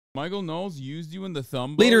Michael Knowles used you in the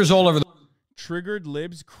thumb. Leaders all over the... Triggered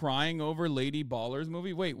libs crying over Lady Ballers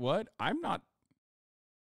movie. Wait, what? I'm not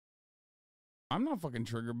fucking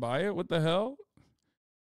triggered by it. What the hell?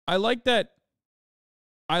 I like that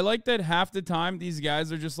half the time these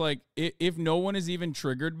guys are just like, if no one is even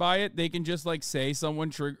triggered by it, they can just like say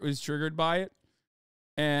someone is triggered by it.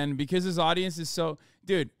 And because his audience is so...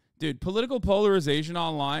 Dude, political polarization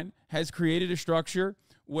online has created a structure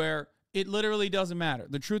where it literally doesn't matter.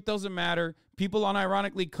 The truth doesn't matter. People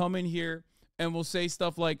unironically come in here and will say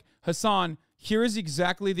stuff like, Hassan, here is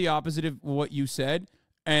exactly the opposite of what you said,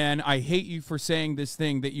 and I hate you for saying this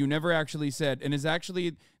thing that you never actually said and is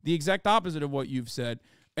actually the exact opposite of what you've said.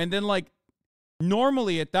 And then, like,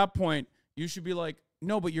 normally at that point, you should be like,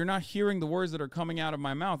 no, but you're not hearing the words that are coming out of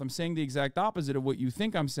my mouth. I'm saying the exact opposite of what you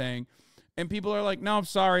think I'm saying. And people are like, no, I'm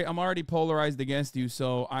sorry. I'm already polarized against you,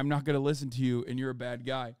 so I'm not going to listen to you, and you're a bad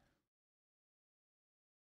guy.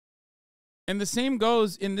 And the same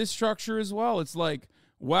goes in this structure as well. It's like,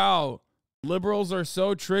 wow, liberals are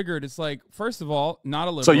so triggered. It's like, first of all, not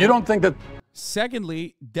a liberal. So you don't think that...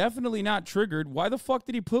 Secondly, definitely not triggered. Why the fuck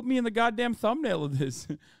did he put me in the goddamn thumbnail of this?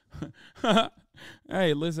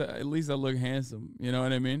 Hey, listen, at least I look handsome. You know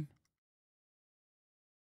what I mean?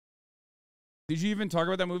 Did you even talk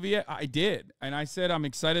about that movie yet? I did. And I said I'm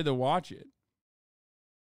excited to watch it.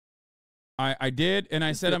 I did, and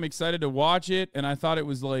I said I'm excited to watch it, and I thought it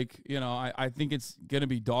was like, you know, I think it's going to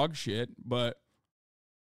be dog shit, but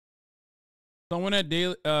someone at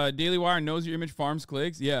Daily Wire knows your image farms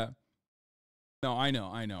clicks? Yeah. No, I know.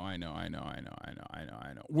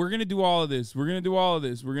 We're going to do all of this. We'll get into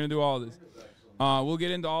all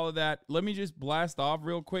of that. Let me just blast off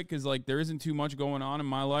real quick because, like, there isn't too much going on in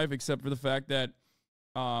my life except for the fact that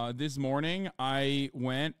this morning I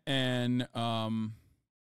went and...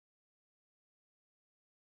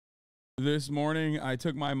 This morning, I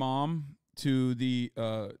took my mom to the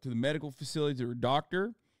medical facility to her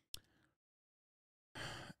doctor,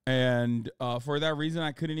 and for that reason,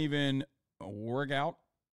 I couldn't even work out.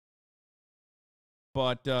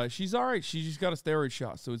 But she's all right. She just got a steroid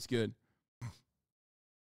shot, so it's good.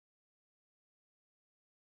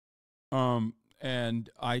 And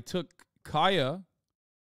I took Kaya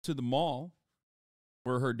to the mall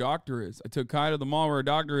where her doctor is.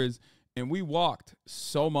 And we walked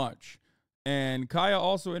so much. And Kaya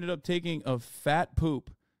also ended up taking a fat poop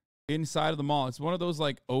inside of the mall. It's one of those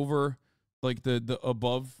like over, like the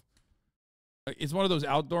above. It's one of those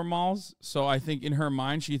outdoor malls. So I think in her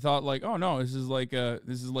mind she thought like, oh no, this is like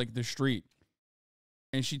the street.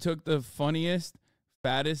 And she took the funniest,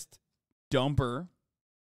 fattest dumper.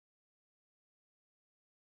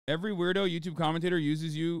 Every weirdo YouTube commentator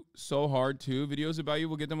uses you so hard too. Videos about you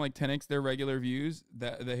will get them like 10x their regular views.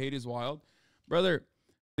 The hate is wild, brother.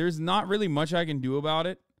 There's not really much I can do about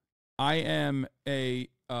it. I am a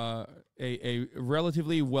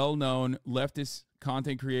relatively well-known leftist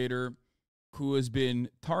content creator who has been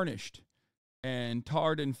tarnished and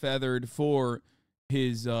tarred and feathered for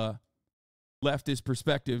his leftist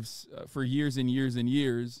perspectives for years and years and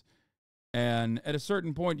years. And at a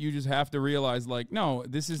certain point, you just have to realize, like, no,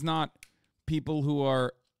 this is not people who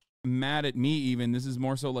are mad at me even. This is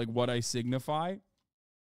more so like what I signify.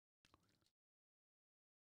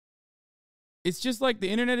 It's just like the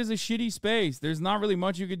internet is a shitty space. There's not really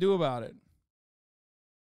much you could do about it.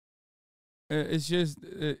 It's just,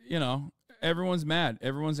 you know, everyone's mad.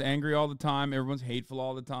 Everyone's angry all the time. Everyone's hateful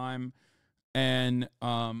all the time. And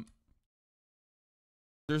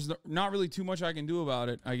there's not really too much I can do about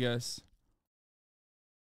it, I guess.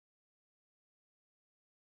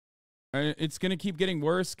 It's going to keep getting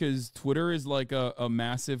worse because Twitter is like a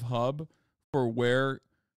massive hub for where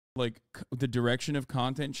like the direction of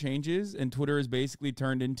content changes, and Twitter is basically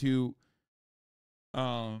turned into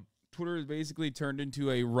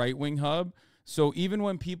a right-wing hub. So even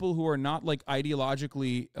when people who are not like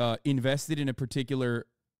ideologically invested in a particular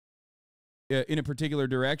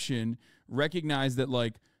direction recognize that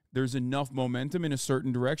like there's enough momentum in a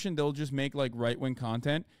certain direction, they'll just make like right-wing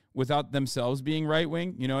content without themselves being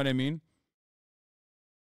right-wing. You know what I mean?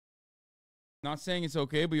 Not saying it's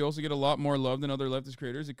okay, but you also get a lot more love than other leftist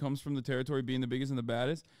creators. It comes from the territory being the biggest and the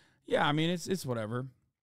baddest. Yeah, I mean, it's whatever.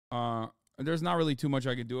 There's not really too much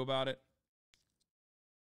I could do about it.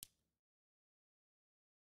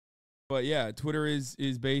 But yeah, Twitter is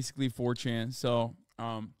basically 4chan. So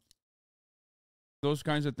those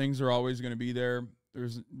kinds of things are always going to be there.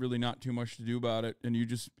 There's really not too much to do about it, and you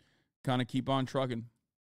just kind of keep on trucking.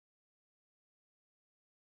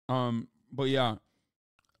 But yeah.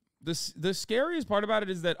 The scariest part about it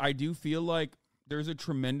is that I do feel like there's a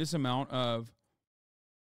tremendous amount of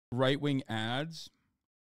right-wing ads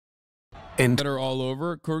that are all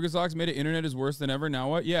over. Kurgazok's made it. Internet is worse than ever. Now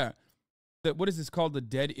what? Yeah. What is this called? The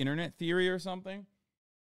dead internet theory or something?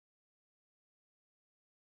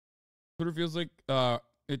 Twitter feels like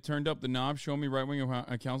it turned up the knob. Show me right-wing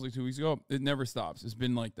accounts like 2 weeks ago. It never stops. It's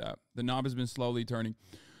been like that. The knob has been slowly turning.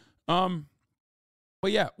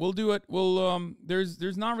 But yeah, we'll do it. We'll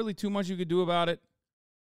there's not really too much you could do about it.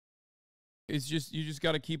 It's just you just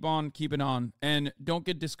got to keep on keeping on and don't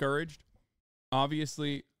get discouraged.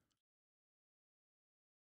 Obviously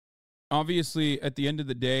at the end of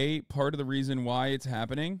the day, part of the reason why it's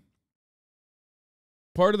happening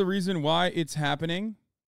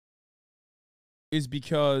is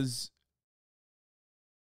because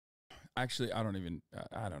actually I don't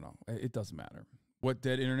know. It doesn't matter. What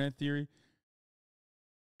dead internet theory?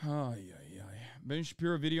 Oh, yeah. Ben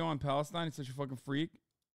Shapiro video on Palestine. It's such a fucking freak.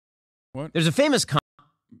 What? There's a famous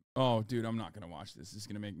oh, dude, I'm not going to watch this. This is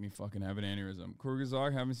going to make me fucking have an aneurysm.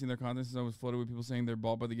 Kurgazar, haven't seen their content since I was flooded with people saying they're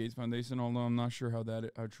bought by the Gates Foundation, although I'm not sure how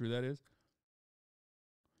true that is.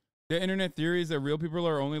 The internet theory is that real people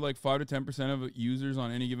are only like 5 to 10% of users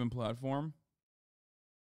on any given platform.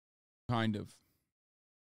 Kind of.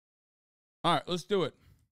 All right, let's do it.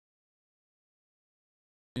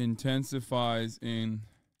 Intensifies in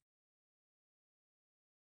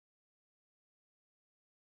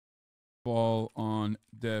fall on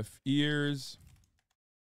deaf ears.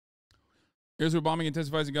 Israel bombing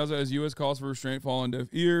intensifies in Gaza as U.S. calls for restraint. Fall on deaf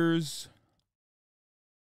ears.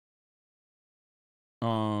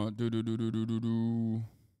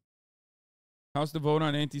 House to vote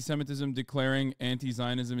on anti-Semitism, declaring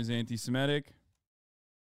anti-Zionism is anti-Semitic.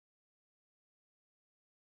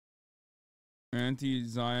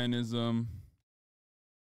 Anti-Zionism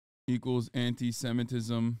equals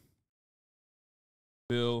anti-Semitism.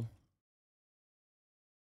 Bill.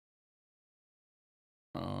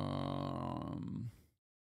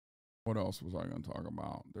 What else was I going to talk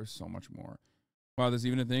about? There's so much more. Wow, there's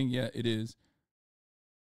even a thing? Yeah, it is.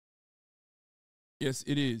 Yes,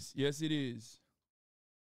 it is. Yes, it is.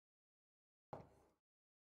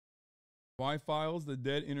 Y-Files, the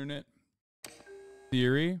dead internet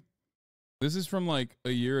theory. This is from like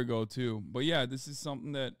a year ago too. But yeah, this is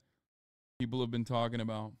something that people have been talking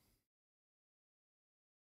about.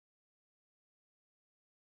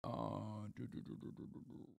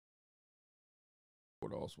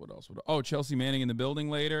 What else? Oh, Chelsea Manning in the building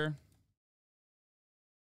later.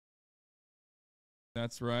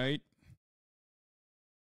 That's right.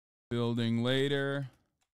 Building later.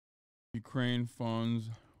 Ukraine funds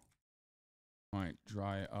might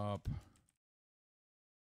dry up.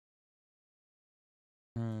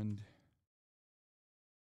 And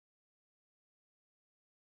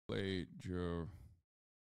play your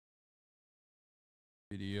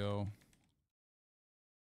video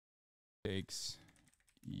takes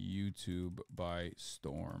YouTube by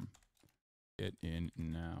storm. Get in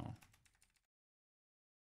now.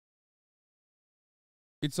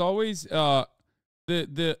 It's always the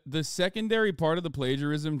secondary part of the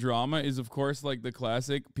plagiarism drama is of course like the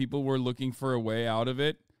classic. People were looking for a way out of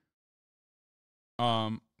it.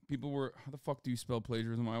 People were, how the fuck do you spell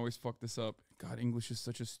plagiarism? I always fuck this up. God, English is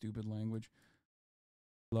such a stupid language.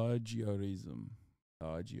 Plagiarism.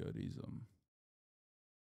 All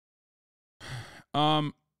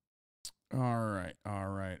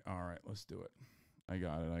right. Let's do it. I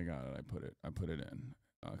got it. I put it in.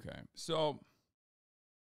 Okay. So,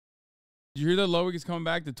 did you hear that Ludwig is coming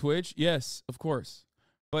back to Twitch? Yes, of course.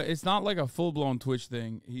 But it's not like a full-blown Twitch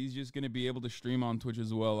thing. He's just going to be able to stream on Twitch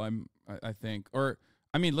as well, I think. Or,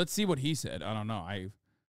 I mean, let's see what he said. I don't know. I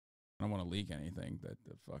don't want to leak anything. That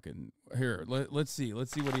the fucking... Here, let's see.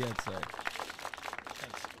 Let's see what he had to say.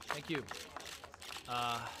 Thanks. Thank you.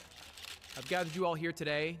 I've gathered you all here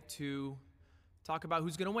today to talk about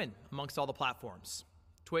who's going to win amongst all the platforms.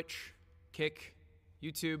 Twitch, Kick,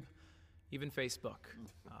 YouTube, even Facebook.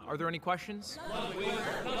 Are there any questions?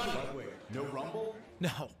 No Rumble?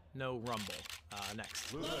 No Rumble.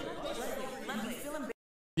 Next.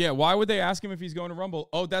 Yeah, why would they ask him if he's going to Rumble?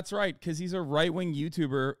 Oh, that's right, because he's a right-wing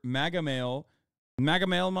YouTuber, MAGA male. MAGA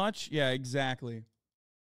male much? Yeah, exactly.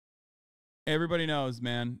 Everybody knows,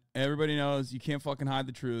 man. Everybody knows you can't fucking hide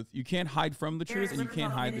the truth. You can't hide from the truth, and you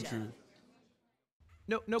can't hide the truth.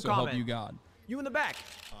 No so comment. Help you God. You in the back.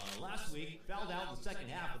 Last week, fouled out in the second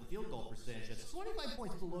half with a field goal percentage that's 25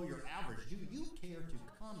 points below your average. Do you care to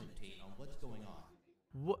commentate on what's going on?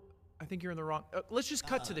 What? I think you're in the wrong... let's just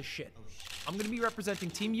cut to the shit. I'm going to be representing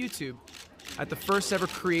Team YouTube at the first ever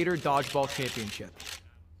Creator Dodgeball Championship.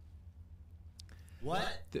 What?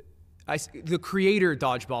 The Creator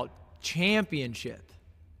Dodgeball Championship.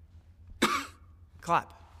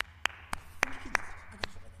 Clap.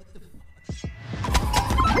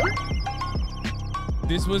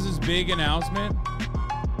 This was his big announcement.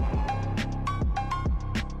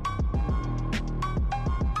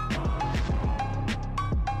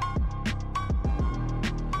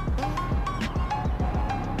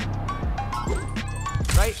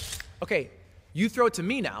 Right? Okay, you throw it to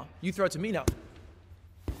me now. You throw it to me now.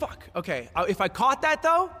 Fuck. Okay, if I caught that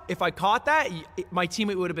though, my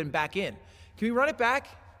teammate would have been back in. Can we run it back?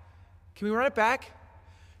 Can we run it back?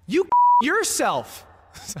 You yourself.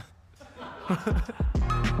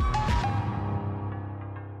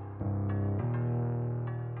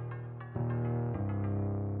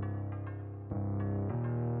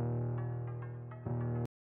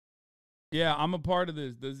 Yeah, I'm a part of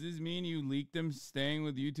this. Does this mean you leaked him staying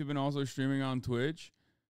with YouTube and also streaming on Twitch?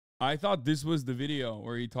 I thought this was the video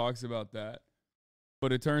where he talks about that.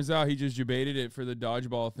 But it turns out he just debated it for the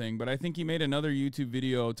dodgeball thing. But I think he made another YouTube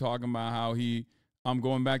video talking about how I'm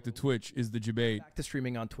going back to Twitch is the debate. Back to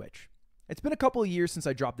streaming on Twitch. It's been a couple of years since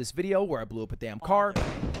I dropped this video where I blew up a damn car,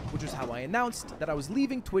 which is how I announced that I was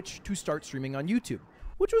leaving Twitch to start streaming on YouTube,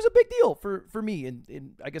 which was a big deal for me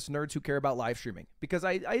and I guess nerds who care about live streaming, because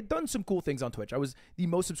I had done some cool things on Twitch. I was the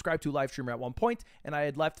most subscribed to live streamer at one point, and I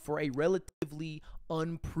had left for a relatively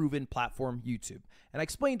unproven platform, YouTube. And I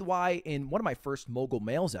explained why in one of my first mogul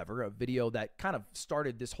mails ever, a video that kind of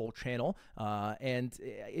started this whole channel, and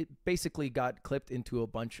it basically got clipped into a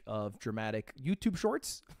bunch of dramatic YouTube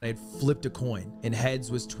shorts. I had flipped a coin, and heads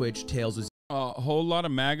was Twitch, tails was A whole lot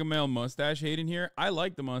of MAGA male mustache hate in here. I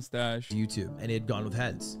like the mustache. YouTube, and it had gone with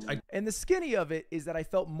heads. And the skinny of it is that I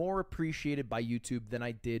felt more appreciated by YouTube than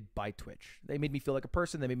I did by Twitch. They made me feel like a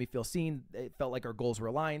person. They made me feel seen. It felt like our goals were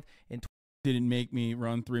aligned. And didn't make me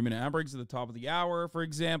run 3-minute ad breaks at the top of the hour, for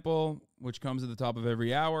example, which comes at the top of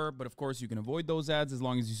every hour. But of course, you can avoid those ads as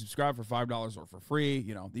long as you subscribe for $5 or for free.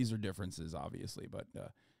 You know, these are differences, obviously, but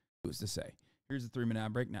who's to say? Here's a 3-minute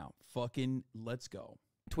ad break now. Fucking let's go.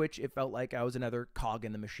 Twitch, it felt like I was another cog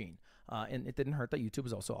in the machine. And it didn't hurt that YouTube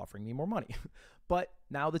was also offering me more money. But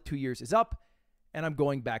now the 2 years is up, and I'm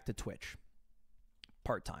going back to Twitch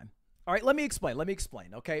part-time. All right, let me explain.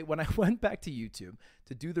 Okay, when I went back to YouTube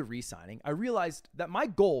to do the re-signing, I realized that my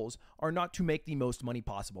goals are not to make the most money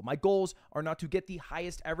possible. My goals are not to get the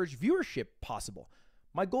highest average viewership possible.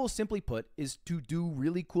 My goal, simply put, is to do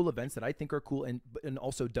really cool events that I think are cool and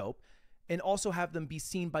also dope, and also have them be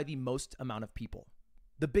seen by the most amount of people.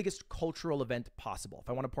 The biggest cultural event possible. If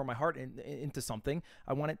I want to pour my heart into something,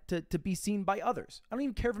 I want it to be seen by others. I don't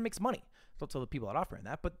even care if it makes money. Don't tell the people that offer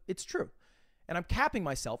that, but it's true. And I'm capping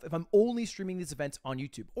myself if I'm only streaming these events on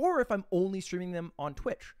YouTube or if I'm only streaming them on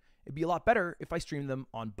Twitch. It'd be a lot better if I stream them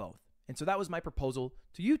on both. And so that was my proposal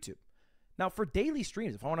to YouTube. Now for daily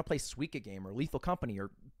streams, if I want to play Suika Game or Lethal Company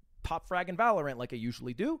or Top Frag and Valorant like I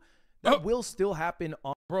usually do, that will still happen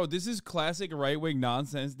on. Bro, this is classic right-wing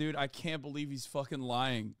nonsense, dude. I can't believe he's fucking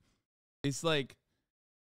lying. It's like,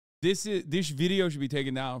 this video should be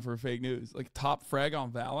taken down for fake news. Like, Top Frag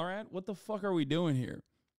on Valorant? What the fuck are we doing here?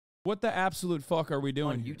 What the absolute fuck are we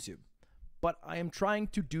doing on YouTube? But I am trying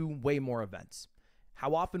to do way more events.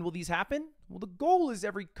 How often will these happen? Well, the goal is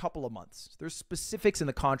every couple of months. There's specifics in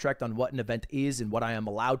the contract on what an event is and what I am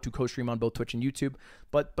allowed to co-stream on both Twitch and YouTube.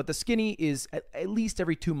 But the skinny is at least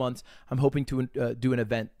every 2 months, I'm hoping to do an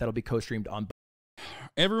event that'll be co-streamed on both.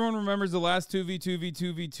 Everyone remembers the last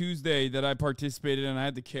 2v2v2v Tuesday that I participated in. I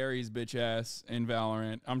had to carry his bitch ass in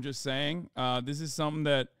Valorant. I'm just saying, this is something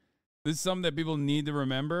that people need to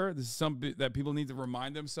remember. This is something that people need to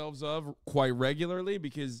remind themselves of quite regularly,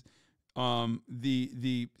 because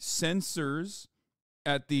the censors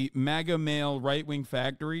at the MAGA male right-wing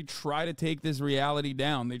factory try to take this reality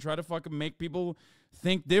down. They try to fucking make people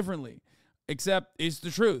think differently, except it's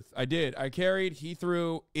the truth. I carried, he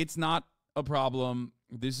threw. It's not a problem.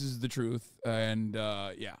 This is the truth. And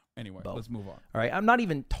yeah, anyway, let's move on. All right, I'm not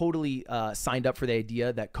even totally signed up for the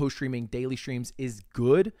idea that co-streaming daily streams is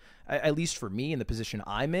good, at least for me in the position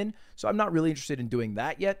I'm in. So I'm not really interested in doing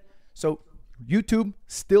that yet. So YouTube,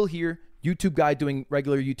 still here. YouTube guy doing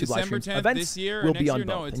regular YouTube live streams. Events this year, will be on year?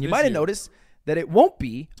 both. No, and you might have noticed that it won't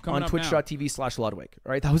be on twitch.tv/Ludwig.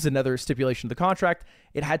 All right, that was another stipulation of the contract.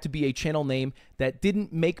 It had to be a channel name that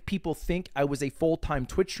didn't make people think I was a full-time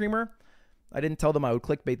Twitch streamer. I didn't tell them I would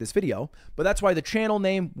clickbait this video, but that's why the channel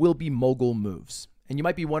name will be Mogul Moves. And you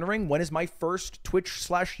might be wondering, when is my first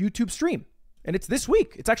Twitch/YouTube stream? And it's this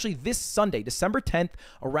week. It's actually this Sunday, December 10th,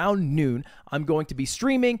 around noon. I'm going to be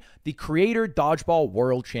streaming the Creator Dodgeball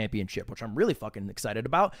World Championship, which I'm really fucking excited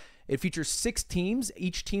about. It features 6 teams.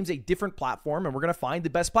 Each team's a different platform, and we're going to find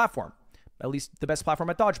the best platform, at least the best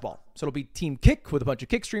platform at Dodgeball. So it'll be Team Kick with a bunch of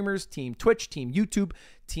Kick streamers, Team Twitch, Team YouTube,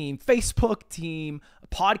 Team Facebook, Team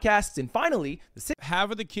podcasts, and finally,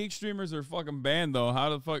 half of the kick streamers are fucking banned though. How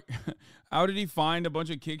the fuck? How did he find a bunch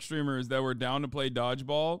of kick streamers that were down to play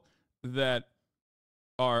dodgeball that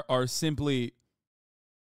are simply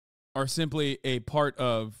a part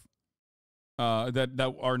of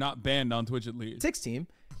that are not banned on Twitch at least? Sixth team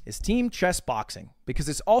is Team Chess Boxing, because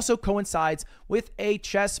this also coincides with a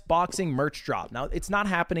chess boxing merch drop. Now, it's not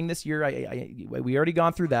happening this year. We already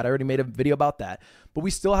gone through that. I already made a video about that. But we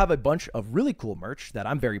still have a bunch of really cool merch that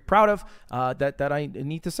I'm very proud of that I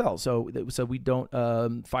need to sell. So we don't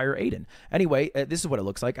fire Aiden. Anyway, this is what it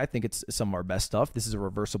looks like. I think it's some of our best stuff. This is a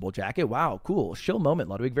reversible jacket. Wow, cool. Shill moment,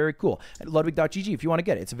 Ludwig. Very cool. At Ludwig.gg if you want to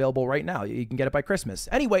get it. It's available right now. You can get it by Christmas.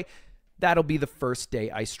 Anyway, that'll be the first day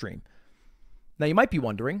I stream. Now, you might be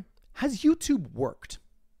wondering, has YouTube worked?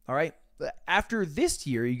 All right. After this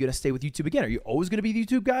year, are you going to stay with YouTube again? Are you always going to be the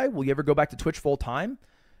YouTube guy? Will you ever go back to Twitch full time?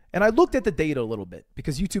 And I looked at the data a little bit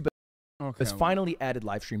because YouTube has finally added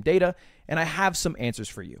live stream data, and I have some answers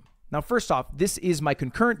for you. Now, first off, this is my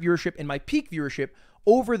concurrent viewership and my peak viewership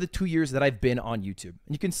over the 2 years that I've been on YouTube. And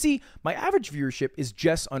you can see my average viewership is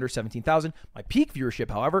just under 17,000. My peak viewership,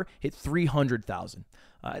 however, hit 300,000.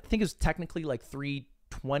 I think it was technically like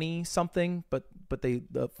 320 something, but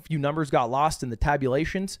a few numbers got lost in the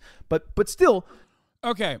tabulations. But still.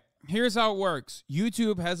 Okay, here's how it works.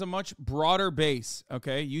 YouTube has a much broader base,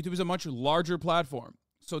 okay? YouTube is a much larger platform.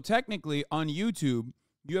 So technically on YouTube,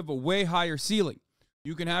 you have a way higher ceiling.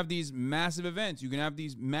 You can have these massive events. You can have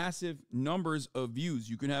these massive numbers of views.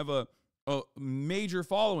 You can have a major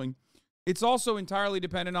following. It's also entirely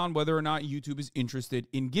dependent on whether or not YouTube is interested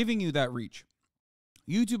in giving you that reach.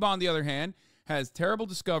 YouTube, on the other hand, has terrible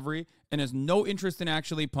discovery and has no interest in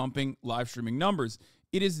actually pumping live streaming numbers.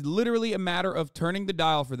 It is literally a matter of turning the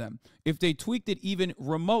dial for them. If they tweaked it even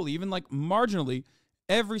remotely, even like marginally,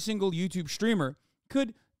 every single YouTube streamer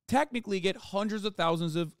could technically get hundreds of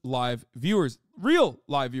thousands of live viewers, real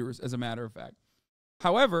live viewers, as a matter of fact.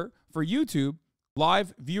 However, for YouTube,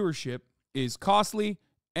 live viewership is costly,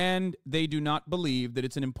 and they do not believe that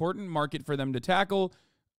it's an important market for them to tackle.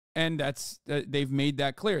 And they've made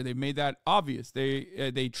that clear. They've made that obvious.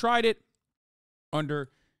 They tried it under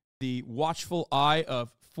the watchful eye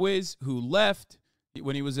of Fwiz, who left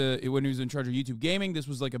when he was in charge of YouTube gaming. This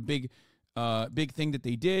was like a big thing that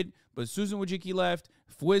they did. But Susan Wojcicki left,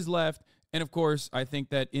 Fwiz left, and of course, I think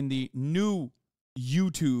that in the new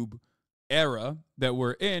YouTube era that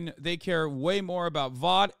we're in, they care way more about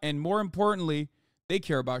VOD, and more importantly, they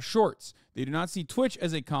care about shorts. They do not see Twitch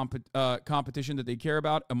as a competition that they care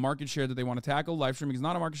about, a market share that they want to tackle. Live streaming is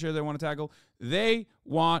not a market share they want to tackle. They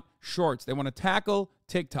want shorts. They want to tackle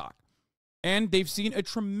TikTok. And they've seen a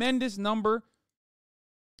tremendous number.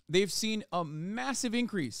 They've seen a massive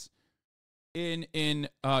increase in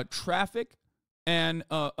traffic and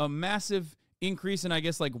a massive increase in, I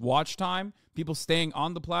guess, like watch time, people staying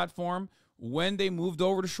on the platform when they moved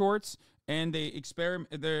over to shorts. And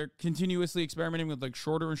they're continuously experimenting with like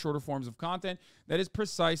shorter and shorter forms of content. That is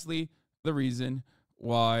precisely the reason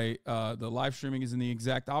why the live streaming is in the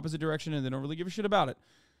exact opposite direction, and they don't really give a shit about it.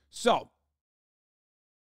 So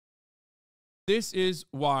this is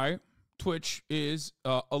why Twitch is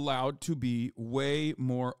allowed to be way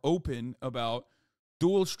more open about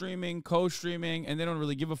dual streaming, co-streaming, and they don't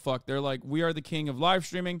really give a fuck. They're like, we are the king of live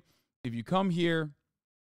streaming. If you come here,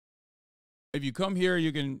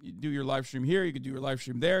 you can do your live stream here. You can do your live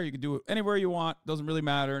stream there. You can do it anywhere you want. Doesn't really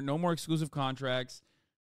matter. No more exclusive contracts.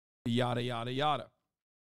 Yada, yada, yada.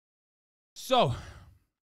 So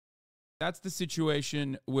that's the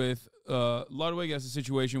situation with Ludwig. That's the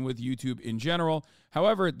situation with YouTube in general.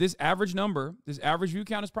 However, this average number, this average view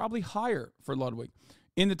count is probably higher for Ludwig.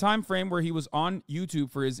 In the time frame where he was on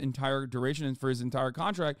YouTube for his entire duration and for his entire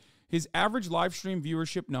contract, his average live stream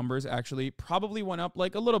viewership numbers actually probably went up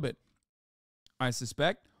like a little bit, I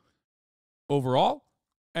suspect, overall.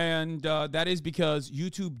 And that is because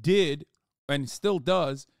YouTube did, and still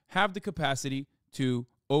does, have the capacity to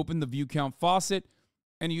open the view count faucet.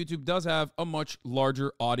 And YouTube does have a much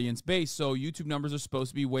larger audience base. So YouTube numbers are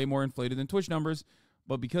supposed to be way more inflated than Twitch numbers.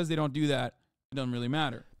 But because they don't do that, it doesn't really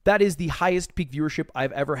matter. That is the highest peak viewership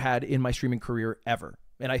I've ever had in my streaming career ever.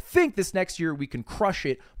 And I think this next year we can crush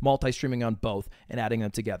it multi-streaming on both and adding them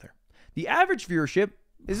together. The average viewership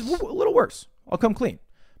is a little worse. I'll come clean.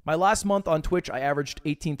 My last month on Twitch, I averaged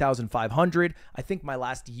 18,500. I think my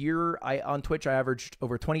last year on Twitch, I averaged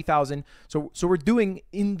over 20,000. So we're doing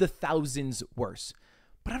in the thousands worse.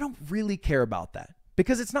 But I don't really care about that,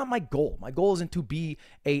 because it's not my goal. My goal isn't to be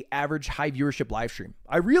a average high viewership live stream.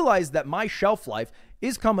 I realize that my shelf life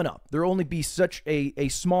is coming up. There will only be such a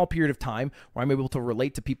small period of time where I'm able to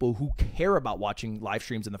relate to people who care about watching live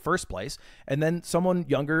streams in the first place. And then someone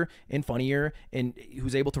younger and funnier and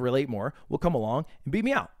who's able to relate more will come along and beat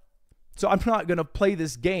me out. So I'm not going to play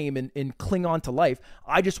this game and cling on to life.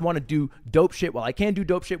 I just want to do dope shit while I can do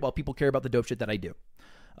dope shit while people care about the dope shit that I do.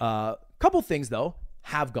 Couple things, though,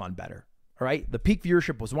 have gone better. All right. The peak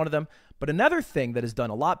viewership was one of them. But another thing that has done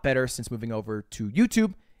a lot better since moving over to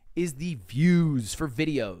YouTube is the views for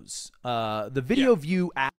videos. The video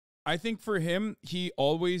view app. I think for him, he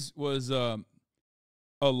always was a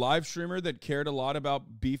live streamer that cared a lot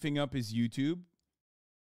about beefing up his YouTube.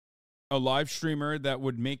 A live streamer that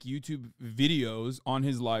would make YouTube videos on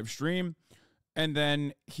his live stream. And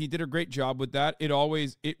then he did a great job with that. It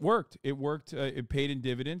worked. It worked. It paid in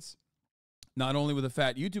dividends, not only with a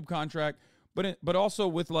fat YouTube contract, but also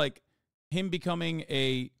with like him becoming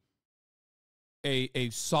a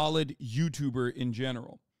solid YouTuber in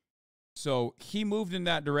general. So he moved in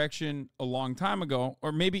that direction a long time ago,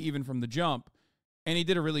 or maybe even from the jump, and he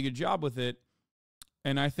did a really good job with it.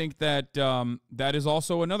 And I think that that is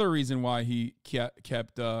also another reason why he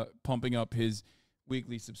kept pumping up his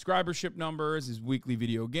weekly subscribership numbers, his weekly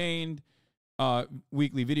video gained,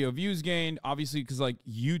 weekly video views gained. Obviously, because like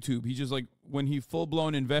YouTube, he just like when he full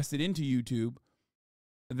blown invested into YouTube,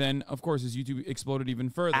 then of course his YouTube exploded even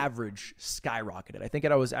further. Average skyrocketed. I think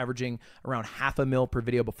I was averaging around 500,000 per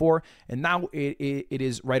video before, and now it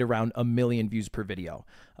is right around 1 million views per video.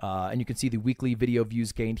 And you can see the weekly video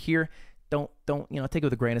views gained here. Don't take it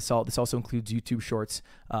with a grain of salt. This also includes YouTube Shorts.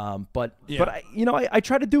 But I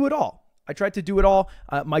try to do it all. I tried to do it all.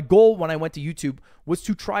 My goal when I went to YouTube was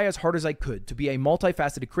to try as hard as I could to be a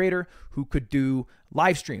multifaceted creator who could do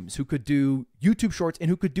live streams, who could do YouTube Shorts, and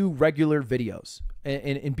who could do regular videos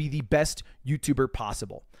and be the best YouTuber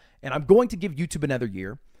possible. And I'm going to give YouTube another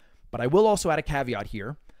year, but I will also add a caveat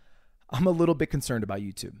here. I'm a little bit concerned about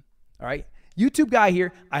YouTube. All right. YouTube guy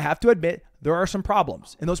here, I have to admit, there are some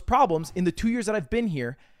problems. And those problems in the 2 years that I've been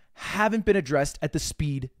here haven't been addressed at the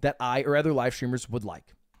speed that I or other live streamers would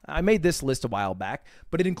like. I made this list a while back,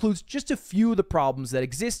 but it includes just a few of the problems that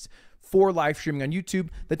exist for live streaming on YouTube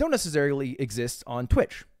that don't necessarily exist on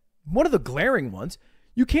Twitch. One of the glaring ones,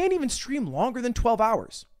 you can't even stream longer than 12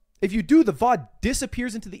 hours. If you do, the VOD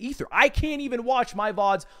disappears into the ether. I can't even watch my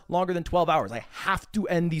VODs longer than 12 hours. I have to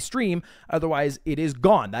end the stream, otherwise it is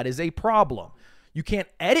gone. That is a problem. You can't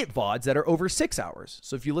edit VODs that are over 6 hours.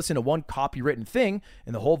 So if you listen to one copywritten thing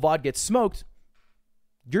and the whole VOD gets smoked,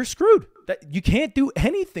 you're screwed. You can't do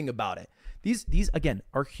anything about it. These again,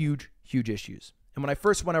 are huge, huge issues. And when I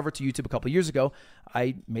first went over to YouTube a couple of years ago,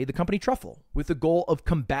 I made the company Truffle with the goal of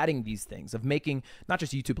combating these things, of making not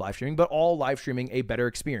just YouTube live streaming, but all live streaming a better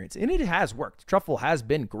experience. And it has worked. Truffle has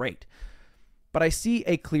been great. But I see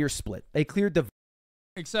a clear split, a clear divide.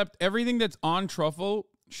 Except everything that's on Truffle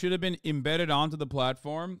should have been embedded onto the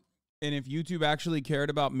platform. And if YouTube actually cared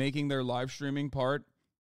about making their live streaming part,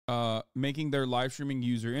 making their live streaming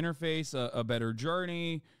user interface a better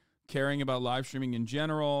journey, caring about live streaming in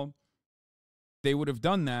general, they would have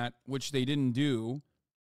done that, which they didn't do.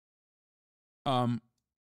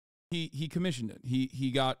 He commissioned it.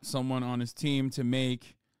 He got someone on his team to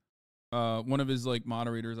make one of his like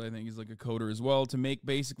moderators, I think he's like a coder as well, to make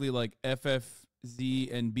basically like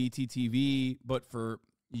FFZ and BTTV, but for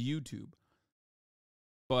YouTube.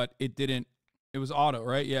 But it didn't. It was auto,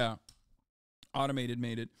 right? Yeah, automated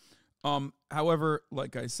made it. However,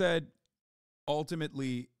 like I said,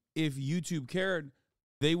 ultimately, if YouTube cared,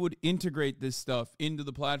 they would integrate this stuff into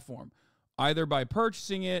the platform, either by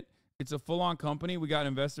purchasing it. It's a full-on company. We got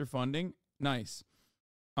investor funding. Nice.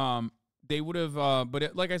 They would have,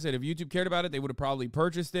 like I said, if YouTube cared about it, they would have probably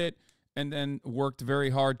purchased it and then worked very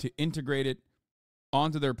hard to integrate it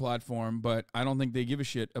onto their platform. But I don't think they give a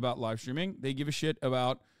shit about live streaming. They give a shit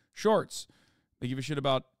about shorts. They give a shit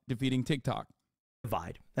about defeating TikTok.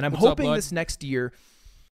 Divide. And I'm hoping this next year.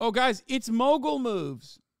 Oh, guys, it's mogul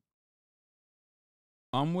moves.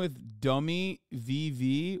 I'm with Dummy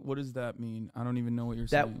VV. What does that mean? I don't even know what you're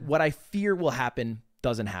saying. That what I fear will happen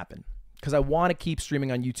doesn't happen, because I want to keep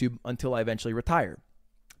streaming on YouTube until I eventually retire.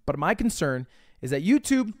 But my concern is that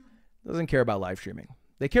YouTube doesn't care about live streaming.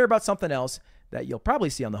 They care about something else that you'll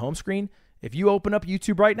probably see on the home screen if you open up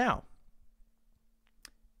YouTube right now.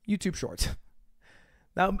 YouTube Shorts.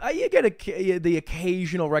 Now, you get the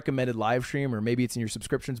occasional recommended live stream, or maybe it's in your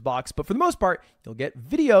subscriptions box. But for the most part, you'll get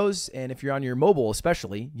videos. And if you're on your mobile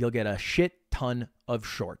especially, you'll get a shit ton of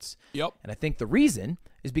shorts. Yep. And I think the reason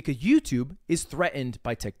is because YouTube is threatened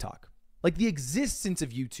by TikTok. Like, the existence of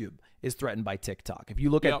YouTube is threatened by TikTok. If you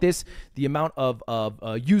look Yep. at this, the amount of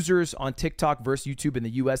users on TikTok versus YouTube in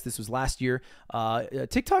the US, this was last year,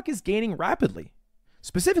 TikTok is gaining rapidly,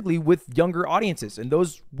 specifically with younger audiences, and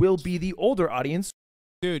those will be the older audience.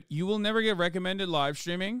 Dude, you will never get recommended live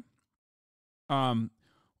streaming.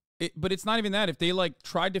 But it's not even that. If they like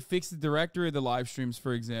tried to fix the directory of the live streams,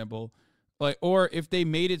 for example, like, or if they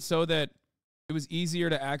made it so that it was easier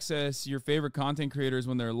to access your favorite content creators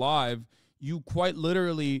when they're live, you quite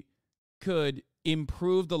literally could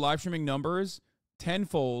improve the live streaming numbers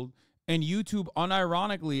tenfold. And YouTube,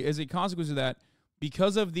 unironically, as a consequence of that,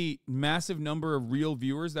 because of the massive number of real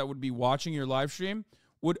viewers that would be watching your live stream,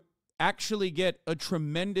 would actually get a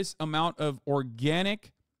tremendous amount of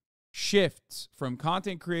organic shifts from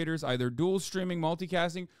content creators, either dual streaming,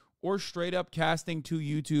 multicasting, or straight up casting to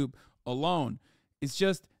YouTube alone. It's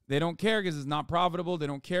just they don't care because it's not profitable. They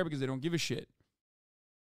don't care because they don't give a shit.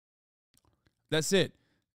 That's it.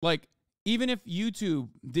 Like, even if YouTube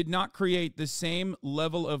did not create the same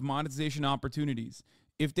level of monetization opportunities,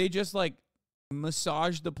 if they just like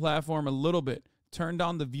massaged the platform a little bit, turned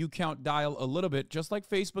on the view count dial a little bit, just like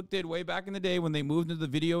Facebook did way back in the day when they moved into the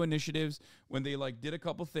video initiatives, when they like did a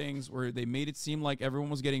couple things where they made it seem like everyone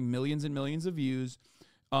was getting millions and millions of views.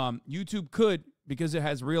 YouTube could, because it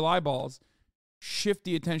has real eyeballs, shift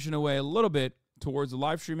the attention away a little bit towards the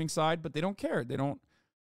live streaming side, but they don't care. They don't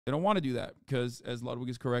want to do that because, as Ludwig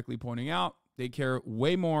is correctly pointing out, they care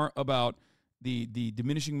way more about the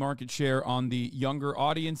diminishing market share on the younger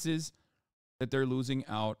audiences that they're losing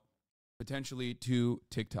out potentially to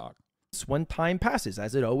TikTok. When time passes,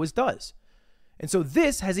 as it always does. And so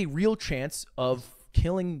this has a real chance of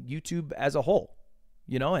killing YouTube as a whole,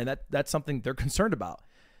 you know, and that's something they're concerned about.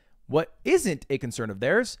 What isn't a concern of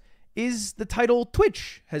theirs is the title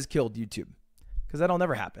Twitch has killed YouTube, because that'll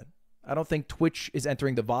never happen. I don't think Twitch is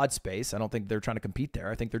entering the VOD space. I don't think they're trying to compete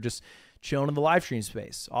there. I think they're just chilling in the live stream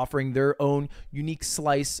space, offering their own unique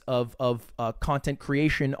slice of content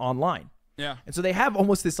creation online. Yeah. And so they have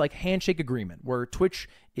almost this like handshake agreement where Twitch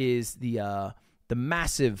is the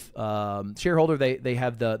massive shareholder. They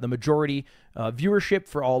have the majority viewership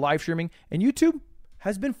for all live streaming, and YouTube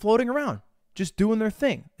has been floating around, just doing their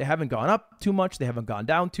thing. They haven't gone up too much. They haven't gone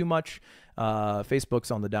down too much. Facebook's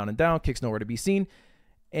on the down and down. Kick's nowhere to be seen.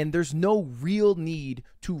 And there's no real need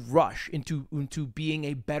to rush into being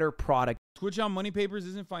a better product. Twitch on Money Papers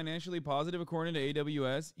isn't financially positive according to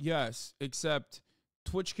AWS. Yes, except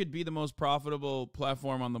Twitch could be the most profitable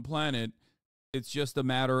platform on the planet. It's just a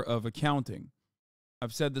matter of accounting.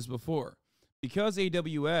 I've said this before. Because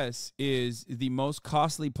AWS is the most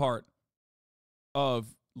costly part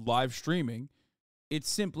of live streaming, it's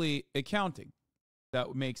simply accounting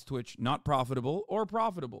that makes Twitch not profitable or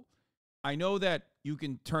profitable. I know that you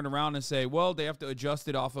can turn around and say, well, they have to adjust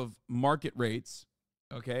it off of market rates,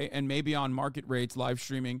 okay? And maybe on market rates, live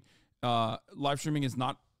streaming is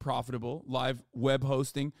not profitable. Live web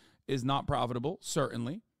hosting is not profitable,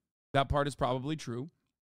 certainly. That part is probably true,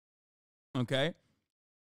 okay?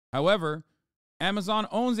 However, Amazon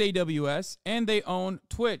owns AWS and they own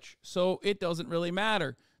Twitch, so it doesn't really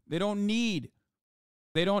matter. They don't need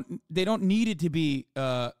it to be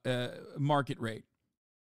market rate.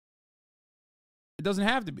 It doesn't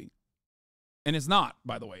have to be. And it's not,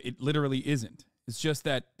 by the way. It literally isn't. It's just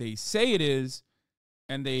that they say it is,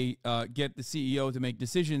 and they get the CEO to make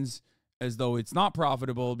decisions as though it's not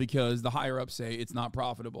profitable because the higher-ups say it's not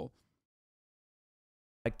profitable.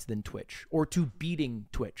 Than Twitch, or to beating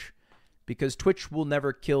Twitch, because Twitch will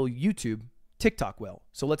never kill YouTube. TikTok will.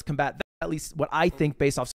 So let's combat that, at least what I think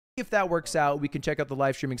based off. If that works out, we can check out the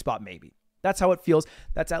live streaming spot maybe. That's how it feels.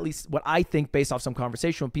 That's at least what I think based off some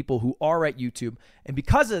conversation with people who are at YouTube. And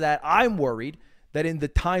because of that, I'm worried that in the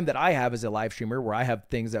time that I have as a live streamer, where I have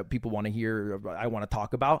things that people want to hear, or I want to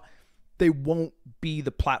talk about, they won't be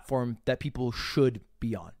the platform that people should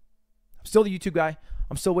be on. I'm still the YouTube guy.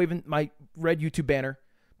 I'm still waving my red YouTube banner,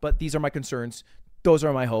 but these are my concerns. Those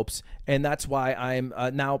are my hopes. And that's why I'm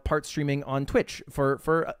now part streaming on Twitch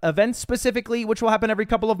for events specifically, which will happen every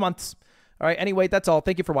couple of months. All right. Anyway, that's all.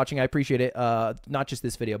 Thank you for watching. I appreciate it. Not just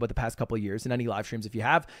this video, but the past couple of years and any live streams if you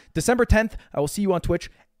have. December 10th, I will see you on Twitch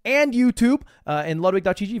and YouTube and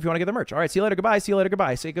Ludwig.gg if you want to get the merch. All right. See you later. Goodbye. See you later.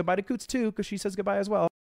 Goodbye. Say goodbye to Coots too, because she says goodbye as well.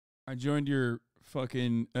 I joined your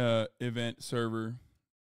fucking event server.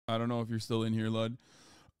 I don't know if you're still in here, Lud.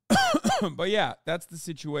 But yeah, that's the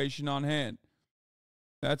situation on hand.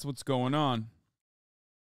 That's what's going on.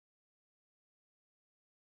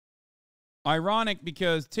 Ironic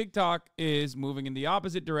because TikTok is moving in the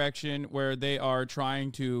opposite direction where they are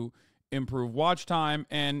trying to improve watch time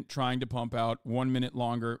and trying to pump out 1 minute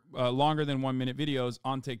longer than 1 minute videos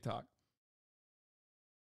on TikTok.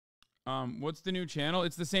 What's the new channel?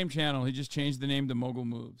 It's the same channel. He just changed the name to Mogul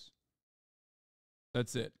Moves.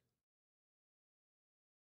 That's it.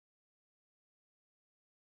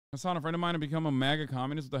 Hassan, a friend of mine, have become a MAGA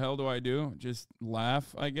communist. What the hell do I do? Just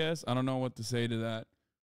laugh, I guess. I don't know what to say to that.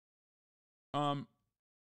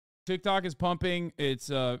 TikTok is pumping its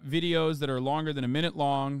videos that are longer than a minute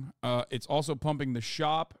long. It's also pumping the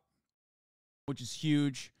shop, which is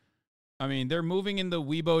huge. I mean, they're moving in the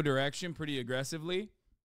Weibo direction pretty aggressively.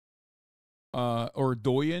 Or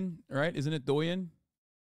Douyin, right? Isn't it Douyin?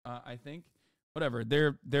 I think. Whatever.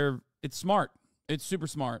 It's smart. It's super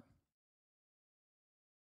smart.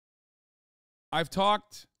 I've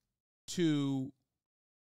talked to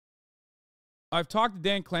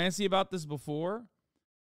Dan Clancy about this before,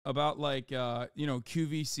 about like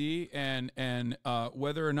QVC and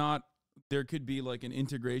whether or not there could be like an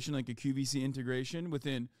integration, like a QVC integration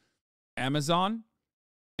within Amazon,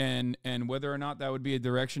 and whether or not that would be a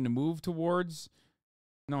direction to move towards.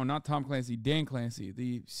 No, not Tom Clancy, Dan Clancy,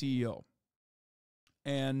 the CEO.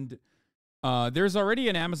 And there's already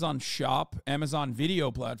an Amazon shop, Amazon video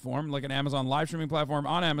platform, like an Amazon live streaming platform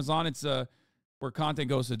on Amazon. It's where content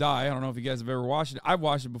goes to die. I don't know if you guys have ever watched it. I've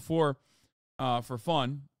watched it before for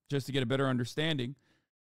fun, just to get a better understanding.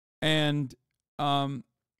 And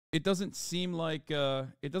it doesn't seem like there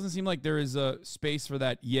is a space for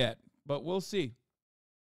that yet, but we'll see.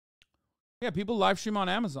 Yeah, people live stream on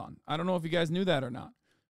Amazon. I don't know if you guys knew that or not.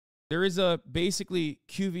 There is a basically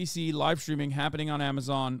QVC live streaming happening on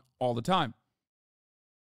Amazon all the time.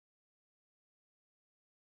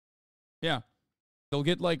 Yeah. They'll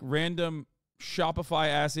get like random Shopify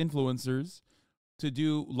ass influencers to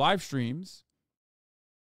do live streams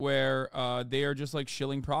where they are just like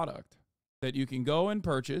shilling product that you can go and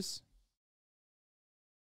purchase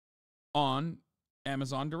on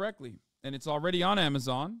Amazon directly. And it's already on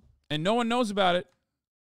Amazon and no one knows about it.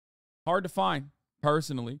 Hard to find,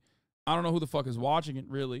 personally. I don't know who the fuck is watching it,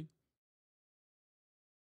 really.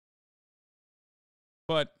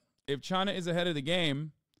 But if China is ahead of the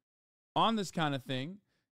game on this kind of thing,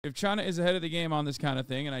 and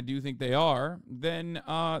I do think they are, then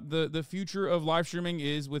the future of live streaming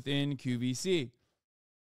is within QVC.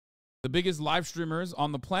 The biggest live streamers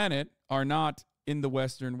on the planet are not in the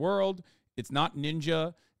Western world. It's not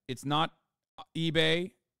Ninja. It's not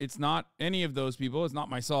eBay. It's not any of those people. It's not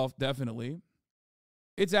myself, definitely.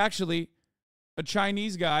 It's actually a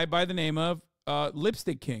Chinese guy by the name of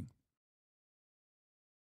Lipstick King.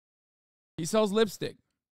 He sells lipstick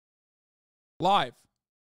live.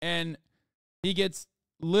 And he gets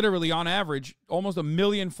literally, on average, almost 1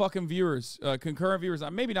 million fucking viewers, concurrent viewers.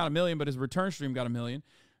 Maybe not 1 million, but his return stream got 1 million.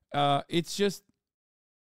 It's just,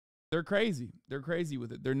 they're crazy. They're crazy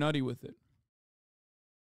with it. They're nutty with it.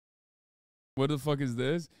 What the fuck is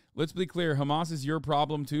this? Let's be clear. Hamas is your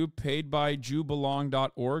problem too. Paid by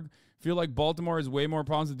JewBelong.org. Feel like Baltimore has way more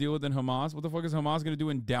problems to deal with than Hamas. What the fuck is Hamas going to do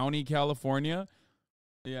in Downey, California?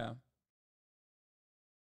 Yeah.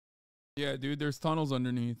 Yeah, dude, there's tunnels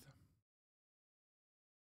underneath.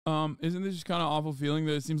 Isn't this just kind of awful feeling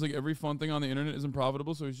that it seems like every fun thing on the internet isn't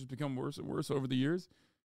profitable, so it's just become worse and worse over the years?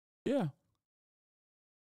 Yeah.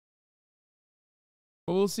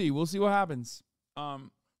 But we'll see. We'll see what happens.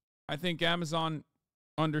 I think Amazon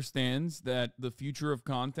understands that the future of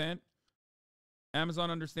content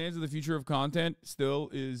still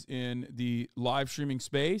is in the live streaming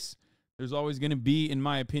space. There's always going to be, in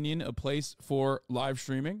my opinion, a place for live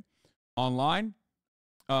streaming online,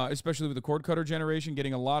 especially with the cord cutter generation,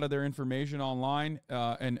 getting a lot of their information online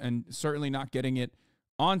and certainly not getting it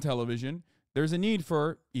on television. There's a need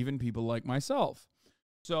for even people like myself.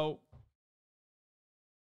 So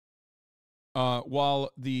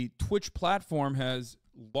while the Twitch platform has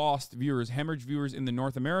lost viewers, hemorrhaged viewers in the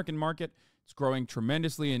North American market, it's growing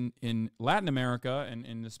tremendously in Latin America and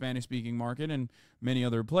in the Spanish-speaking market and many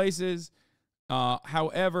other places.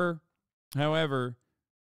 However,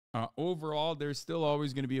 overall, there's still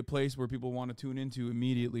always going to be a place where people want to tune into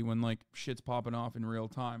immediately when like shit's popping off in real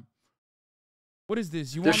time. What is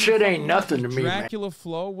this? This shit ain't nothing to me, man. Dracula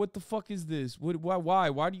Flow? What the fuck is this? Why?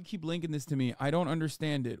 Why do you keep linking this to me? I don't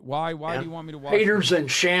understand it. Why do you want me to watch haters this?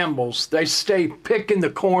 and shambles, they stay picking the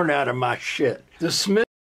corn out of my shit. The Smith.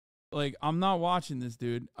 Like, I'm not watching this,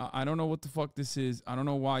 dude. I don't know what the fuck this is. I don't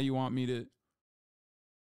know why you want me to.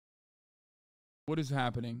 What is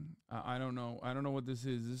happening? I don't know. I don't know what this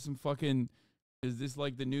is. Is this some fucking... Is this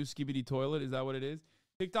like the new Skibidi toilet? Is that what it is?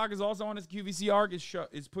 TikTok is also on its QVC arc.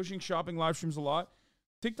 Is pushing shopping live streams a lot.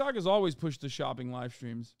 TikTok has always pushed the shopping live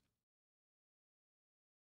streams.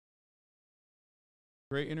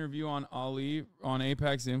 Great interview on Ali on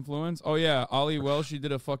Apex Influence. Oh, yeah. Ali Welsh, she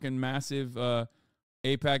did a fucking massive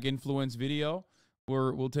APAC influence video.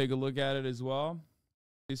 We'll take a look at it as well.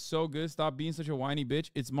 It's so good. Stop being such a whiny bitch.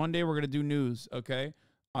 It's Monday. We're going to do news, okay?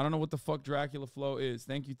 I don't know what the fuck Dracula Flow is.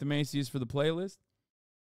 Thank you, Themasius, for the playlist.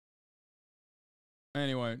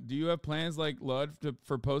 Anyway, do you have plans like Lud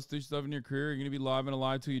for postage stuff in your career? Are you going to be live and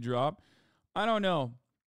alive till you drop? I don't know.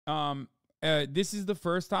 This is the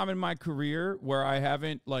first time in my career where I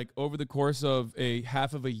haven't, like, over the course of a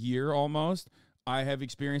half of a year almost, I have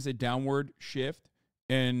experienced a downward shift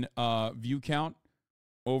in view count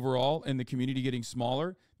overall and the community getting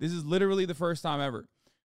smaller. This is literally the first time ever.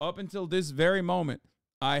 Up until this very moment,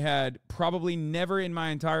 I had probably never in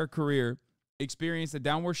my entire career experienced a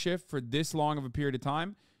downward shift for this long of a period of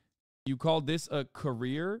time. You call this a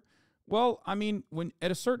career? Well, I mean, when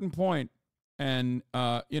at a certain point, and,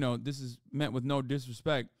 this is meant with no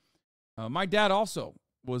disrespect, my dad also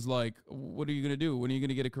was like, what are you going to do? When are you going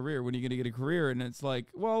to get a career? When are you going to get a career? And it's like,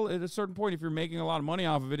 well, at a certain point, if you're making a lot of money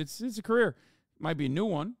off of it, it's a career. It might be a new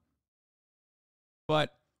one.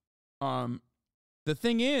 But the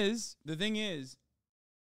thing is,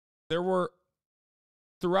 there were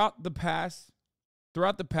throughout the past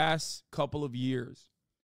couple of years,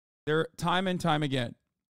 time and time again,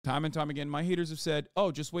 my haters have said,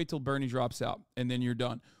 oh, just wait till Bernie drops out and then you're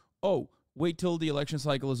done. Oh, wait till the election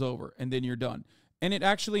cycle is over and then you're done. And it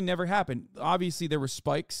actually never happened. Obviously, there were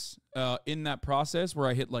spikes in that process where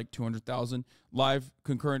I hit like 200,000 live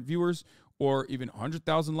concurrent viewers or even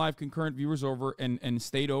 100,000 live concurrent viewers over and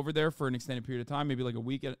stayed over there for an extended period of time, maybe like a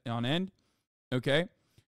week on end. Okay.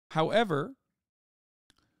 However,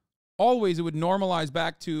 always it would normalize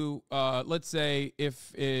back to, let's say,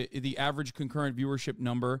 if the average concurrent viewership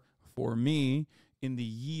number for me in the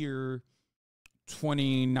year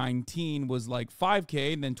 2019 was like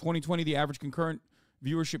 5K, and then 2020, the average concurrent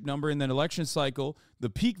viewership number in that election cycle, the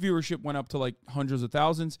peak viewership went up to like hundreds of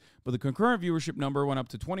thousands, but the concurrent viewership number went up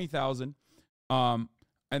to 20,000. And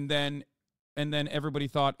then everybody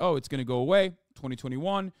thought, oh, it's going to go away.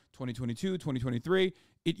 2021, 2022, 2023.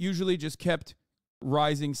 It usually just kept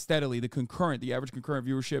rising steadily. The average concurrent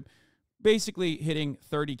viewership basically hitting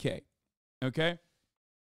 30K. Okay.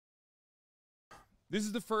 This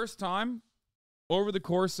is the first time over the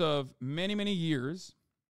course of many, many years.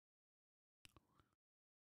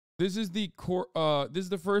 This is the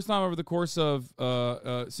first time over the course of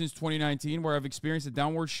since 2019 where I've experienced a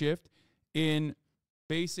downward shift in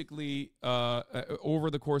basically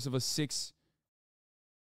over the course of a 6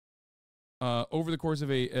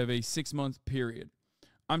 month period.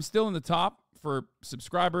 I'm still in the top for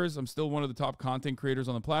subscribers. I'm still one of the top content creators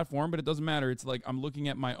on the platform, but it doesn't matter. It's like I'm looking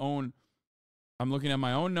at my own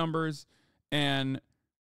numbers, and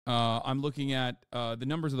I'm looking at the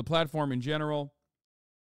numbers of the platform in general.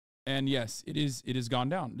 And yes, it has gone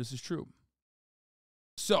down. This is true.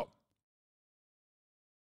 So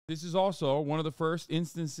this is also one of the first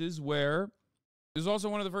instances where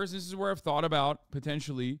I've thought about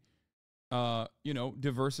potentially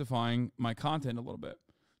diversifying my content a little bit.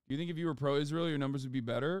 Do you think if you were pro-Israel, your numbers would be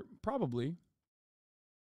better? Probably.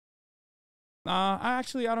 I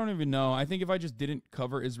don't even know. I think if I just didn't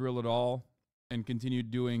cover Israel at all and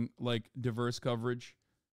continued doing like diverse coverage.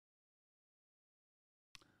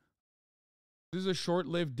 This is a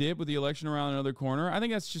short-lived dip with the election around another corner. I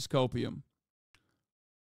think that's just copium.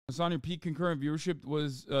 I saw your peak concurrent viewership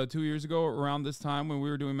was 2 years ago around this time when we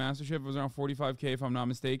were doing MasterChef. It was around 45K if I'm not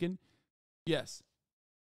mistaken. Yes.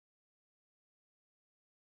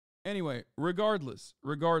 Anyway, regardless.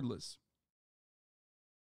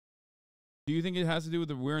 Do you think it has to do with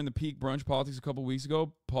we're in the peak brunch politics a couple weeks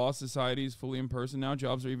ago? Pause society is fully in person now.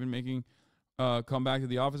 Jobs are even making come back to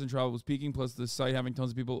the office and travel was peaking, plus the site having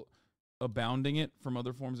tons of people abounding it from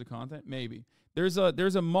other forms of content. Maybe. There's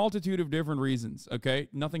a multitude of different reasons, okay?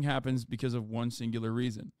 Nothing happens because of one singular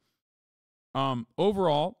reason.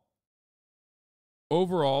 Overall,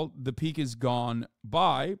 the peak is gone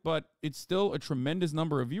by, but it's still a tremendous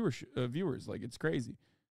number of viewers. Like, it's crazy.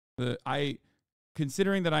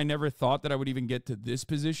 Considering that I never thought that I would even get to this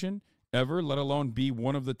position ever, let alone be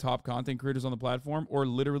one of the top content creators on the platform, or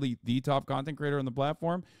literally the top content creator on the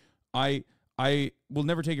platform, I will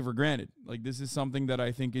never take it for granted. Like, this is something that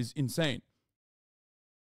I think is insane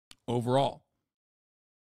overall.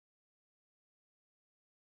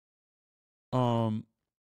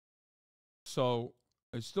 So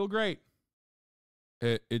it's still great.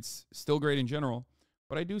 It's still great in general,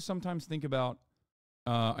 but I do sometimes think about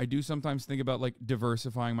like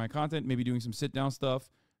diversifying my content, maybe doing some sit down stuff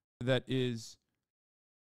that is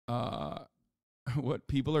what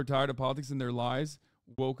people are tired of politics and their lies,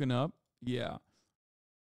 woken up. Yeah.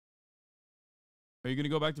 Are you going to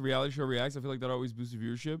go back to reality show reacts? I feel like that always boosts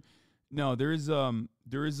viewership. No, there is a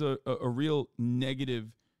real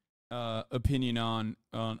negative opinion on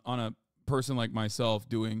a person like myself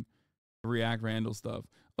doing React Randall stuff.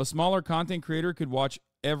 A smaller content creator could watch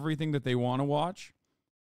everything that they want to watch.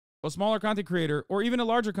 A smaller content creator, or even a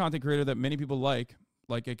larger content creator that many people like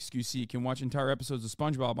XQC, can watch entire episodes of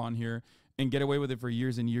SpongeBob on here and get away with it for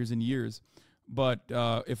years and years and years. But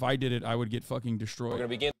if I did it, I would get fucking destroyed. We're gonna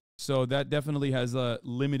begin. So that definitely has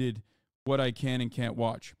limited what I can and can't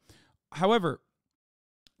watch. However,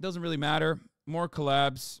 it doesn't really matter. More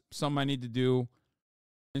collabs, something I need to do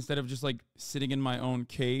instead of just like sitting in my own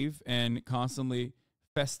cave and constantly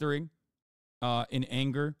festering in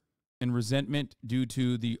anger and resentment due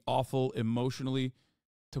to the awful, emotionally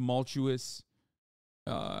tumultuous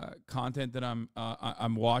content that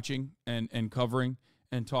I'm watching and covering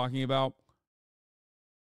and talking about.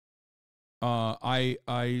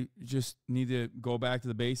 I just need to go back to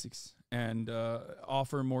the basics and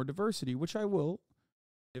offer more diversity, which I will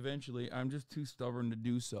eventually. I'm just too stubborn to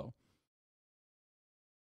do so.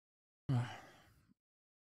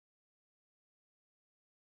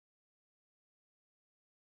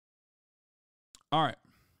 All right.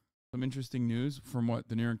 Some interesting news from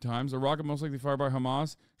the New York Times. A rocket most likely fired by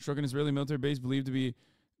Hamas struck an Israeli military base believed to be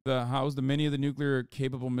housed the many of the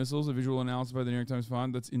nuclear-capable missiles. A visual announced by the New York Times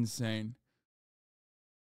found. That's insane.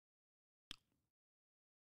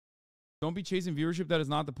 Don't be chasing viewership. That is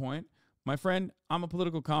not the point. My friend, I'm a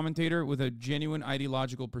political commentator with a genuine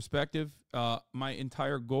ideological perspective. My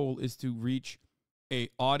entire goal is to reach an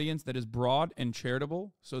audience that is broad and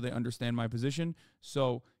charitable so they understand my position.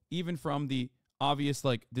 So even from the obvious,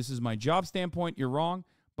 like, this is my job standpoint, you're wrong.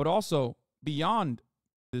 But also beyond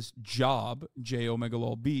this job,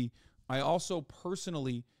 J-O-B, I also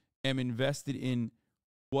personally am invested in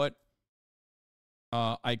what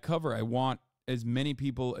I cover. I want as many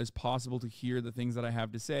people as possible to hear the things that I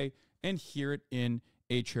have to say and hear it in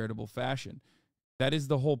a charitable fashion. That is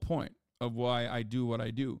the whole point of why I do what I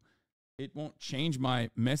do. It won't change my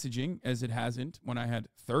messaging, as it hasn't when I had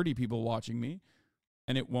 30 people watching me,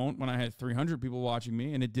 and it won't when I had 300 people watching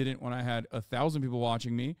me, and it didn't when I had 1,000 people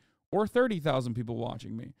watching me or 30,000 people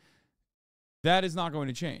watching me. That is not going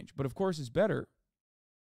to change. But of course, it's better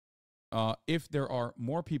if there are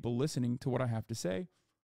more people listening to what I have to say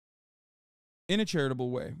in a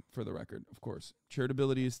charitable way, for the record, of course.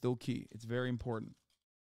 Charitability is still key. It's very important.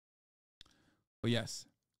 But yes,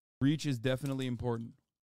 reach is definitely important.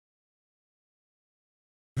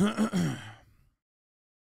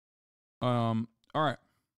 All right.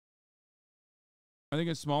 I think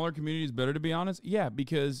a smaller community is better, to be honest. Yeah,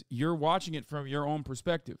 because you're watching it from your own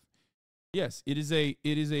perspective. Yes, it is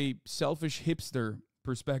a selfish hipster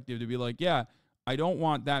perspective to be like, yeah, I don't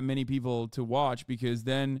want that many people to watch because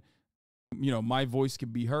then, my voice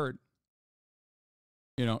could be heard,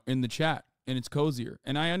 in the chat, and it's cozier.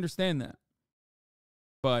 And I understand that.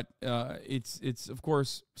 But it's of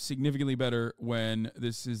course significantly better when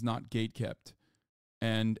this is not gatekept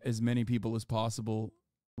and as many people as possible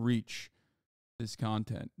reach this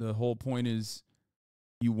content. The whole point is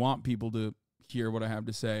you want people to hear what I have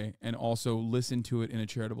to say and also listen to it in a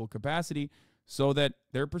charitable capacity so that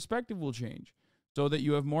their perspective will change, so that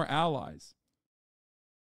you have more allies.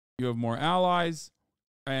 You have more allies,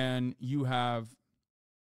 and you have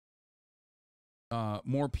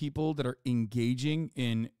more people that are engaging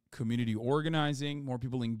in community organizing, more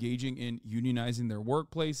people engaging in unionizing their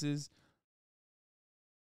workplaces.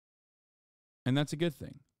 And that's a good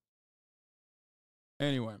thing.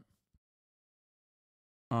 Anyway.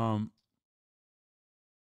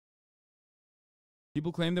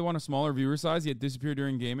 People claim they want a smaller viewer size, yet disappear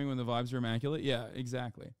during gaming when the vibes are immaculate. Yeah,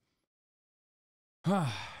 exactly. All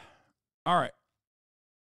right.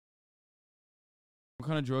 What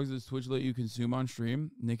kind of drugs does Twitch let you consume on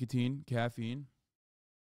stream? Nicotine, caffeine.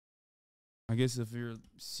 I guess if you're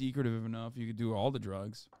secretive enough, you could do all the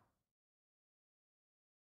drugs.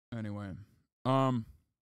 Anyway. Yeah,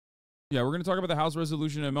 we're going to talk about the House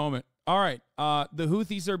resolution in a moment. All right. The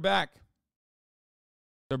Houthis are back.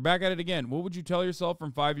 They're back at it again. What would you tell yourself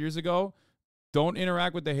from 5 years ago? Don't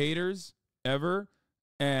interact with the haters ever,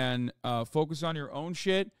 and focus on your own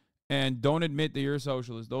shit, and don't admit that you're a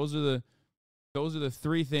socialist. Those are the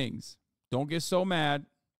three things. Don't get so mad,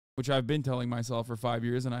 which I've been telling myself for 5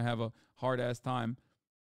 years, and I have a hard ass time.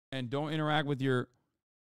 And don't interact with your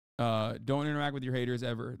haters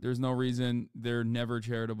ever. There's no reason. They're never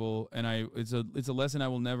charitable, and it's a lesson I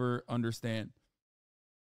will never understand.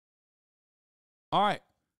 All right.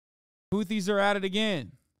 Houthis are at it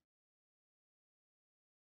again.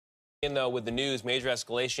 Though, with the news, major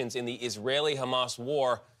escalations in the Israeli-Hamas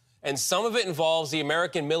war, and some of it involves the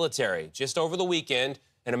American military. Just over the weekend,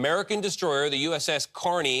 An American destroyer, the USS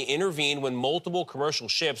Carney, intervened when multiple commercial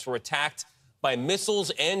ships were attacked by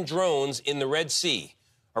missiles and drones in the Red Sea.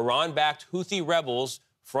 Iran-backed Houthi rebels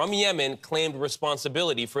from Yemen claimed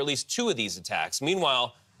responsibility for at least 2 of these attacks.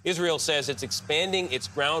 Meanwhile, Israel says it's expanding its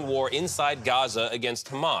ground war inside Gaza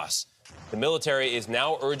against Hamas. The military is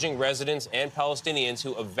now urging residents and Palestinians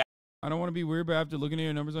who evacuate. I don't want to be weird, but after looking at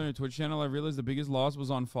your numbers on your Twitch channel, I realized the biggest loss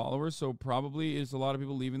was on followers. So probably it's a lot of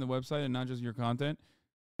people leaving the website and not just your content.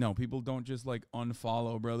 No, people don't just like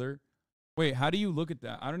unfollow, brother. Wait, how do you look at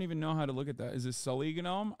that? I don't even know how to look at that. Is it Sully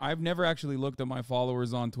Gnome? I've never actually looked at my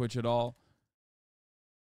followers on Twitch at all.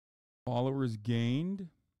 Followers gained?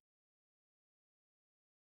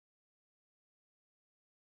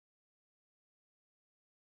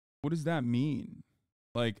 What does that mean?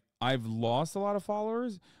 Like, I've lost a lot of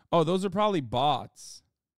followers? Oh, those are probably bots.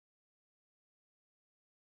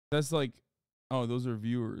 That's like, oh, those are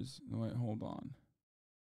viewers. Wait, hold on.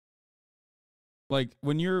 Like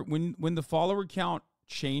when the follower count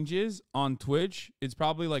changes on Twitch, it's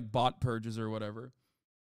probably like bot purges or whatever.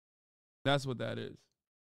 That's what that is.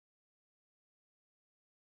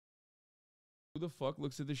 Who the fuck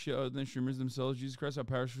looks at the show and the streamers themselves? Jesus Christ, how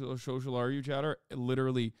parasocial are you, chatter?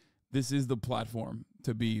 Literally, this is the platform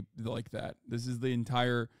to be like that. This is the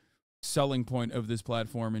entire selling point of this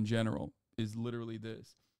platform in general, is literally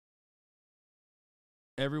this.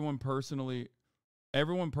 Everyone personally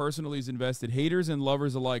is invested. Haters and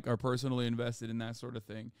lovers alike are personally invested in that sort of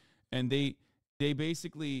thing. And they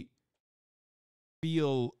basically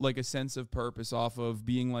feel like a sense of purpose off of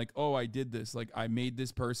being like, oh, I did this. Like, I made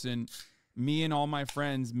this person, me and all my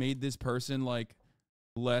friends made this person like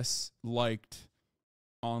less liked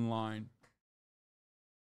online.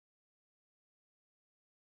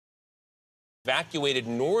 Evacuated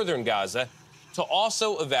northern Gaza to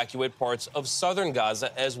also evacuate parts of southern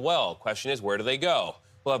Gaza as well. Question is, where do they go?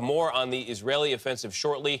 We'll have more on the Israeli offensive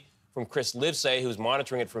shortly from Chris Livesay, who's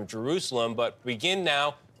monitoring it from Jerusalem. But begin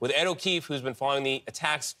now with Ed O'Keefe, who's been following the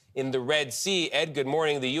attacks in the Red Sea. Ed, good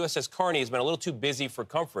morning. The USS Carney has been a little too busy for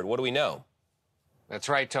comfort. What do we know? That's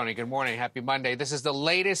right, Tony. Good morning. Happy Monday. This is the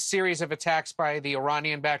latest series of attacks by the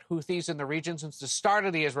Iranian-backed Houthis in the region since the start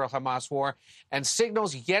of the Israel-Hamas war, and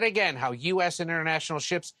signals yet again how U.S. and international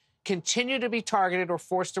ships continue to be targeted or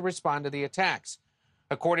forced to respond to the attacks.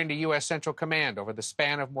 According to U.S. Central Command, over the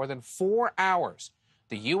span of more than 4 hours,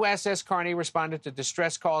 the USS Carney responded to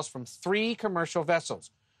distress calls from 3 commercial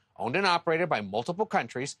vessels, owned and operated by multiple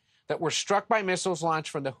countries, that were struck by missiles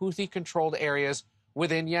launched from the Houthi-controlled areas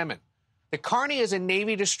within Yemen. The Carney is a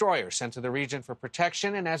Navy destroyer sent to the region for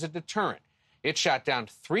protection and as a deterrent. It shot down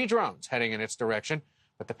 3 drones heading in its direction,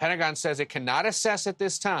 but the Pentagon says it cannot assess at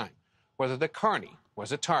this time whether the Carney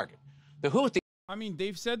was a target. The Houthi... I mean,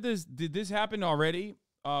 they've said this. Did this happen already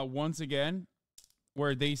once again,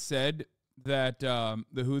 where they said that the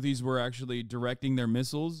Houthis were actually directing their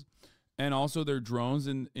missiles and also their drones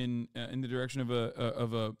in the direction of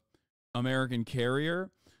a American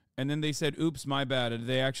carrier? And then they said, oops, my bad.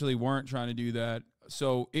 They actually weren't trying to do that.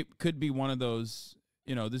 So it could be one of those,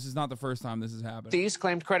 you know, this is not the first time this has happened. These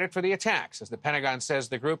claimed credit for the attacks, as the Pentagon says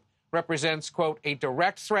the group represents, quote, a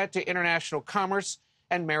direct threat to international commerce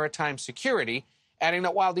and maritime security, adding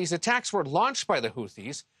that while these attacks were launched by the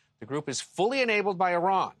Houthis, the group is fully enabled by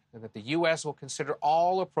Iran and that the U.S. will consider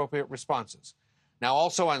all appropriate responses. Now,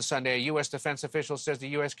 also on Sunday, a U.S. defense official says the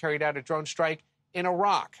U.S. carried out a drone strike in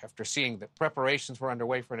Iraq after seeing that preparations were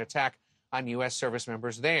underway for an attack on U.S. service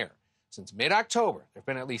members there. Since mid-October, there have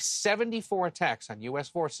been at least 74 attacks on U.S.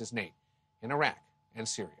 forces, Nate, in Iraq and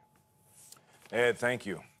Syria. Ed, thank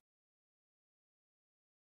you.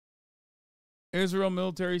 Israel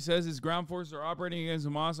military says its ground forces are operating against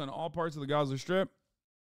Hamas on all parts of the Gaza Strip.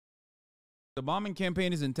 The bombing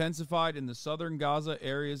campaign is intensified in the southern Gaza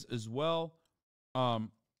areas as well. We're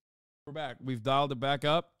back. We've dialed it back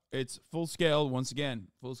up. It's full scale once again.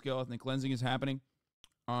 Full scale ethnic cleansing is happening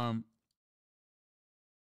all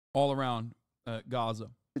around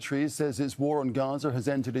Gaza. It says its war on Gaza has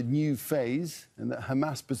entered a new phase and that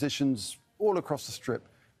Hamas positions all across the Strip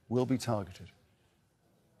will be targeted.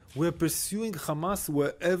 We're pursuing Hamas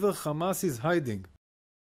wherever Hamas is hiding.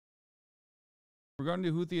 Regarding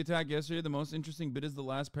the Houthi attack yesterday, the most interesting bit is the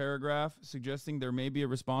last paragraph, suggesting there may be a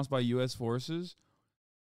response by U.S. forces.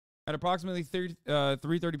 At approximately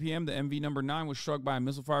 3:30 p.m., the MV number 9 was struck by a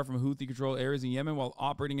missile fire from Houthi-controlled areas in Yemen while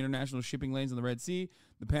operating international shipping lanes in the Red Sea.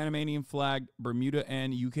 The Panamanian-flagged Bermuda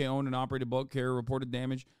and UK-owned and operated bulk carrier reported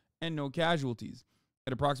damage and no casualties.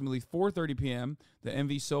 At approximately 4:30 p.m., the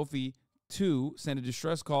MV Sophie too, sent a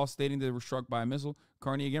distress call stating they were struck by a missile.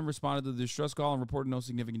 Carney again responded to the distress call and reported no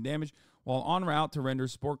significant damage. While en route to render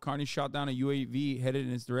support, Carney shot down a UAV headed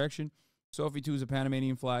in its direction. Sophie 2 is a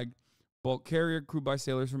Panamanian flagged bulk carrier crewed by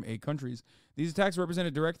sailors from 8 countries. These attacks represent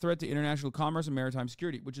a direct threat to international commerce and maritime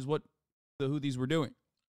security, which is what the Houthis were doing.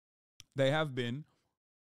 They have been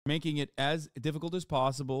making it as difficult as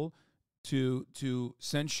possible to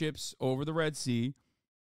send ships over the Red Sea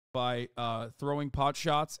by throwing pot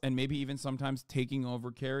shots and maybe even sometimes taking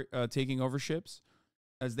over ships,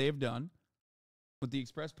 as they have done, with the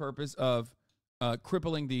express purpose of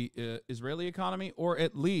crippling the Israeli economy, or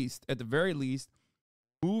at the very least,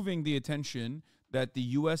 moving the attention that the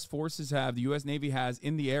U.S. forces have, the U.S. Navy has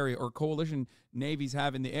in the area, or coalition navies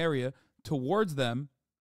have in the area, towards them.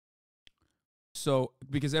 So,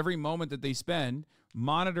 because every moment that they spend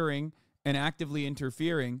monitoring and actively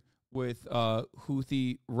interfering with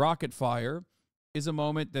Houthi rocket fire is a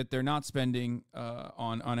moment that they're not spending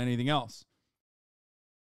on anything else.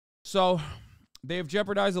 So, they have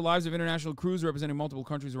jeopardized the lives of international crews representing multiple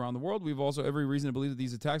countries around the world. We have also every reason to believe that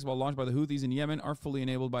these attacks, while launched by the Houthis in Yemen, are fully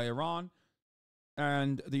enabled by Iran.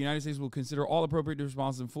 And the United States will consider all appropriate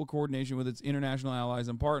responses in full coordination with its international allies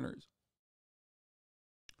and partners.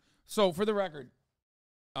 So, for the record,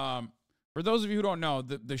 for those of you who don't know,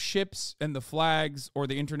 the ships and the flags or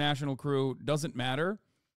the international crew doesn't matter.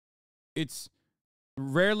 It's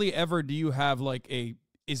rarely ever do you have like a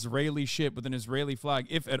Israeli ship with an Israeli flag,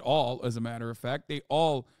 if at all, as a matter of fact. They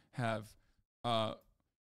all have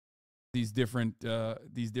these different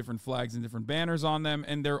flags and different banners on them,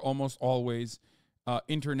 and they're almost always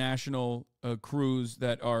international crews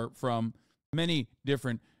that are from many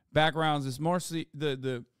different backgrounds. It's mostly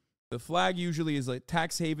the flag usually is like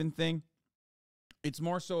tax haven thing. It's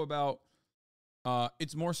more so about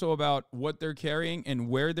what they're carrying and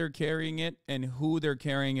where they're carrying it and who they're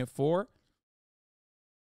carrying it for.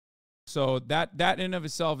 So that in and of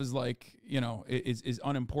itself is like, is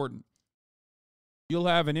unimportant. You'll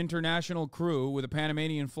have an international crew with a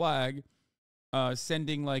Panamanian flag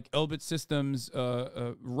sending like Elbit Systems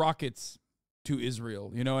rockets to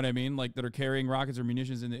Israel. You know what I mean? Like that are carrying rockets or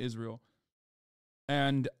munitions into Israel.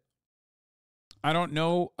 And I don't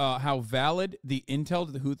know how valid the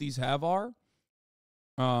intel that the Houthis have are,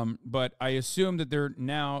 but I assume that they're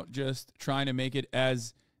now just trying to make it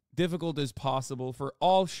as difficult as possible for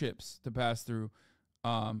all ships to pass through,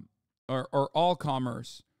 or all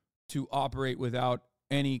commerce to operate without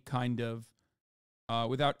any kind of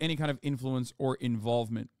influence or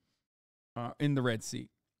involvement in the Red Sea.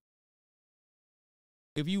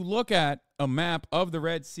 If you look at a map of the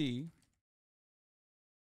Red Sea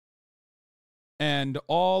and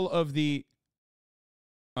all of the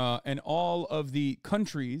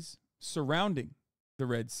countries surrounding the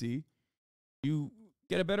Red Sea, you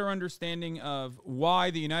get a better understanding of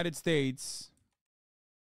why the United States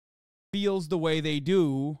feels the way they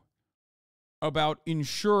do about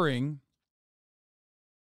ensuring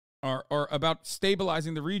or about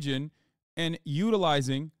stabilizing the region and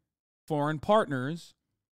utilizing foreign partners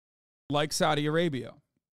like Saudi Arabia,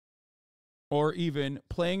 or even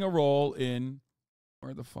playing a role in,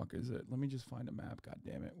 where the fuck is it? Let me just find a map. God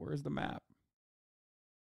damn it. Where's the map?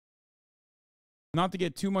 Not to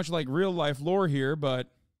get too much like real life lore here,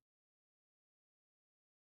 but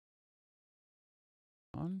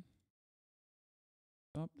on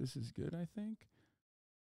up. This is good, I think.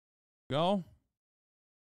 Go.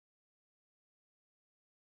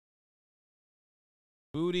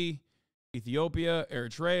 Djibouti, Ethiopia,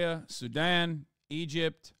 Eritrea, Sudan,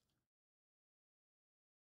 Egypt.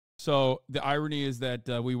 So the irony is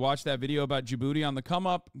that we watched that video about Djibouti on the come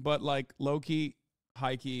up, but like low key,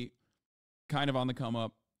 high key, kind of on the come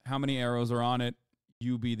up. How many arrows are on it?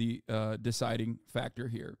 You be the deciding factor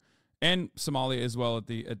here, and Somalia as well at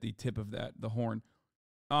the tip of the horn.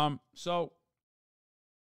 So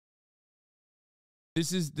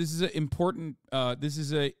this is an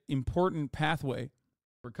important pathway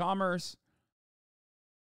for commerce,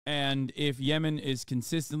 and if Yemen is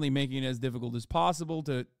consistently making it as difficult as possible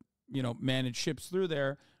to manage ships through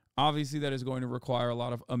there, obviously that is going to require a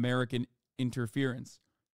lot of American interference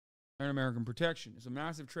and American protection. It's a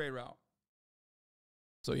massive trade route.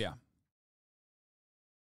 So yeah.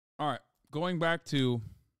 All right, going back to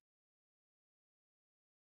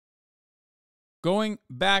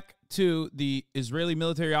the Israeli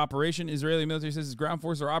military operation. Israeli military says its ground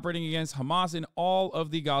forces are operating against Hamas in all of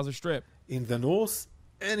the Gaza Strip. In the north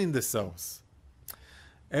and in the south.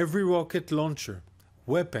 Every rocket launcher,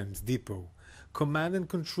 weapons depot, command and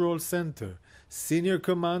control center, senior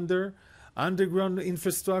commander, underground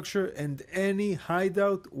infrastructure, and any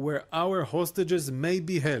hideout where our hostages may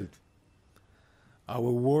be held. Our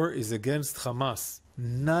war is against Hamas,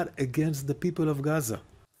 not against the people of Gaza.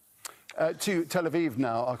 To Tel Aviv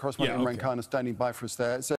now, our correspondent Imran Khan is standing by for us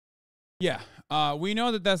there. So yeah, we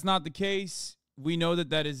know that that's not the case. We know that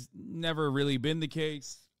that has never really been the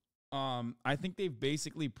case. I think they've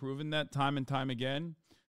basically proven that time and time again.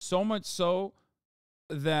 So much so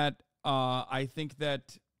that I think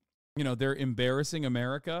that, you know, they're embarrassing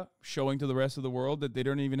America, showing to the rest of the world that they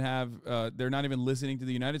don't even have, they're not even listening to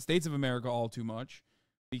the United States of America all too much,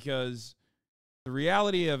 because the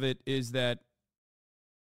reality of it is that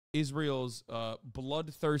Israel's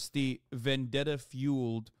bloodthirsty,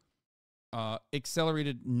 vendetta-fueled,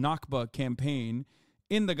 accelerated Nakba campaign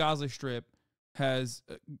in the Gaza Strip has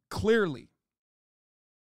clearly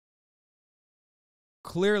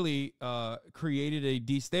created a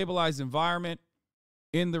destabilized environment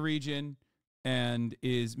in the region and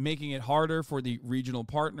is making it harder for the regional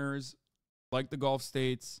partners like the Gulf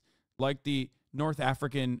states, like the North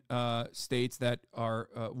African states that are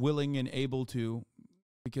willing and able to,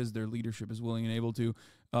 because their leadership is willing and able to,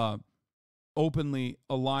 openly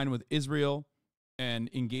align with Israel and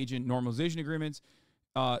engage in normalization agreements.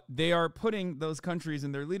 They are putting those countries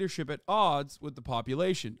and their leadership at odds with the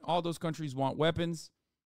population. All those countries want weapons.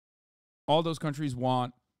 All those countries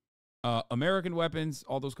want American weapons.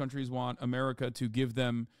 All those countries want America to give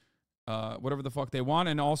them whatever the fuck they want,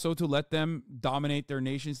 and also to let them dominate their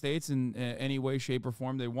nation states in any way, shape, or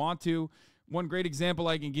form they want to. One great example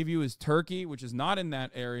I can give you is Turkey, which is not in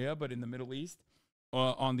that area, but in the Middle East,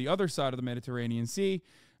 on the other side of the Mediterranean Sea.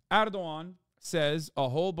 Erdogan says a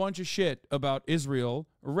whole bunch of shit about Israel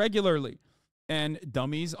regularly. And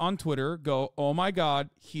dummies on Twitter go, oh my God,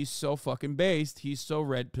 he's so fucking based. He's so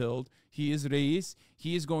red-pilled. He is Reis.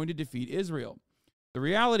 He is going to defeat Israel. The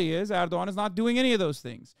reality is Erdogan is not doing any of those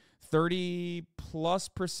things.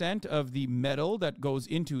 30+% of the metal that goes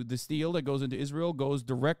into the steel that goes into Israel goes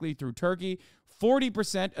directly through Turkey.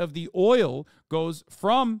 40% of the oil goes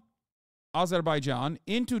from Azerbaijan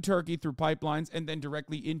into Turkey through pipelines and then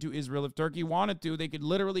directly into Israel. If Turkey wanted to, they could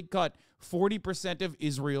literally cut 40% of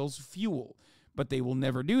Israel's fuel. But they will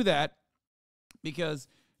never do that because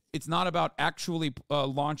it's not about actually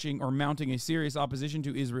launching or mounting a serious opposition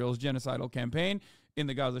to Israel's genocidal campaign in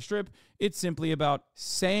the Gaza Strip. It's simply about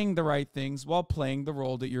saying the right things while playing the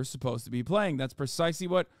role that you're supposed to be playing. That's precisely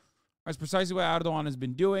what Erdogan has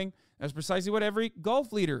been doing. That's precisely what every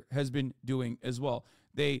Gulf leader has been doing as well.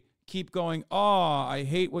 They keep going, oh, I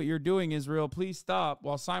hate what you're doing, Israel. Please stop.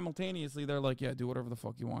 While simultaneously, they're like, yeah, do whatever the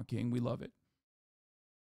fuck you want, King. We love it.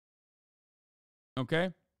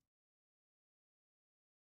 Okay?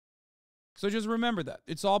 So just remember that.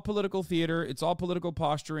 It's all political theater. It's all political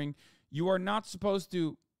posturing. You are not supposed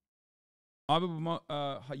to... Abi bu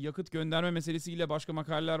yakıt gönderme meselesiyle başka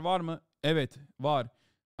makaleler var mı? Evet, var.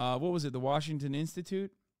 What was it? The Washington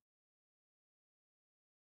Institute?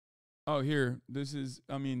 Oh, here. This is,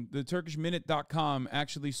 the TurkishMinute.com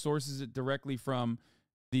actually sources it directly from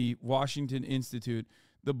the Washington Institute.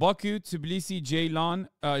 The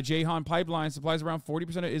Baku-Tbilisi-Ceyhan pipeline supplies around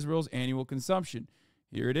 40% of Israel's annual consumption.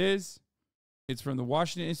 Here it is. It's from the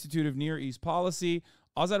Washington Institute of Near East Policy.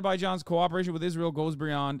 Azerbaijan's cooperation with Israel goes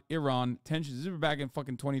beyond Iran tensions. This is back in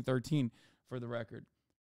fucking 2013, for the record.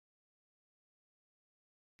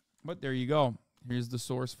 But there you go. Here's the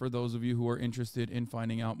source for those of you who are interested in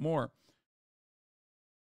finding out more.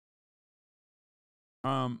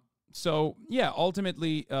 So, yeah,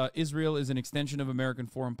 ultimately, Israel is an extension of American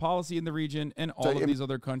foreign policy in the region, and all of these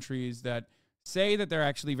other countries that say that they're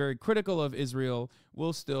actually very critical of Israel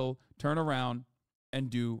will still turn around and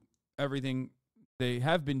do everything they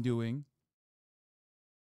have been doing.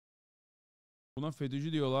 Ulan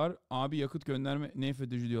FETÖ'cü diyorlar. Abi yakıt gönderme. Ne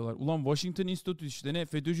FETÖ'cü diyorlar? Ulan Washington Institute işte ne?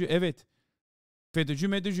 FETÖ'cü evet. FETÖ'cü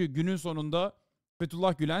METÖ'cü günün sonunda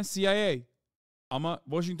Fethullah Gülen CIA. Ama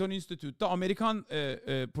Washington Institute'da Amerikan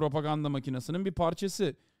propaganda makinesinin bir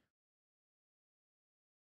parçası.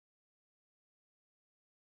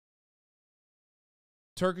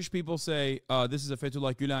 Turkish people say this is a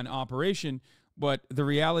Fethullah Gülen operation, but the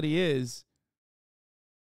reality is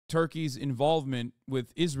Turkey's involvement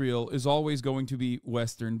with Israel is always going to be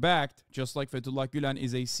Western-backed, just like Fethullah Gülen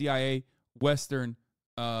is a CIA Western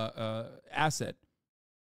asset.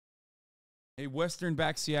 A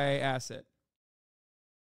Western-backed CIA asset.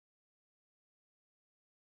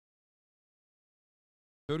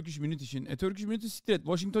 Turkish Minute için. Turkish Minute siktir et.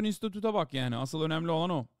 Washington Institute'a bak yani. Asıl önemli olan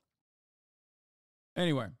o.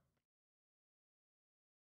 Anyway.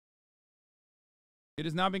 It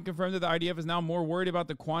has now been confirmed that the IDF is now more worried about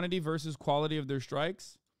the quantity versus quality of their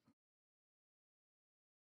strikes.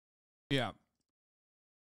 Yeah.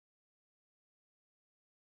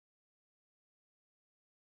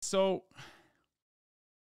 So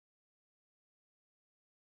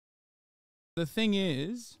the thing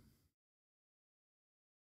is,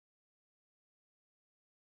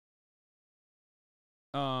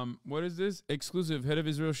 what is this? Exclusive. Head of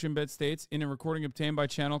Israel Shin Bet states in a recording obtained by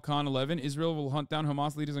Channel Con 11, Israel will hunt down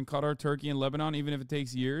Hamas leaders in Qatar, Turkey, and Lebanon, even if it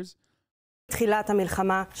takes years. תחילת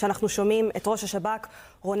המלחמה, שאנחנו שומעים את ראש השב"כ,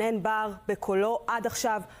 רונן בר, בקולו, עד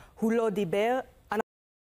עכשיו הוא לא דיבר.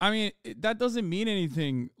 I mean, that doesn't mean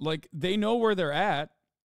anything. Like, they know where they're at.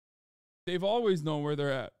 They've always known where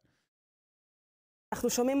they're at. אנחנו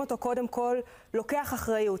שומעים אותו קודם כל, לוקח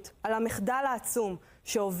אחריות על המחדל העצום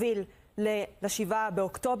שהוביל ל-7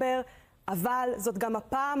 באוקטובר, אבל זאת גם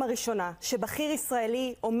הפעם הראשונה שבכיר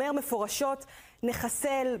ישראלי אומר מפורשות,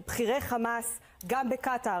 נחסל בכירי חמאס גם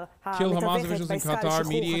בקטר, המתווכת בעסקה לשחרור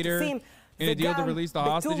חטופים, וגם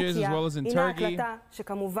בטורקיה, הנה ההקלטה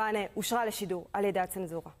שכמובן אושרה לשידור על ידי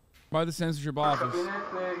הצנזורה. By the censorship office.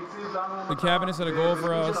 The cabinet set a goal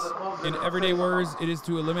for us. In everyday words, it is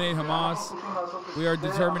to eliminate Hamas. We are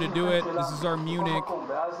determined to do it. This is our Munich.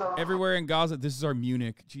 Everywhere in Gaza, this is our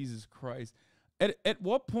Munich. Jesus Christ. At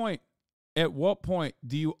what point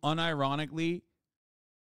do you unironically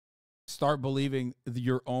start believing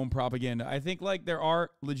your own propaganda? I think like there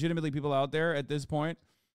are legitimately people out there at this point.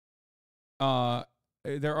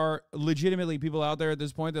 There are legitimately people out there at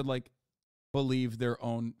this point that like believe their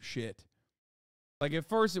own shit. Like at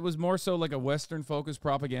first it was more so like a Western focused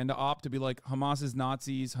propaganda op to be like Hamas is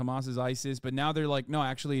Nazis, Hamas is ISIS, but now they're like, no,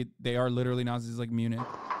 actually they are literally Nazis like Munich.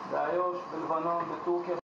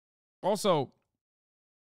 Also,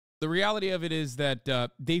 the reality of it is that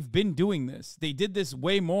they've been doing this. They did this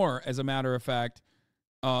way more, as a matter of fact,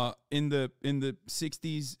 in the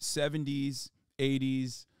 60s, 70s,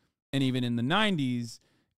 80s, and even in the 90s.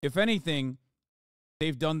 If anything,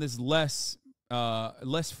 they've done this less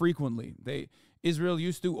frequently. Israel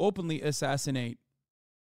used to openly assassinate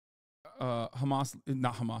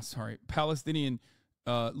Palestinian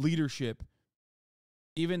leadership.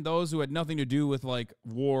 Even those who had nothing to do with like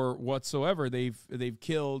war whatsoever, they've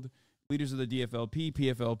killed leaders of the DFLP,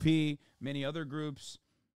 PFLP, many other groups.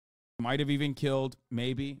 Might have even killed,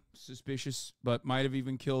 maybe suspicious, but might have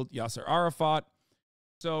even killed Yasser Arafat.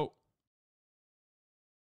 So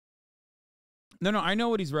no, I know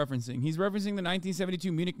what he's referencing. He's referencing the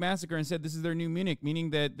 1972 Munich massacre and said this is their new Munich, meaning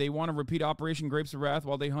that they want to repeat Operation Grapes of Wrath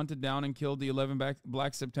while they hunted down and killed the 11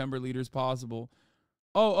 Black September leaders possible.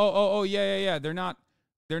 Oh, yeah. They're not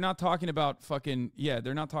talking about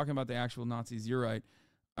they're not talking about the actual Nazis. You're right.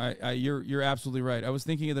 You're absolutely right. I was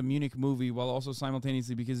thinking of the Munich movie while also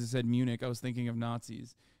simultaneously, because it said Munich, I was thinking of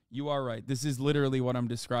Nazis. You are right. This is literally what I'm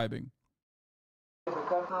describing.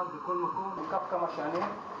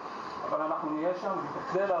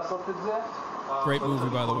 Great movie,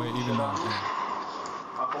 by the way, even though.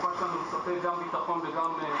 החובה שלנו לספק גם ביטחון וגם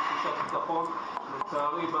תחושת ביטחון.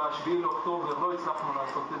 לצערי, ב-7 לאוקטובר לא הצלחנו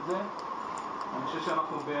לעשות את זה. אני חושב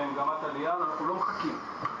שאנחנו במגמת עלייה, אנחנו לא מחכים.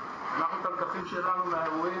 אנחנו את הלקחים שלנו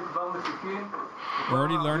מהאירועים כבר מפיקים. We're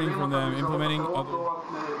already learning from them, implementing other...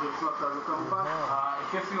 כמובן,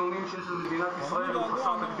 ההיקף איומים שיש למדינת ישראל הוא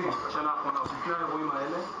חסר תקדים בשנה האחרונה, לפני האירועים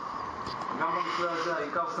האלה. גם במקרה הזה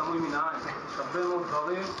העיקר סמוי מן העין. יש הרבה מאוד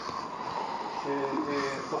דברים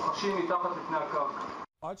שפוחשים מתחת לפני הקרקע.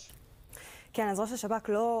 כן, אז ראש השב"כ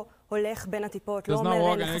לא הולך בין הטיפות, לא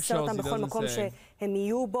אומר לחסל אותם בכל מקום שהם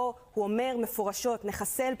יהיו בו. הוא אומר מפורשות,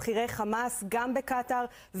 נחסל בכירי חמאס גם בקטר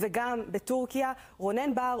וגם בטורקיה.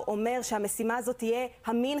 רונן בר אומר שהמשימה הזאת תהיה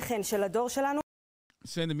המינכן של הדור שלנו.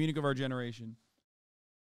 Saying the Munich of our generation.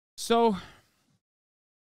 So,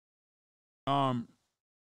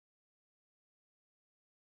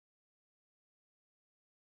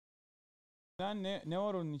 Sen ne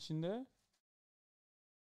var onun içinde?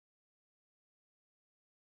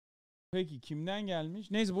 Peki kimden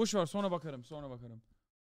gelmiş? Neyse boş ver, sonra bakarım.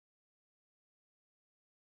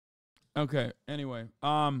 Okay, anyway.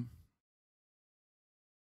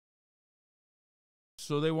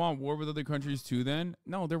 So they want war with other countries too then?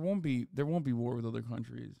 No, there won't be war with other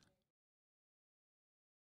countries.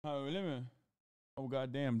 Ha öyle mi? Oh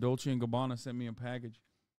goddamn, Dolce & Gabbana sent me a package.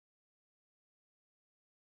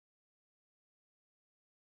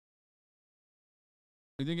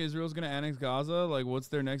 You think Israel's going to annex Gaza? Like, what's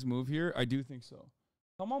their next move here? I do think so.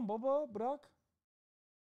 Tamam baba, bırak.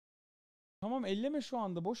 Tamam, elleme şu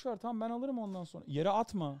anda. Boş ver. Tamam, ben alırım ondan sonra. Yere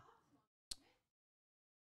atma.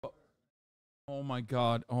 Oh my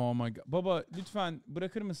god. Baba, lütfen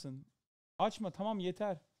bırakır mısın? Açma. Tamam,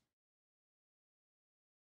 yeter.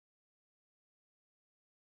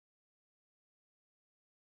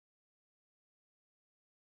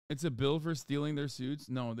 It's a bill for stealing their suits?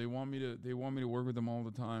 No, they want me to work with them all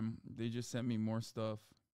the time. They just sent me more stuff.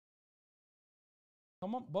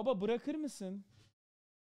 Tamam baba bırakır mısın?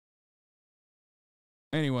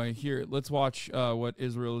 Anyway, here, let's watch what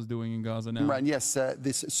Israel is doing in Gaza now. Imran, yes,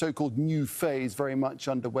 this so-called new phase very much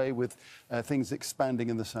underway with things expanding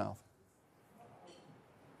in the south.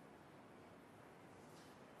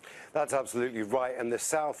 That's absolutely right. And the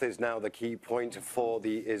south is now the key point for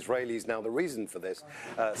the Israelis. Now, the reason for this,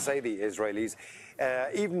 say the Israelis,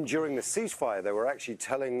 even during the ceasefire, they were actually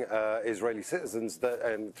telling Israeli citizens that,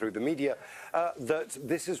 and through the media, that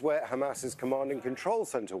this is where Hamas's command and control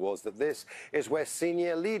center was, that this is where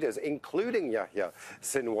senior leaders, including Yahya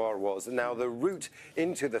Sinwar, was. Now, the route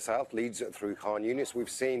into the south leads through Khan Yunis. We've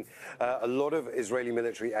seen a lot of Israeli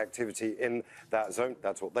military activity in that zone.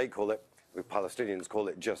 That's what they call it. We Palestinians call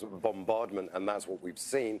it just bombardment, and that's what we've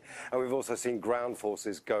seen. And we've also seen ground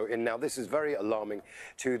forces go in. Now, this is very alarming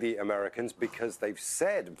to the Americans because they've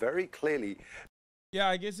said very clearly. Yeah,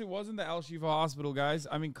 I guess it wasn't the Al-Shifa hospital, guys.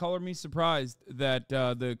 I mean, color me surprised that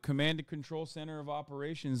the Command and Control Center of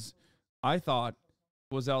Operations, I thought,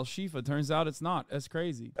 was Al-Shifa. Turns out it's not. That's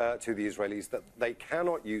crazy. To the Israelis that they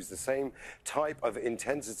cannot use the same type of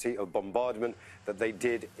intensity of bombardment that they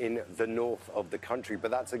did in the north of the country.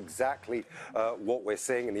 But that's exactly what we're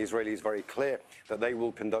seeing. And the Israelis very clear that they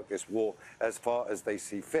will conduct this war as far as they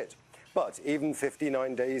see fit. But even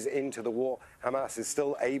 59 days into the war, Hamas is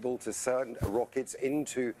still able to send rockets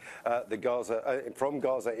into from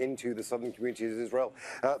Gaza into the southern communities of Israel.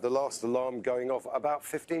 The last alarm going off about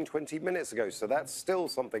 15, 20 minutes ago. So that's still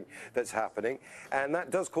something that's happening. And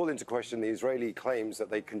that does call into question the Israeli claims that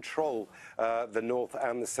they control the north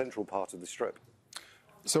and the central part of the Strip.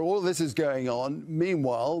 So all this is going on.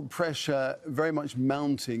 Meanwhile, pressure very much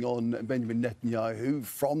mounting on Benjamin Netanyahu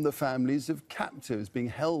from the families of captives being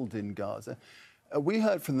held in Gaza. We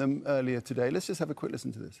heard from them earlier today. Let's just have a quick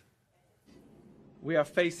listen to this. We are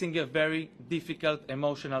facing a very difficult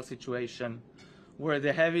emotional situation where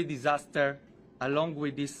the heavy disaster, along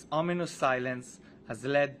with this ominous silence, has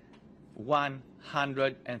led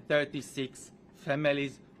 136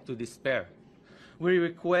 families to despair. We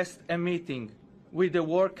request a meeting with the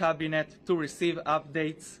War Cabinet to receive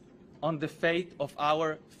updates on the fate of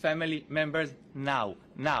our family members now,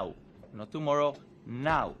 not tomorrow,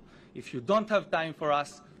 now. If you don't have time for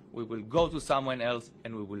us, we will go to someone else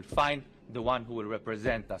and we will find the one who will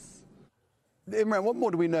represent us. Imran, what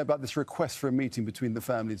more do we know about this request for a meeting between the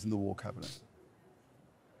families and the War Cabinet?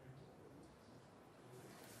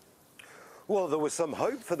 Well, there was some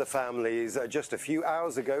hope for the families. Just a few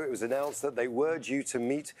hours ago, it was announced that they were due to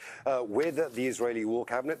meet with the Israeli War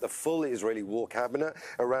Cabinet, the full Israeli War Cabinet,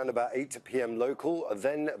 around about 8 p.m. local.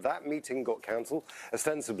 Then that meeting got cancelled.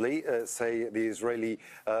 Ostensibly, say the Israeli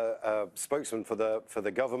spokesman for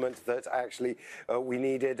the government, that actually we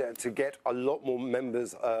needed to get a lot more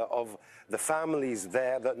members of the families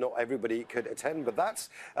there, that not everybody could attend. But that's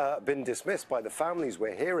been dismissed by the families.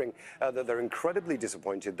 We're hearing that they're incredibly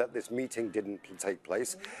disappointed that this meeting didn't take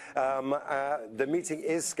place. The meeting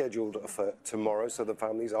is scheduled for tomorrow, so the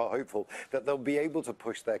families are hopeful that they'll be able to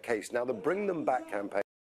push their case. Now, the Bring Them Back campaign.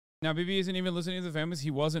 Now, Bibi isn't even listening to the families. He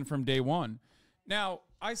wasn't from day one. Now,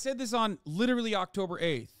 I said this on literally October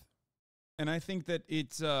 8th, and I think that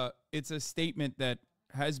it's a statement that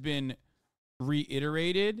has been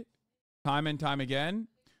reiterated time and time again.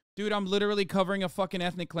 Dude, I'm literally covering a fucking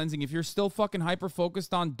ethnic cleansing. If you're still fucking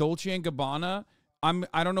hyper-focused on Dolce & Gabbana,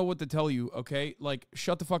 I don't know what to tell you, okay? Like,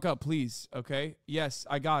 shut the fuck up, please, okay? Yes,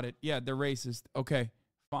 I got it. Yeah, they're racist. Okay,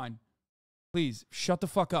 fine. Please, shut the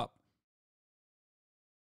fuck up.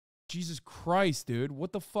 Jesus Christ, dude.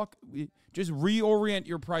 What the fuck? Just reorient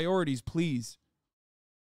your priorities, please.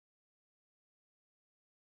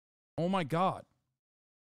 Oh, my God.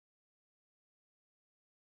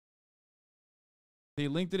 They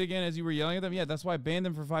linked it again as you were yelling at them? Yeah, that's why I banned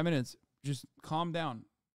them for 5 minutes. Just calm down.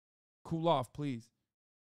 Cool off, please.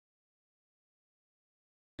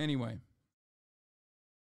 Anyway.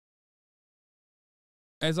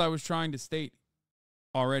 As I was trying to state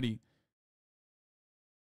already,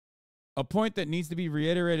 a point that needs to be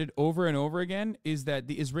reiterated over and over again is that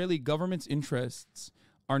the Israeli government's interests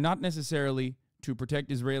are not necessarily to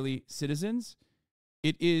protect Israeli citizens.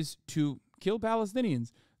 It is to kill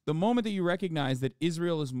Palestinians. The moment that you recognize that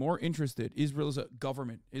Israel is more interested, Israel is a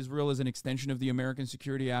government, Israel is an extension of the American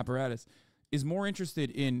security apparatus, is more interested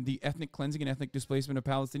in the ethnic cleansing and ethnic displacement of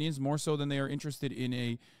Palestinians, more so than they are interested in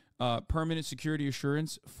a permanent security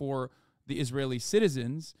assurance for the Israeli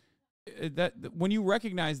citizens, that when you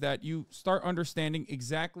recognize that, you start understanding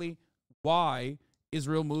exactly why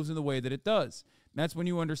Israel moves in the way that it does. That's when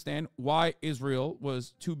you understand why Israel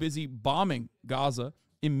was too busy bombing Gaza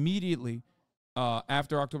immediately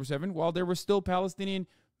after October 7, while there were still Palestinian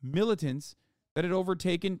militants that had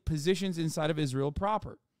overtaken positions inside of Israel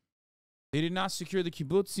proper. They did not secure the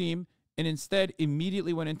kibbutzim and instead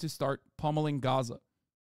immediately went in to start pummeling Gaza.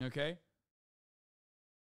 Okay?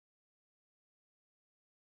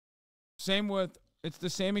 It's the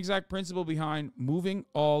same exact principle behind moving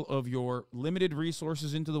all of your limited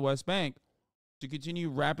resources into the West Bank to continue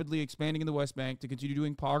rapidly expanding in the West Bank, to continue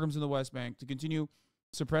doing pogroms in the West Bank, to continue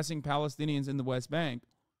suppressing Palestinians in the West Bank.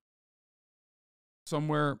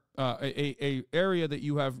 Somewhere, a area that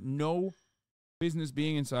you have no business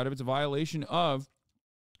being inside of. It's a violation of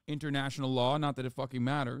international law, not that it fucking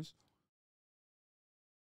matters.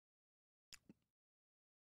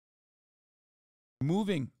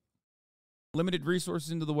 Moving limited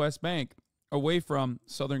resources into the West Bank, away from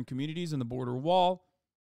southern communities and the border wall,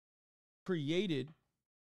 created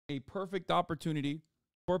a perfect opportunity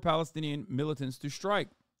for Palestinian militants to strike.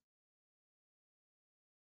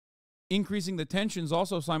 Increasing the tensions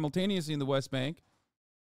also simultaneously in the West Bank,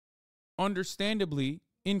 understandably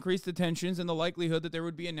increased the tensions and the likelihood that there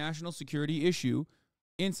would be a national security issue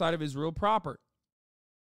inside of Israel proper.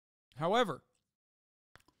 However,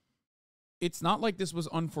 it's not like this was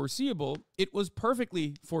unforeseeable. It was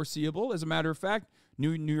perfectly foreseeable. As a matter of fact,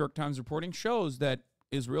 New York Times reporting shows that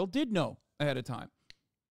Israel did know ahead of time,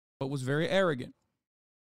 but was very arrogant.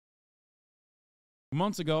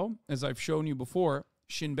 Months ago, as I've shown you before,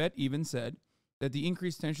 Shin Bet even said that the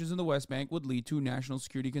increased tensions in the West Bank would lead to national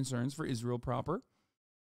security concerns for Israel proper,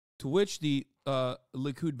 to which the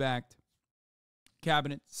Likud-backed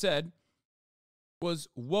cabinet said was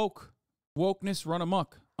wokeness run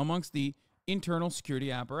amok amongst the internal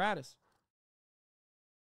security apparatus.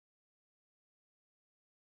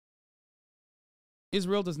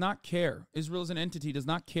 Israel does not care. Israel as an entity does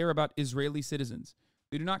not care about Israeli citizens.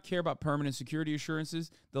 They do not care about permanent security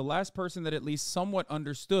assurances. The last person that at least somewhat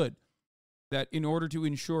understood that in order to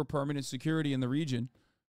ensure permanent security in the region,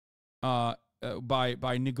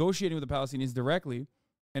 by negotiating with the Palestinians directly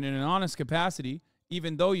and in an honest capacity,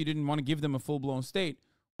 even though you didn't want to give them a full-blown state,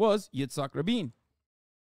 was Yitzhak Rabin,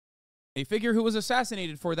 a figure who was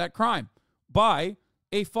assassinated for that crime by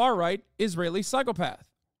a far-right Israeli psychopath.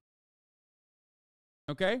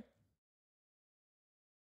 Okay?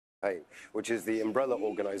 Which is the umbrella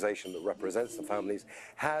organization that represents the families,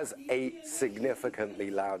 has a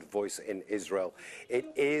significantly loud voice in Israel. It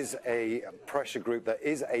is a pressure group that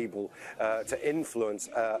is able to influence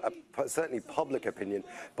certainly public opinion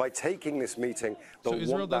by taking this meeting. So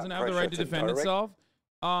Israel doesn't have the right to defend itself?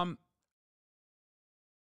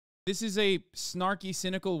 This is a snarky,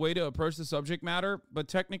 cynical way to approach the subject matter, but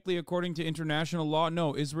technically, according to international law,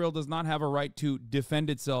 no, Israel does not have a right to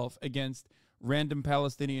defend itself against random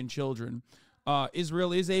Palestinian children.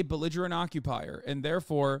 Israel is a belligerent occupier, and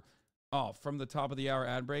therefore, from the top of the hour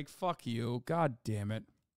ad break, fuck you. God damn it.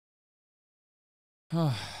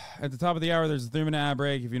 At the top of the hour, there's a 3-minute ad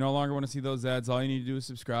break. If you no longer want to see those ads, all you need to do is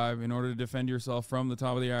subscribe. In order to defend yourself from the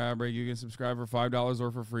top of the hour ad break, you can subscribe for $5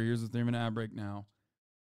 or for free. Here's the 3-minute ad break now.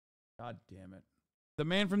 God damn it. The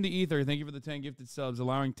man from the ether, thank you for the 10 gifted subs,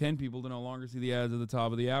 allowing 10 people to no longer see the ads at the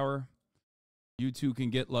top of the hour. You too can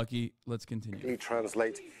get lucky. Let's continue.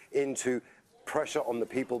 Translate into pressure on the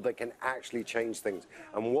people that can actually change things.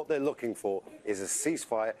 And what they're looking for is a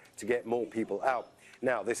ceasefire to get more people out.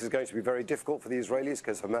 Now, this is going to be very difficult for the Israelis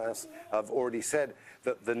because Hamas have already said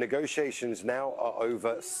that the negotiations now are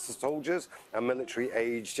over soldiers and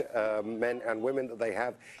military-aged men and women that they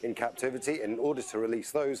have in captivity. In order to release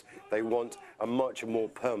those, they want a much more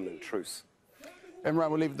permanent truce. Imran,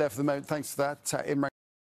 we'll leave it there for the moment. Thanks for that. Imran.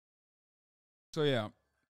 So, yeah.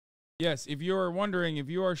 Yes, if you are wondering, if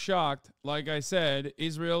you are shocked, like I said,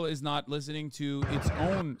 Israel is not listening to its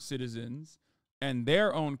own citizens and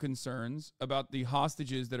their own concerns about the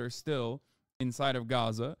hostages that are still inside of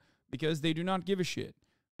Gaza because they do not give a shit.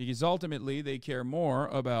 Because ultimately, they care more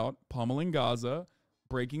about pummeling Gaza,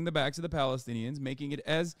 breaking the backs of the Palestinians, making it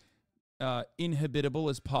as inhabitable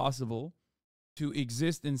as possible to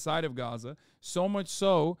exist inside of Gaza, so much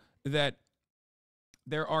so that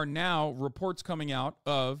there are now reports coming out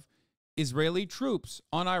of Israeli troops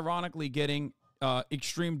unironically getting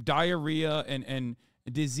extreme diarrhea and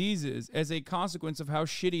diseases as a consequence of how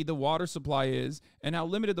shitty the water supply is and how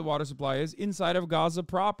limited the water supply is inside of Gaza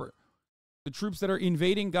proper. The troops that are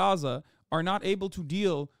invading Gaza are not able to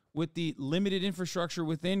deal with the limited infrastructure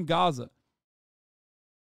within Gaza.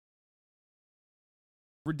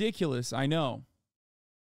 Ridiculous, I know.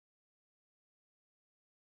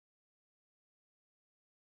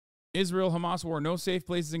 Israel-Hamas war. No safe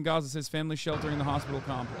places in Gaza, says family sheltering the hospital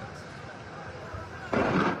complex.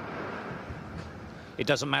 It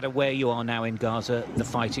doesn't matter where you are now in Gaza, the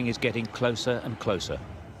fighting is getting closer and closer.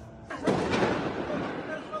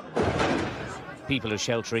 People are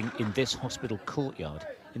sheltering in this hospital courtyard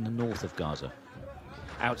in the north of Gaza.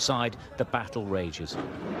 Outside, the battle rages.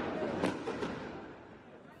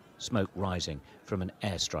 Smoke rising from an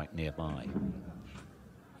airstrike nearby.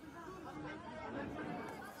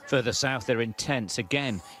 Further south, they're in tents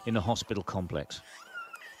again in the hospital complex.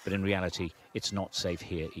 But in reality, it's not safe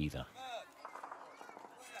here either.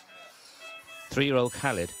 3-year-old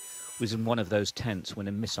Khalid was in one of those tents when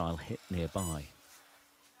a missile hit nearby.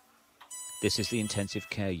 This is the intensive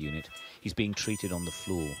care unit. He's being treated on the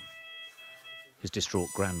floor. His distraught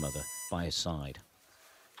grandmother by his side.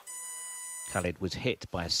 Khalid was hit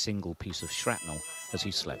by a single piece of shrapnel as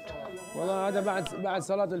he slept.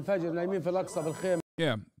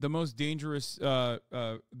 Yeah, the most dangerous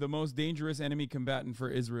enemy combatant for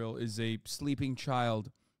Israel is a sleeping child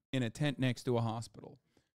in a tent next to a hospital.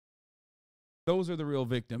 Those are the real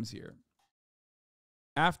victims here.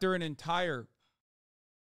 After an entire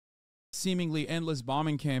seemingly endless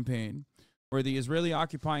bombing campaign where the Israeli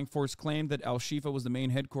occupying force claimed that Al-Shifa was the main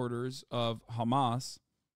headquarters of Hamas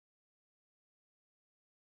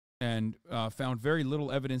and found very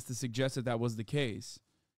little evidence to suggest that that was the case,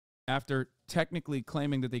 after technically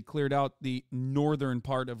claiming that they cleared out the northern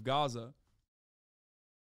part of Gaza,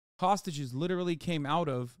 hostages literally came out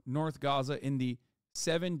of North Gaza in the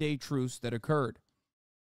 7-day truce that occurred,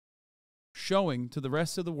 showing to the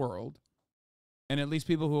rest of the world, and at least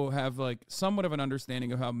people who have like somewhat of an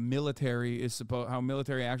understanding of how military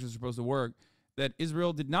actions are supposed to work, that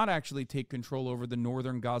Israel did not actually take control over the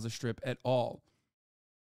northern Gaza Strip at all.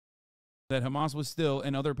 That Hamas was still,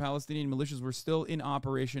 and other Palestinian militias were still in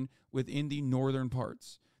operation within the northern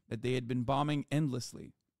parts, that they had been bombing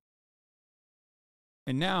endlessly.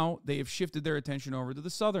 And now they have shifted their attention over to the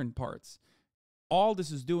southern parts. All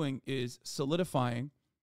this is doing is solidifying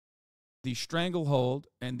the stranglehold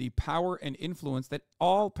and the power and influence that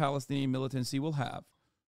all Palestinian militancy will have,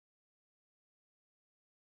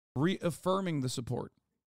 reaffirming the support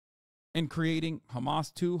and creating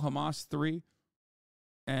Hamas 2, Hamas 3,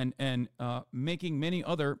 and making many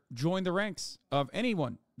other join the ranks of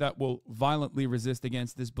anyone that will violently resist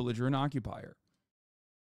against this belligerent occupier.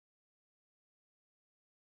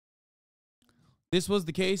 This was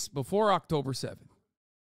the case before October 7th.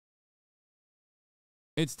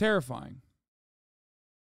 It's terrifying.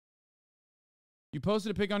 You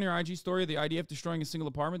posted a pic on your IG story of the IDF destroying a single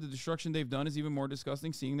apartment. The destruction they've done is even more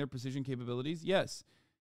disgusting, seeing their precision capabilities. Yes,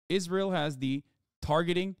 Israel has the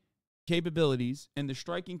targeting capabilities and the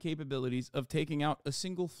striking capabilities of taking out a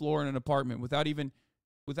single floor in an apartment without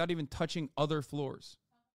even touching other floors.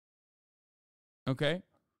 Okay?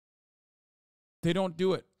 They don't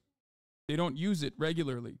do it. They don't use it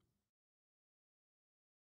regularly.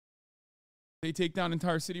 They take down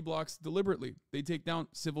entire city blocks deliberately. They take down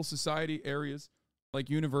civil society areas like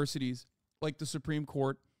universities, like the Supreme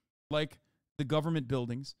Court, like the government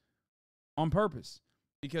buildings on purpose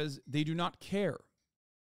because they do not care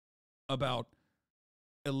about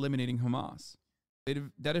eliminating Hamas.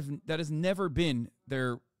 That has never been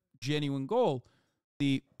their genuine goal.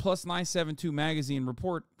 The Plus 972 magazine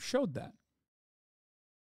report showed that.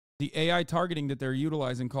 The AI targeting that they're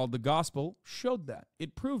utilizing called the gospel showed that.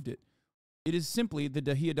 It proved it. It is simply the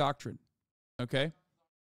Dahiyya doctrine, okay?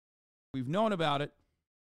 We've known about it.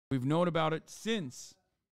 We've known about it since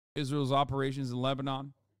Israel's operations in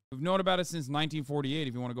Lebanon. We've known about it since 1948,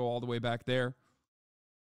 if you want to go all the way back there.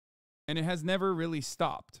 And it has never really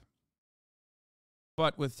stopped.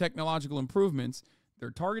 But with technological improvements, their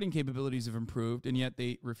targeting capabilities have improved, and yet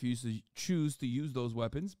they refuse to choose to use those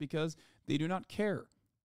weapons because they do not care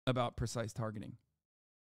about precise targeting.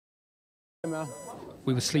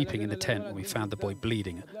 We were sleeping in the tent when we found the boy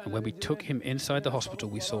bleeding, and when we took him inside the hospital,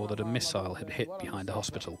 we saw that a missile had hit behind the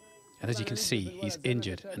hospital. And as you can see, he's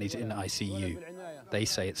injured and he's in ICU. They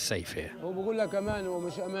say it's safe here.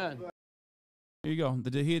 Here you go, the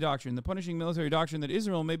Dahiyya doctrine, the punishing military doctrine that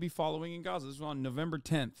Israel may be following in Gaza. This was on November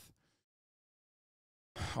 10th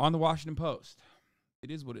on the Washington Post. It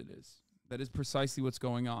is what it is. That is precisely what's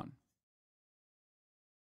going on.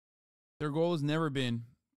 Their goal has never been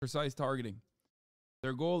precise targeting.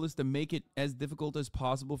 Their goal is to make it as difficult as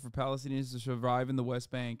possible for Palestinians to survive in the West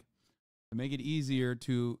Bank, to make it easier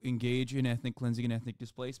to engage in ethnic cleansing and ethnic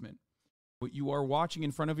displacement. What you are watching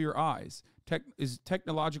in front of your eyes is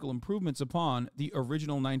technological improvements upon the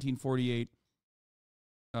original 1948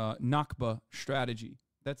 Nakba strategy.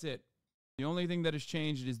 That's it. The only thing that has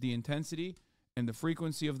changed is the intensity and the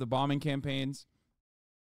frequency of the bombing campaigns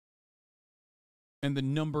and the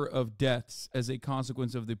number of deaths as a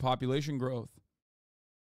consequence of the population growth.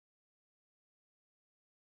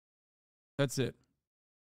 That's it.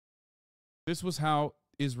 This was how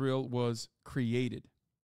Israel was created.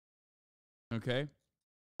 Okay?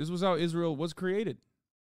 This was how Israel was created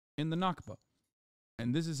in the Nakba.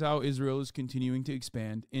 And this is how Israel is continuing to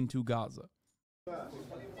expand into Gaza.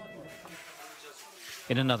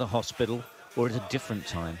 In another hospital or at a different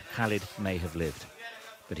time, Khalid may have lived,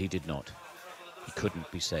 but he did not. He couldn't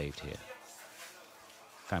be saved here.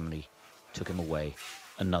 Family took him away,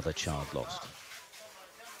 another child lost.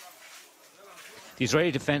 The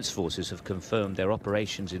Israeli Defense Forces have confirmed their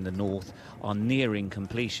operations in the north are nearing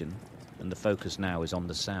completion, and the focus now is on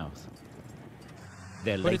the south.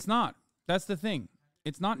 But it's not. That's the thing.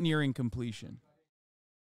 It's not nearing completion.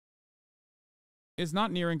 It's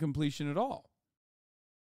not nearing completion at all.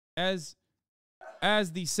 As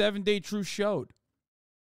the 7-day truce showed,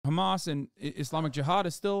 Hamas and Islamic Jihad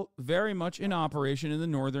is still very much in operation in the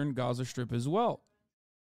northern Gaza Strip as well.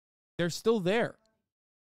 They're still there.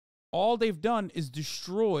 All they've done is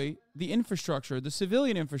destroy the infrastructure, the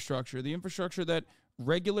civilian infrastructure, the infrastructure that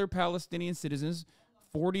regular Palestinian citizens,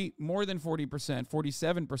 more than 40%,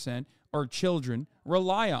 47% are children,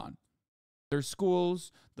 rely on. Their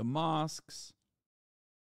schools, the mosques,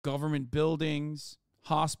 government buildings,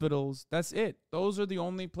 hospitals. That's it. Those are the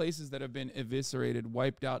only places that have been eviscerated,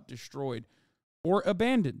 wiped out, destroyed, or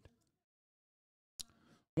abandoned.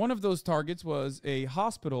 One of those targets was a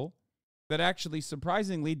hospital that actually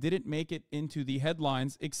surprisingly didn't make it into the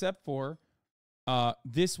headlines, except for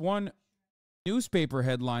this one newspaper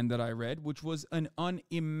headline that I read, which was an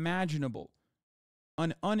unimaginable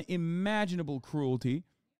cruelty.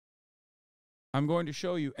 I'm going to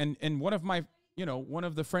show you, and one of my, one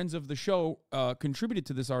of the friends of the show contributed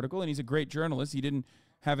to this article, and he's a great journalist. He didn't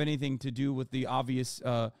have anything to do with the obvious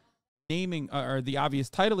naming or the obvious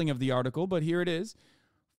titling of the article, but here it is.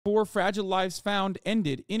 4 fragile lives found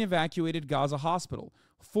ended in evacuated Gaza hospital.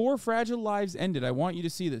 4 fragile lives ended. I want you to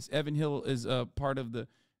see this. Evan Hill is part of the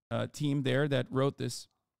team there that wrote this.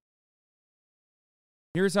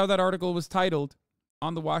 Here's how that article was titled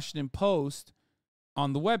on the Washington Post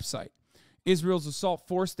on the website. Israel's assault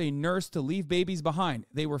forced a nurse to leave babies behind.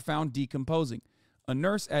 They were found decomposing. A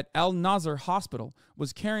nurse at Al Nazar Hospital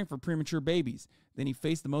was caring for premature babies. Then he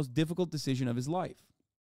faced the most difficult decision of his life.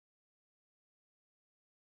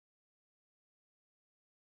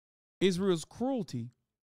 Israel's cruelty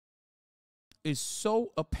is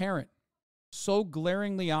so apparent, so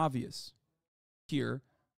glaringly obvious here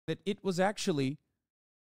that it was actually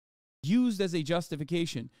used as a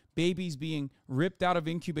justification. Babies being ripped out of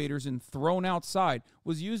incubators and thrown outside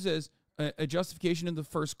was used as a justification in the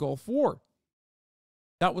first Gulf War.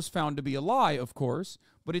 That was found to be a lie, of course,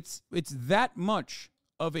 but it's that much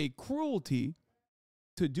of a cruelty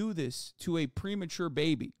to do this to a premature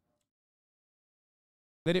baby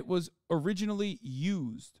that it was originally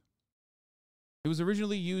used. It was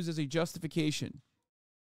originally used as a justification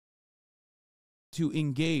to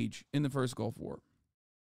engage in the first Gulf War.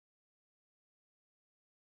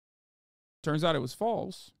 Turns out it was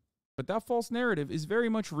false, but that false narrative is very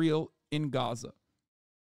much real in Gaza.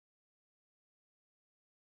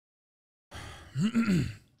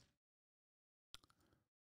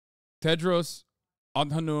 Tedros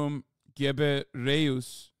Adhanom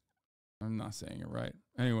Ghebreyesus, I'm not saying it right.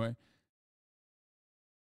 Anyway,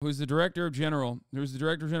 who's the Director General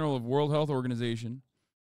of World Health Organization,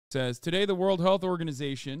 says, today the World Health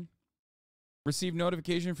Organization received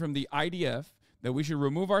notification from the IDF that we should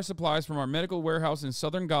remove our supplies from our medical warehouse in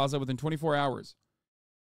southern Gaza within 24 hours.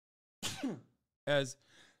 As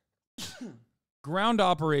ground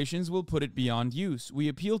operations will put it beyond use. We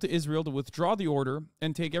appeal to Israel to withdraw the order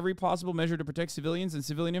and take every possible measure to protect civilians and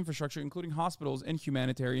civilian infrastructure, including hospitals and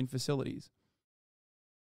humanitarian facilities.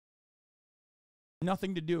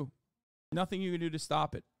 Nothing to do. Nothing you can do to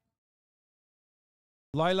stop it.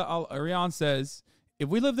 Laila Al-Arian says, if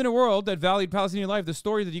we lived in a world that valued Palestinian life, the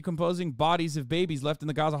story of the decomposing bodies of babies left in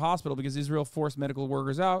the Gaza hospital because Israel forced medical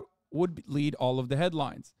workers out would lead all of the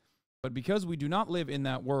headlines. But because we do not live in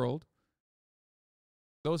that world,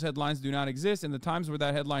 those headlines do not exist, and the times where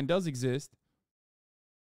that headline does exist,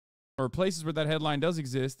 or places where that headline does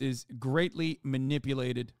exist, is greatly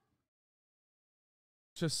manipulated.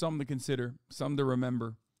 Just something to consider, something to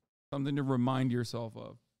remember, something to remind yourself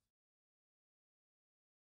of.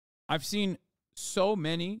 I've seen so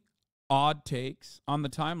many odd takes on the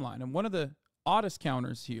timeline, and one of the oddest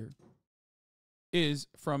counters here is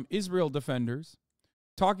from Israel defenders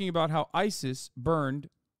talking about how ISIS burned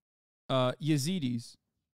Yazidis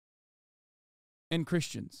and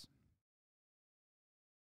Christians.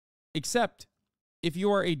 Except, if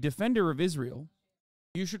you are a defender of Israel,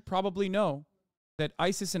 you should probably know that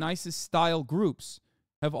ISIS and ISIS-style groups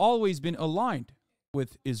have always been aligned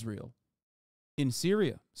with Israel. In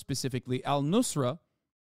Syria, specifically, al-Nusra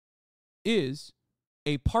is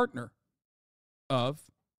a partner of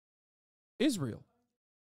Israel.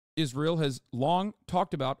 Israel has long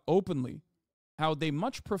talked about openly how they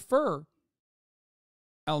much prefer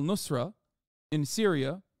al-Nusra in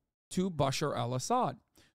Syria to Bashar al-Assad.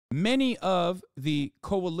 Many of the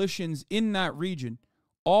coalitions in that region,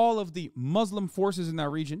 all of the Muslim forces in that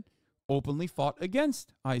region, openly fought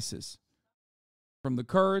against ISIS. From the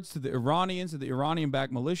Kurds to the Iranians to the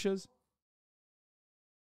Iranian-backed militias.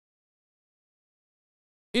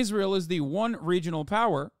 Israel is the one regional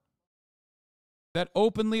power that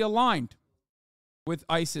openly aligned with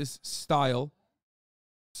ISIS-style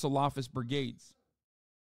Salafist brigades.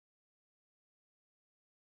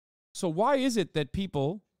 So why is it that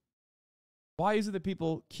people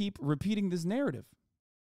keep repeating this narrative?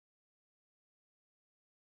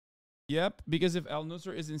 Yep, because if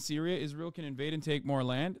al-Nusra is in Syria, Israel can invade and take more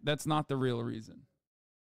land. That's not the real reason.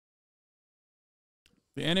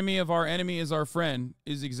 The enemy of our enemy is our friend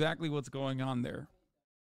is exactly what's going on there.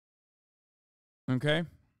 Okay?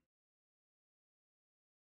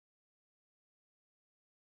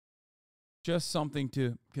 Just something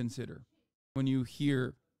to consider when you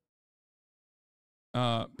hear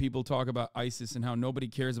people talk about ISIS and how nobody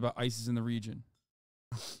cares about ISIS in the region.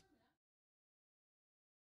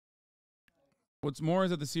 What's more is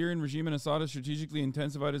that the Syrian regime and Assad has strategically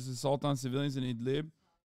intensified its assault on civilians in Idlib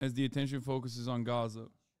as the attention focuses on Gaza.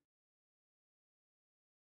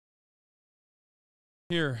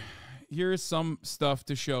 Here's some stuff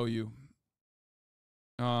to show you.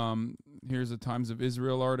 Here's a Times of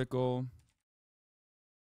Israel article.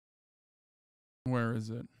 Where is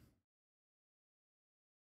it?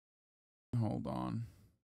 Hold on.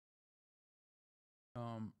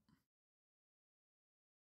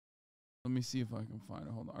 Let me see if I can find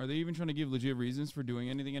it. Hold on. Are they even trying to give legit reasons for doing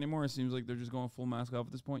anything anymore? It seems like they're just going full mask off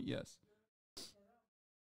at this point. Yes.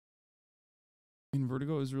 In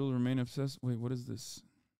Vertigo, Israel remain obsessed. Wait, what is this?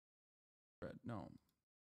 No.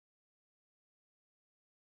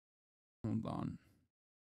 Hold on.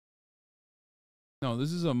 No,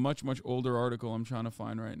 this is a much, much older article I'm trying to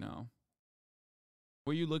find right now.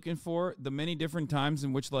 What are you looking for? The many different times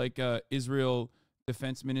in which, like, Israel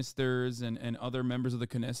defense ministers and other members of the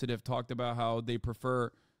Knesset have talked about how they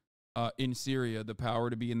prefer in Syria the power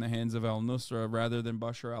to be in the hands of al-Nusra rather than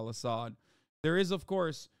Bashar al-Assad. There is, of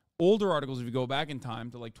course, older articles if you go back in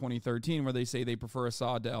time to like 2013 where they say they prefer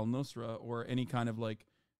Assad to al-Nusra or any kind of like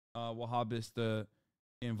Wahhabist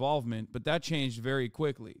involvement, but that changed very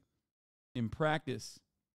quickly. In practice,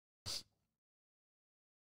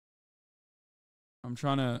 I'm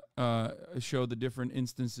trying to show the different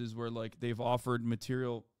instances where like they've offered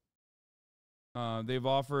material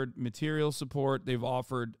support. They've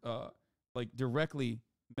offered like directly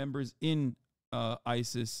members in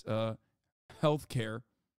ISIS health care.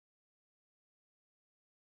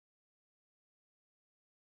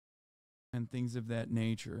 And things of that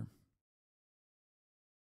nature.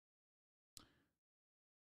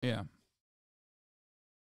 Yeah.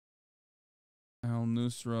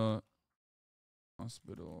 Al-Nusra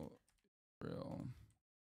Hospital, Israel.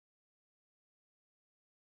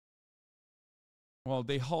 Well,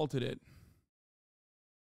 they halted it.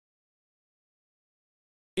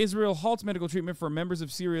 Israel halts medical treatment for members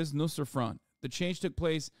of Syria's Nusra Front. The change took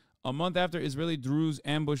place a month after Israeli Druze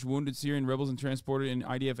ambushed wounded Syrian rebels and transported in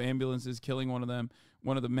IDF ambulances, killing one of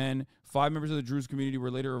the men. 5 members of the Druze community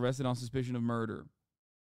were later arrested on suspicion of murder.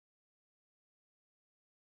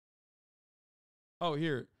 Oh,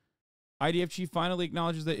 here. IDF chief finally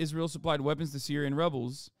acknowledges that Israel supplied weapons to Syrian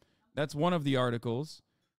rebels. That's one of the articles.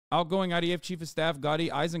 Outgoing IDF chief of staff Gadi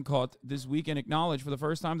Eisenkot this weekend acknowledged for the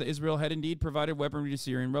first time that Israel had indeed provided weaponry to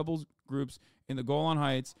Syrian rebels groups in the Golan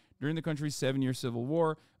Heights during the country's 7-year civil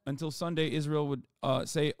war. Until Sunday, Israel would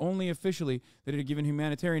say only officially that it had given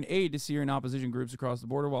humanitarian aid to Syrian opposition groups across the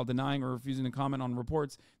border while denying or refusing to comment on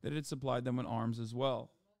reports that it had supplied them with arms as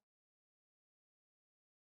well.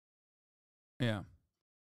 Yeah.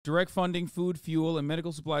 Direct funding, food, fuel, and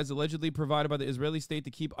medical supplies allegedly provided by the Israeli state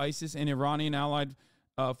to keep ISIS and Iranian allied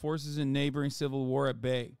forces in neighboring civil war at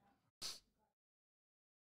bay.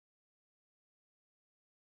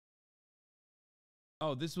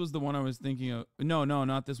 Oh, this was the one I was thinking of. No,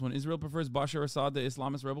 not this one. Israel prefers Bashar Assad to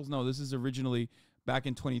Islamist rebels. No, this is originally back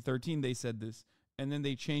in 2013 they said this. And then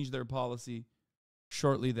they changed their policy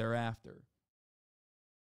shortly thereafter.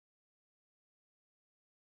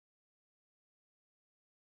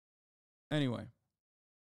 Anyway.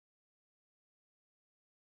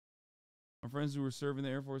 Our friends who were serving the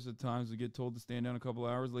Air Force at times would get told to stand down a couple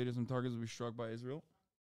hours. Later, some targets would be struck by Israel.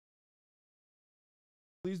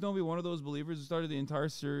 Please don't be one of those believers who started the entire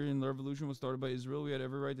Syrian revolution was started by Israel. We had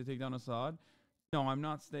every right to take down Assad. No, I'm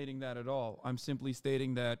not stating that at all. I'm simply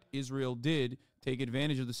stating that Israel did take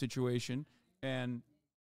advantage of the situation and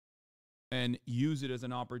use it as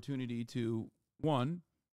an opportunity to, one,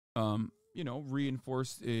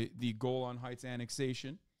 reinforce the Golan Heights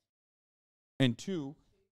annexation, and two,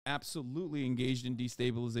 absolutely engaged in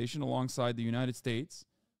destabilization alongside the United States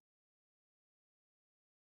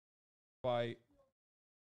by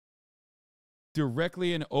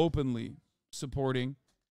directly and openly supporting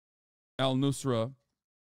al-Nusra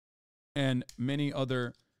and many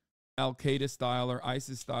other Al-Qaeda style or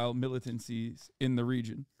ISIS style militancies in the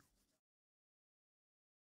region.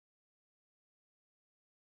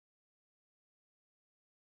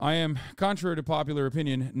 I am, contrary to popular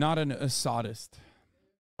opinion, not an Assadist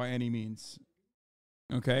by any means.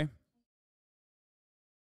 Okay?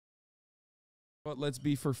 But let's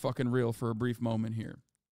be for fucking real for a brief moment here.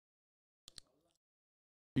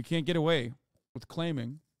 You can't get away with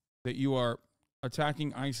claiming that you are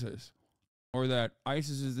attacking ISIS or that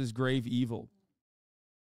ISIS is this grave evil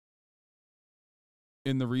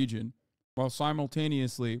in the region while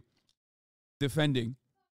simultaneously defending,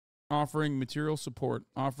 offering material support,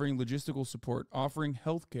 offering logistical support, offering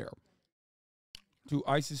health care to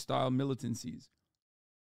ISIS-style militancies.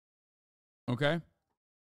 Okay?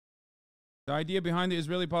 The idea behind the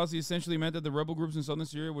Israeli policy essentially meant that the rebel groups in southern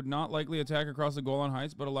Syria would not likely attack across the Golan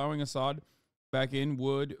Heights, but allowing Assad back in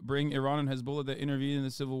would bring Iran and Hezbollah that intervened in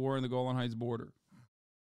the civil war in the Golan Heights border.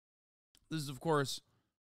 This is, of course,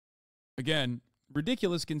 again,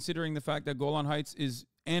 ridiculous considering the fact that Golan Heights is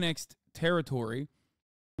annexed territory,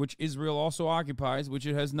 which Israel also occupies, which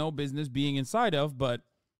it has no business being inside of, but,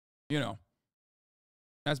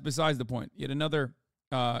 that's besides the point. Yet another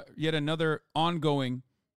ongoing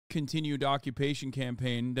continued occupation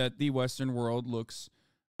campaign that the Western world looks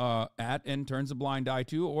at and turns a blind eye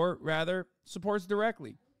to, or rather supports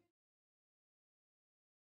directly.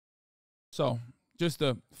 So, just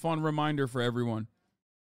a fun reminder for everyone.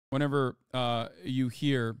 Whenever you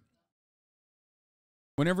hear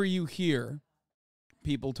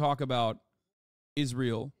people talk about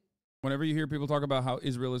Israel, whenever you hear people talk about how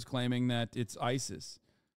Israel is claiming that it's ISIS,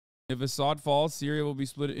 if Assad falls, Syria will be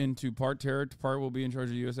split into part terror, part will be in charge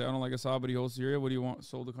of the USA. I don't like Assad, but he holds Syria. What do you want?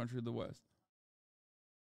 Sold the country to the West.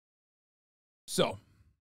 So,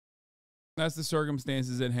 that's the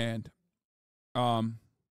circumstances at hand. As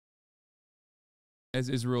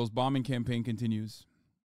Israel's bombing campaign continues.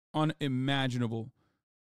 Unimaginable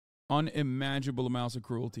amounts of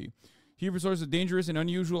cruelty. Hebrew sources, a dangerous and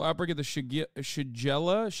unusual outbreak of the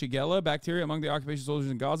Shigella bacteria among the occupation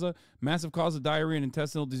soldiers in Gaza. Massive cause of diarrhea and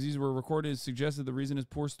intestinal disease were recorded. It suggested the reason is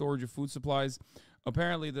poor storage of food supplies.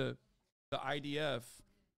 Apparently, the IDF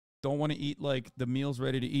don't want to eat like the meals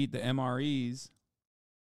ready to eat, the MREs.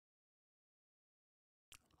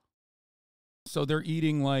 So they're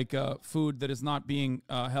eating like food that is not being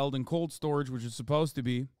held in cold storage, which is supposed to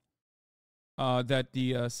be, that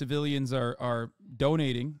the civilians are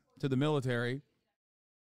donating to the military.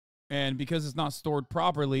 And because it's not stored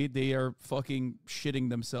properly, they are fucking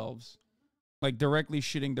shitting themselves. Like directly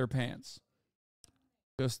shitting their pants.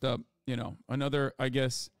 Just, another, I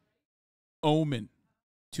guess, omen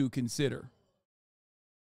to consider.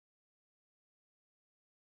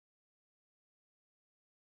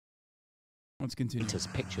 Let's continue.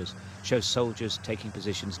 Pictures show soldiers taking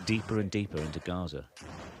positions deeper and deeper into Gaza.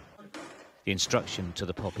 The instruction to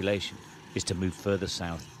the population is to move further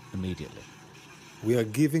south immediately. We are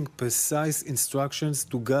giving precise instructions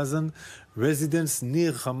to Gazan residents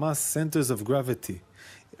near Hamas centers of gravity,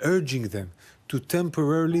 urging them to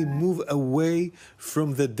temporarily move away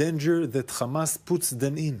from the danger that Hamas puts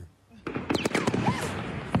them in.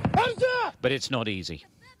 But it's not easy.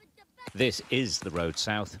 This is the road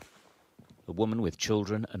south. A woman with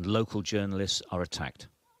children and local journalists are attacked.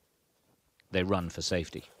 They run for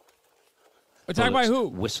safety. Attacked by who?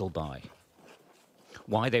 Whistle by.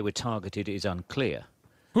 Why they were targeted is unclear.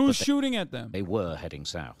 Who's shooting at them? They were heading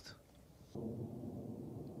south.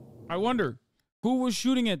 I wonder, who was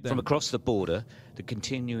shooting at them? From across the border, the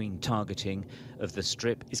continuing targeting of the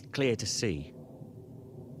Strip is clear to see.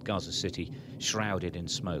 Gaza City shrouded in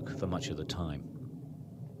smoke for much of the time.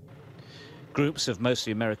 Groups of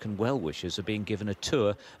mostly American well-wishers are being given a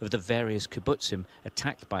tour of the various kibbutzim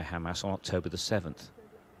attacked by Hamas on October the 7th.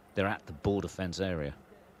 They're at the border fence area.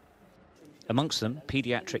 Amongst them,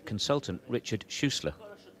 pediatric consultant Richard Schussler.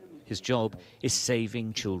 His job is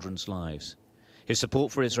saving children's lives. His support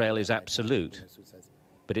for Israel is absolute,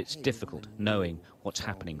 but it's difficult knowing what's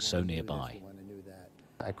happening so nearby.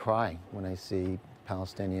 I cry when I see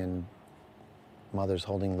Palestinian mothers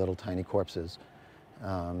holding little tiny corpses.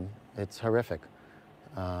 It's horrific.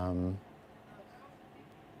 And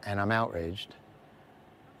I'm outraged.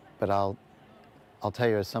 But I'll tell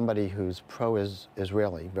you, as somebody who's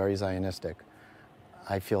pro-Israeli, very Zionistic,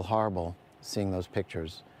 I feel horrible seeing those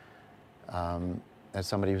pictures. As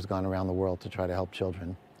somebody who's gone around the world to try to help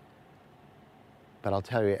children. But I'll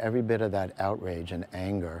tell you, every bit of that outrage and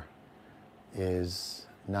anger is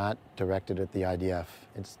not directed at the IDF.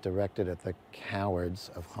 It's directed at the cowards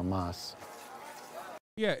of Hamas.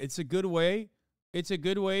 Yeah, it's a good way. It's a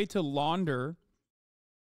good way to launder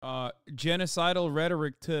genocidal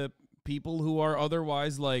rhetoric to people who are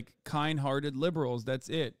otherwise like kind-hearted liberals. That's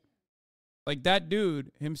it. Like that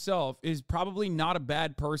dude himself is probably not a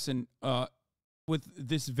bad person, with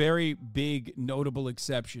this very big notable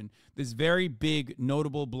exception, this very big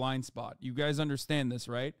notable blind spot. You guys understand this,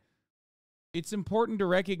 right? It's important to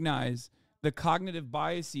recognize the cognitive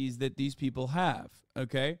biases that these people have,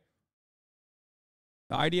 okay?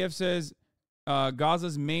 The IDF says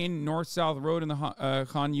Gaza's main north-south road in the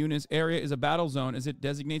Khan Yunis area is a battle zone as it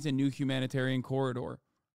designates a new humanitarian corridor.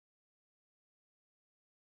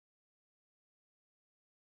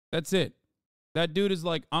 That's it. That dude is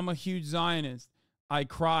like, I'm a huge Zionist. I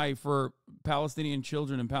cry for Palestinian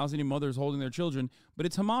children and Palestinian mothers holding their children, but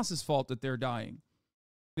it's Hamas's fault that they're dying.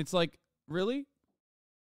 It's like, really?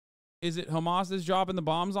 Is it Hamas's job and the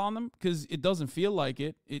bombs on them? Because it doesn't feel like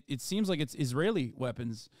it. It seems like it's Israeli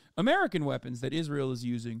weapons, American weapons that Israel is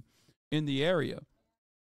using in the area.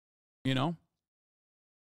 You know?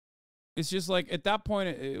 It's just like, at that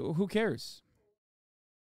point, who cares?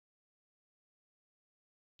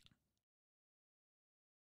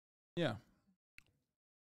 Yeah.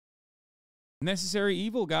 Necessary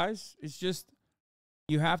evil, guys. It's just,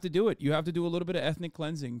 you have to do it. You have to do a little bit of ethnic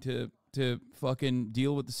cleansing to fucking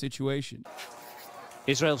deal with the situation.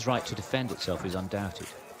 Israel's right to defend itself is undoubted,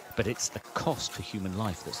 but it's the cost to human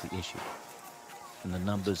life that's the issue. And the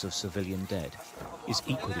numbers of civilian dead is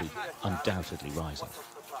equally, undoubtedly rising.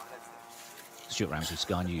 Stuart Ramsey,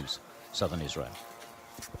 Sky News, Southern Israel.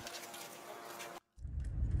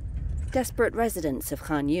 Desperate residents of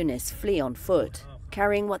Khan Yunis flee on foot,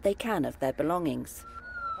 carrying what they can of their belongings.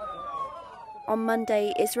 On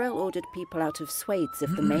Monday, Israel ordered people out of swathes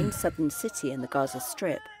of the main southern city in the Gaza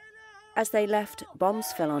Strip. As they left,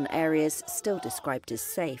 bombs fell on areas still described as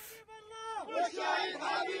safe.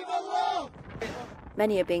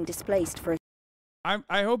 Many are being displaced for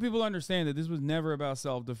I hope people understand that this was never about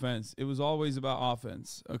self-defense. It was always about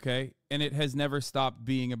offense, okay? And it has never stopped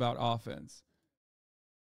being about offense.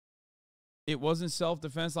 It wasn't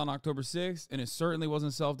self-defense on October 6th, and it certainly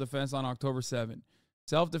wasn't self-defense on October 7th.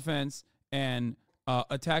 Self-defense and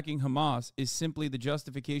attacking Hamas is simply the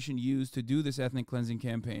justification used to do this ethnic cleansing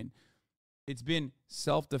campaign. It's been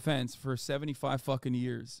self-defense for 75 fucking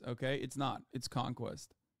years, okay? It's not. It's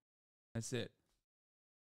conquest. That's it.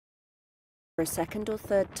 For a second or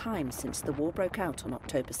third time since the war broke out on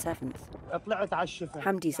October 7th.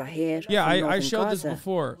 Hamdi Zahir, yeah, from I showed Gaza, this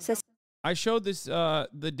before. says I showed this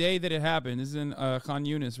the day that it happened. This is in Khan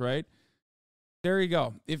Yunis, right? There you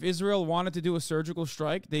go. If Israel wanted to do a surgical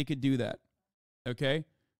strike, they could do that. Okay?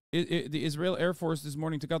 The Israel Air Force this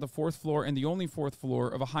morning took out the 4th floor and the only 4th floor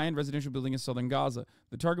of a high-end residential building in southern Gaza.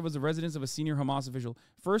 The target was the residence of a senior Hamas official.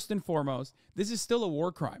 First and foremost, this is still a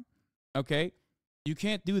war crime. Okay? You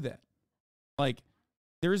can't do that. Like,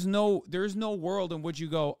 there's no world in which you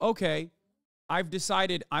go, okay, I've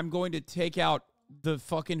decided I'm going to take out the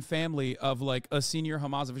fucking family of like a senior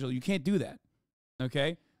Hamas official. You can't do that.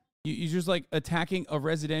 Okay? You're just like attacking a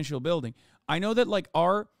residential building. I know that like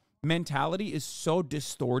our mentality is so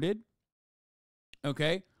distorted.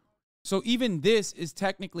 Okay? So even this is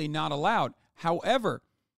technically not allowed. However,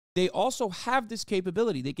 they also have this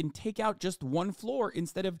capability. They can take out just one floor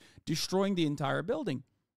instead of destroying the entire building.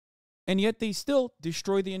 And yet they still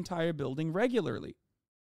destroy the entire building regularly.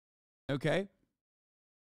 Okay?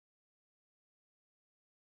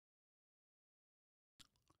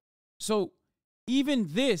 So even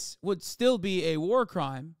this would still be a war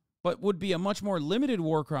crime, but would be a much more limited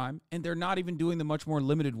war crime, and they're not even doing the much more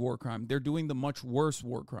limited war crime. They're doing the much worse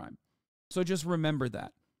war crime. So just remember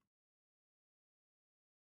that.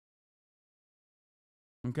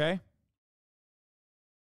 Okay?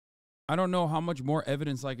 I don't know how much more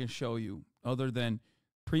evidence I can show you other than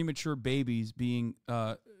premature babies being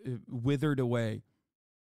withered away.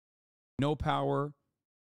 No power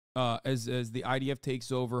as the IDF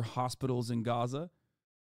takes over hospitals in Gaza.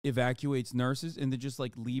 evacuates nurses and then just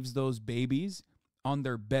like leaves those babies on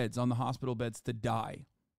their beds, on the hospital beds, to die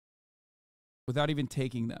without even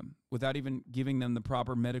taking them, without even giving them the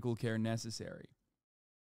proper medical care necessary.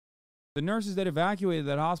 The nurses that evacuated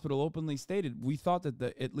that hospital openly stated, we thought that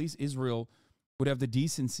at least Israel would have the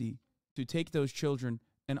decency to take those children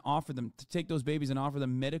and offer them, to take those babies and offer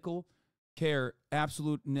them medical care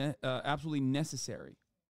absolutely necessary.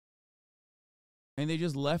 And they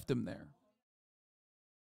just left them there.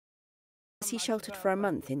 He sheltered for a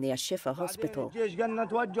month in the Ashifa hospital,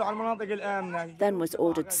 then was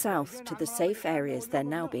ordered south to the safe areas they're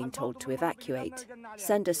now being told to evacuate.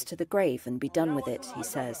 Send us to the grave and be done with it, he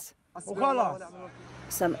says.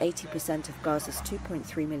 Some 80% of Gaza's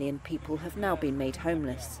 2.3 million people have now been made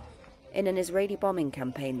homeless in an Israeli bombing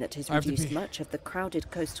campaign that has reduced much of the crowded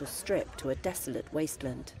coastal strip to a desolate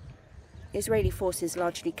wasteland. Israeli forces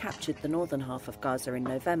largely captured the northern half of Gaza in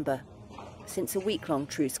November. Since a week-long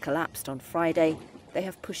truce collapsed on Friday, they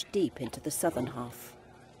have pushed deep into the southern half.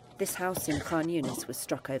 This house in Khan Yunis was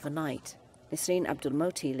struck overnight. Nisreen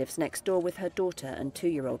Abdulmoti lives next door with her daughter and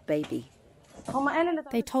 2-year-old baby.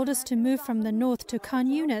 They told us to move from the north to Khan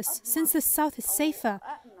Yunis, since the south is safer.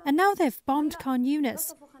 And now they've bombed Khan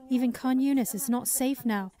Yunis. Even Khan Yunis is not safe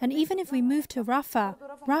now. And even if we move to Rafah,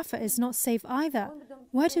 Rafah is not safe either.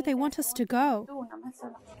 Where do they want us to go?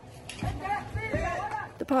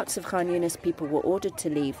 The parts of Khan Yunis people were ordered to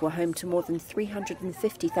leave were home to more than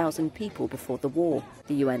 350,000 people before the war,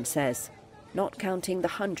 the UN says, not counting the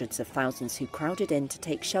hundreds of thousands who crowded in to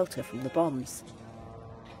take shelter from the bombs.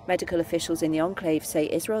 Medical officials in the enclave say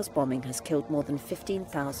Israel's bombing has killed more than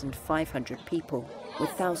 15,500 people, with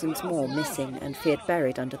thousands more missing and feared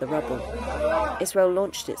buried under the rubble. Israel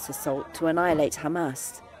launched its assault to annihilate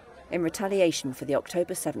Hamas in retaliation for the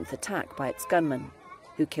October 7th attack by its gunmen,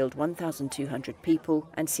 who killed 1,200 people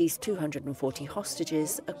and seized 240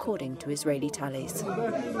 hostages, according to Israeli tallies.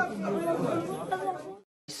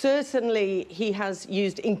 Certainly, he has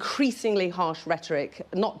used increasingly harsh rhetoric,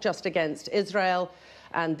 not just against Israel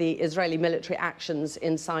and the Israeli military actions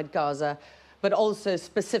inside Gaza, but also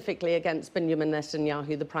specifically against Benjamin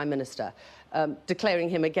Netanyahu, the Prime Minister, declaring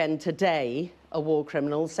him again today a war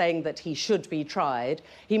criminal, saying that he should be tried.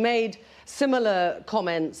 He made similar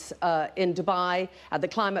comments in Dubai at the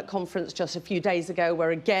climate conference just a few days ago,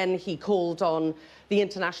 where again he called on the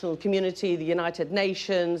international community, the United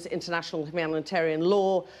Nations, international humanitarian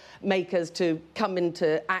law makers to come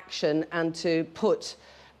into action and to put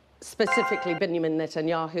specifically Benjamin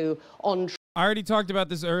Netanyahu on trial. I already talked about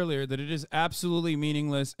this earlier, that it is absolutely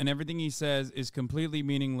meaningless, and everything he says is completely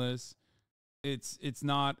meaningless. It's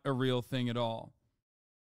not a real thing at all.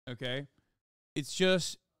 Okay? It's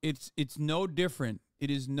just, it's no different.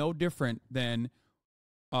 It is no different than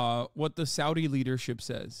what the Saudi leadership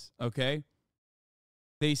says. Okay?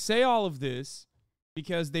 They say all of this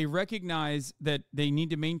because they recognize that they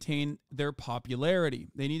need to maintain their popularity.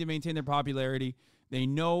 They need to maintain their popularity. They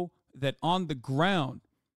know that on the ground,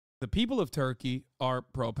 the people of Turkey are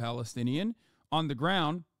pro-Palestinian. On the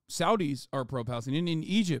ground, Saudis are pro-Palestinian. In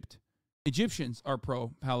Egypt, Egyptians are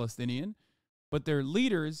pro-Palestinian. But their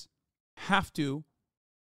leaders have to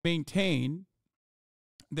maintain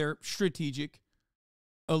their strategic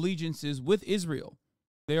allegiances with Israel.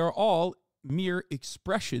 They are all mere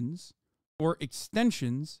expressions or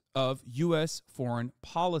extensions of U.S. foreign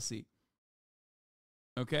policy.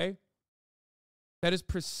 Okay? That is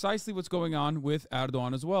precisely what's going on with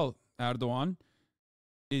Erdogan as well. Erdogan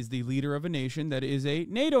is the leader of a nation that is a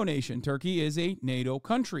NATO nation. Turkey is a NATO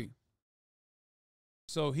country.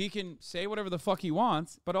 So he can say whatever the fuck he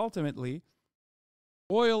wants, but ultimately,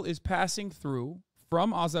 oil is passing through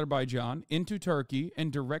from Azerbaijan into Turkey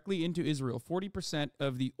and directly into Israel. 40%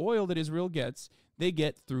 of the oil that Israel gets, they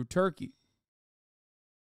get through Turkey.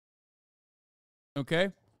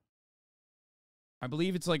 Okay? I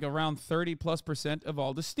believe it's like around 30+% of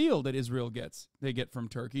all the steel that Israel gets, they get from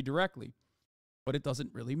Turkey directly. But it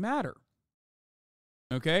doesn't really matter.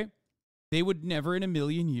 Okay? They would never in a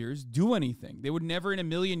million years do anything. They would never in a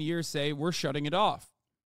million years say, we're shutting it off.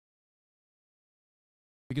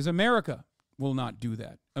 Because America will not do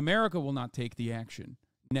that. America will not take the action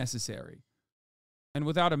necessary. And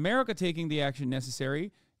without America taking the action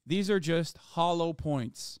necessary, these are just hollow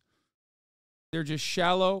points. They're just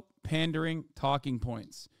shallow, pandering talking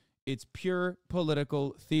points. It's pure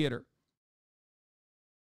political theater.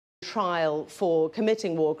 Trial for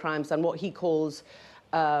committing war crimes and what he calls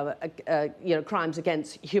crimes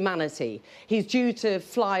against humanity. He's due to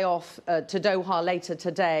fly off to Doha later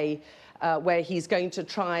today, where he's going to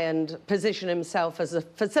try and position himself as a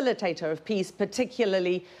facilitator of peace,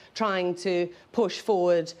 particularly trying to push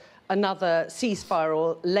forward another ceasefire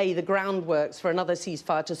or lay the groundworks for another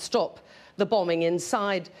ceasefire to stop the bombing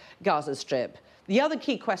inside Gaza Strip. The other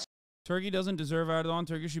key question... Turkey doesn't deserve Erdogan.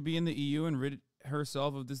 Turkey should be in the EU and rid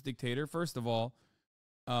herself of this dictator. First of all,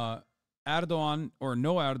 Erdogan or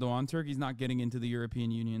no Erdogan, Turkey's not getting into the European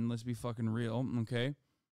Union. Let's be fucking real, okay?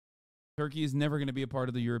 Turkey is never going to be a part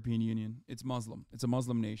of the European Union. It's Muslim. It's a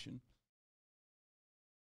Muslim nation.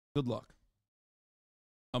 Good luck.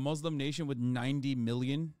 A Muslim nation with 90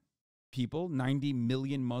 million people, 90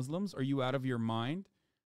 million Muslims? Are you out of your mind?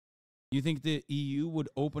 You think the EU would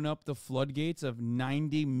open up the floodgates of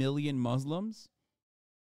 90 million Muslims?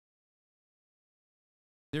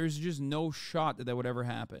 There's just no shot that that would ever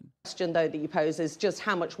happen. Question, though, that you pose is just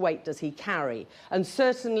how much weight does he carry? And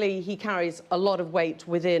certainly he carries a lot of weight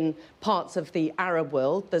within parts of the Arab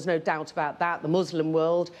world. There's no doubt about that. The Muslim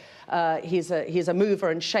world, he's a mover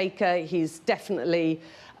and shaker. He's definitely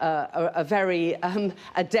a very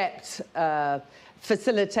adept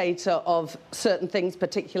facilitator of certain things,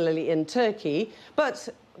 particularly in Turkey. But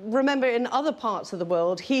remember, in other parts of the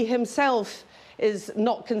world, he himself is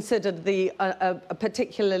not considered a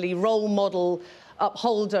particularly role model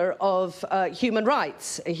upholder of human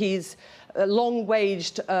rights. He's long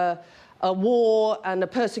waged a war and a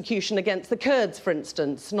persecution against the Kurds, for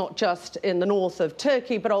instance, not just in the north of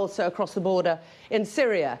Turkey, but also across the border in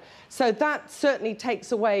Syria. So that certainly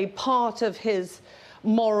takes away part of his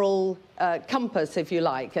moral compass, if you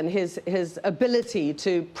like, and his ability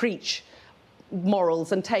to preach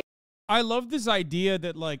morals and take. I love this idea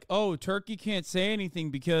that, like, oh, Turkey can't say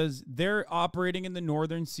anything because they're operating in the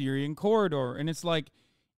northern Syrian corridor. And it's like,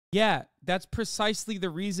 yeah, that's precisely the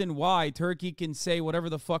reason why Turkey can say whatever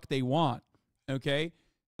the fuck they want, okay?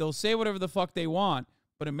 They'll say whatever the fuck they want,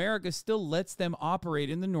 but America still lets them operate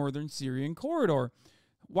in the northern Syrian corridor.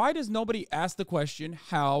 Why does nobody ask the question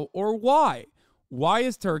how or why? Why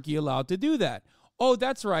is Turkey allowed to do that? Oh,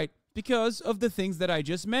 that's right, because of the things that I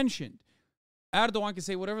just mentioned. Erdogan can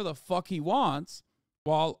say whatever the fuck he wants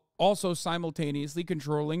while also simultaneously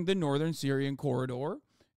controlling the northern Syrian corridor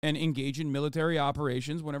and engage in military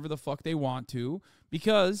operations whenever the fuck they want to,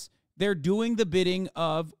 because they're doing the bidding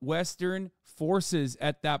of Western forces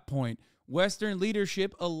at that point. Western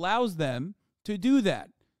leadership allows them to do that.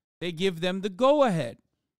 They give them the go-ahead.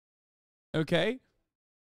 Okay?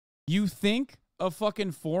 You think a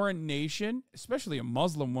fucking foreign nation, especially a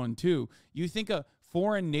Muslim one too, you think a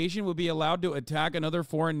foreign nation would be allowed to attack another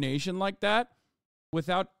foreign nation like that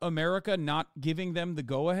without America not giving them the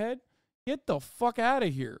go-ahead? Get the fuck out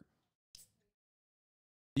of here.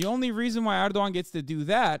 The only reason why Erdogan gets to do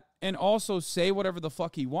that and also say whatever the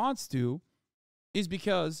fuck he wants to is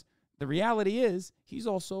because the reality is he's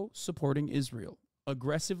also supporting Israel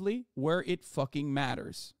aggressively where it fucking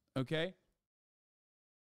matters. Okay?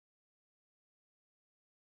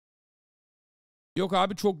 Yok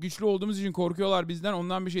abi, çok güçlü olduğumuz için korkuyorlar bizden.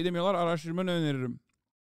 Ondan bir şey demiyorlar. Araştırmanı öneririm.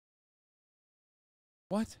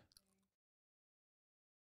 What?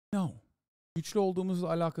 No. Güçlü olduğumuzla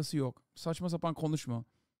alakası yok. Saçma sapan konuşma.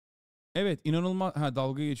 Evet, inanılmaz. Ha,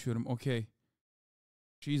 dalga geçiyorum. Okay.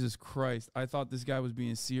 Jesus Christ. I thought this guy was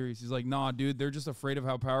being serious. He's like, nah, dude, they're just afraid of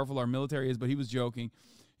how powerful our military is, but he was joking.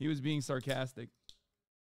 He was being sarcastic.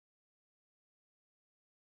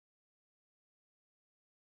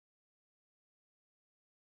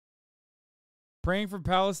 Praying for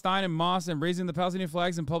Palestine in mosques and raising the Palestinian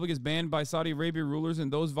flags in public is banned by Saudi Arabia rulers,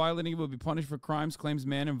 and those violating it will be punished for crimes, claims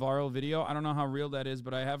man in viral video. I don't know how real that is,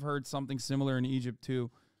 but I have heard something similar in Egypt too.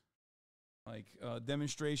 Like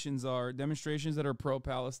demonstrations that are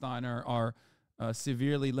pro-Palestine are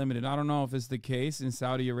severely limited. I don't know if it's the case in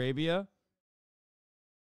Saudi Arabia,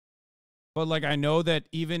 but like I know that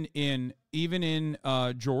even in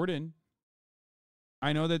Jordan.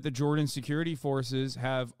 I know that the Jordan security forces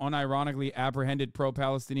have unironically apprehended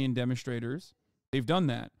pro-Palestinian demonstrators. They've done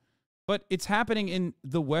that. But it's happening in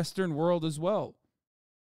the Western world as well.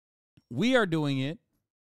 We are doing it.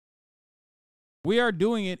 We are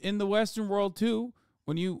doing it in the Western world too.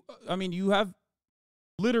 When you have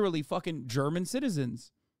literally fucking German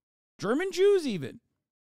citizens, German Jews even,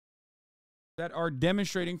 that are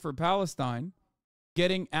demonstrating for Palestine,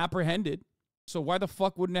 getting apprehended. So why the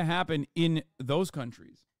fuck wouldn't it happen in those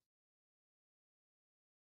countries?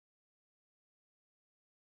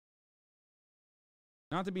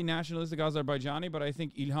 Not to be nationalistic Azerbaijani, but I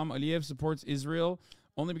think Ilham Aliyev supports Israel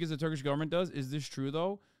only because the Turkish government does. Is this true,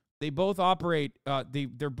 though? They both operate,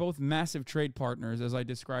 they're both massive trade partners, as I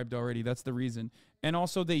described already. That's the reason. And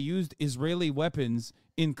also they used Israeli weapons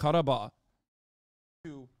in Karabakh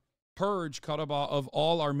to purge Karabakh of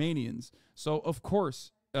all Armenians. So, of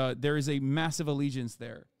course, there is a massive allegiance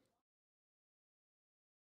there.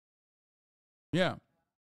 Yeah.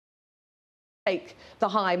 Take the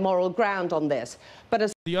high moral ground on this. But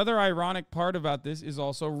as the other ironic part about this is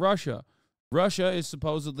also Russia. Russia is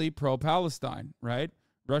supposedly pro-Palestine, right?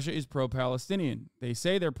 Russia is pro-Palestinian. They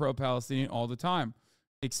say they're pro-Palestinian all the time,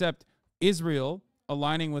 except Israel,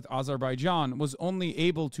 aligning with Azerbaijan, was only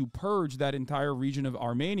able to purge that entire region of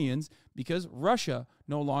Armenians because Russia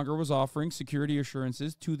no longer was offering security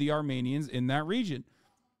assurances to the Armenians in that region.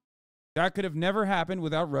 That could have never happened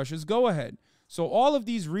without Russia's go-ahead. So all of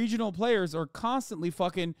these regional players are constantly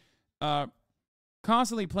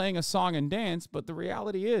constantly playing a song and dance, but the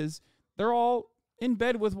reality is they're all in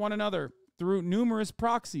bed with one another through numerous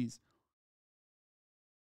proxies.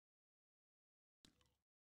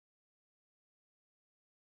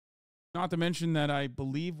 Not to mention that I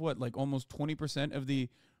believe, like almost 20% of the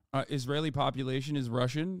Israeli population is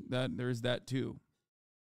Russian. That there's that too.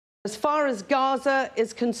 As far as Gaza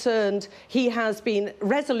is concerned, he has been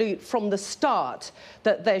resolute from the start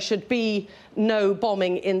that there should be no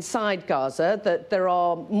bombing inside Gaza, that there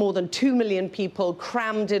are more than 2 million people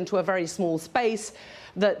crammed into a very small space,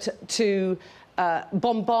 that to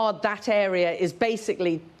bombard that area is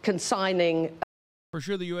basically consigning. For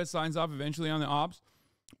sure, the U.S. signs off eventually on the ops,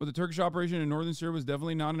 but the Turkish operation in northern Syria was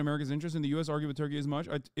definitely not in America's interest, and the U.S. argued with Turkey as much.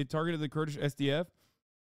 It targeted the Kurdish SDF.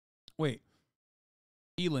 Wait.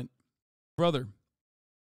 Elon, brother,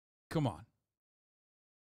 come on.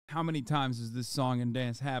 How many times has this song and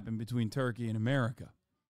dance happened between Turkey and America?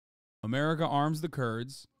 America arms the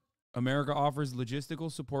Kurds. America offers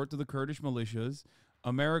logistical support to the Kurdish militias.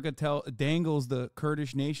 America dangles the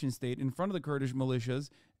Kurdish nation state in front of the Kurdish militias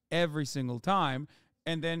every single time,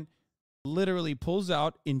 and then literally pulls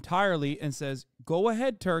out entirely and says, go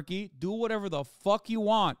ahead, Turkey, do whatever the fuck you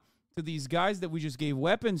want to these guys that we just gave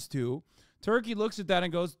weapons to. Turkey looks at that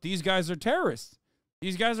and goes, these guys are terrorists.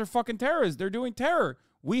 These guys are fucking terrorists. They're doing terror.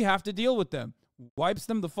 We have to deal with them. Wipes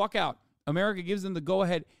them the fuck out. America gives them the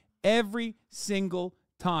go-ahead every single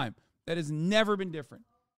time. That has never been different.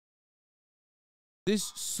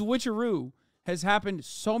 This switcheroo has happened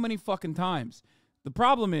so many fucking times. The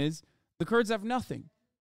problem is the Kurds have nothing.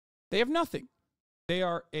 They have nothing. They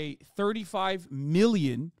are a 35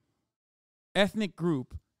 million ethnic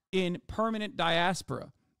group in permanent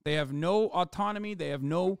diaspora. They have no autonomy. They have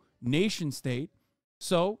no nation state.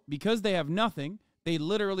 So because they have nothing, they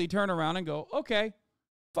literally turn around and go, okay,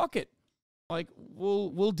 fuck it. Like,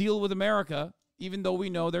 we'll deal with America, even though we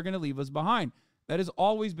know they're going to leave us behind. That has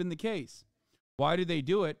always been the case. Why do they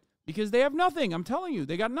do it? Because they have nothing. I'm telling you,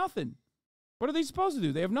 they got nothing. What are they supposed to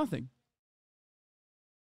do? They have nothing.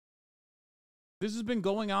 This has been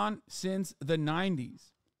going on since the 90s.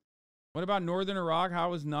 What about northern Iraq?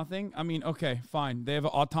 How is nothing? I mean, okay, fine. They have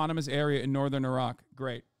an autonomous area in northern Iraq.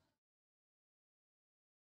 Great.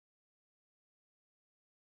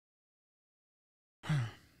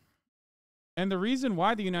 And the reason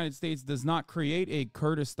why the United States does not create a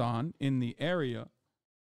Kurdistan in the area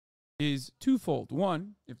is twofold.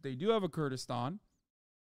 One, if they do have a Kurdistan,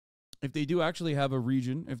 if they do actually have a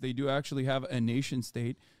region, if they do actually have a nation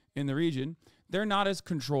state in the region, they're not as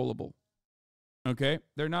controllable. Okay?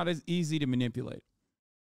 They're not as easy to manipulate.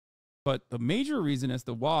 But the major reason as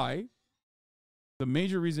to why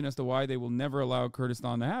they will never allow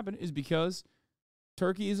Kurdistan to happen is because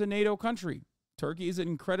Turkey is a NATO country. Turkey is an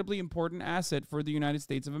incredibly important asset for the United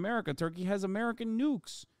States of America. Turkey has American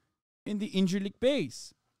nukes in the Incirlik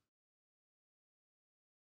base.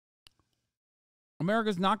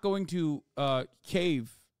 America's not going to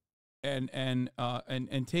cave and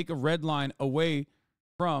take a red line away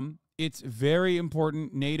from its very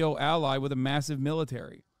important NATO ally with a massive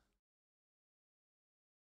military.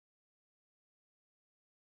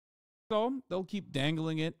 So they'll keep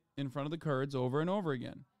dangling it in front of the Kurds over and over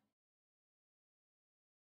again.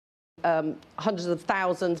 Hundreds of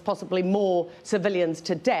thousands, possibly more civilians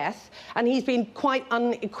to death. And he's been quite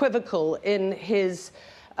unequivocal in his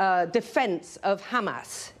defense of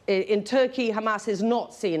Hamas. In Turkey, Hamas is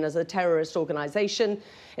not seen as a terrorist organization.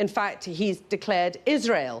 In fact, he's declared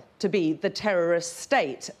Israel to be the terrorist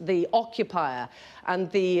state, the occupier, and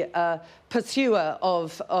the pursuer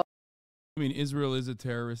of... I mean, Israel is a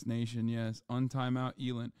terrorist nation, yes. On timeout,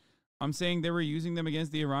 Elon. I'm saying they were using them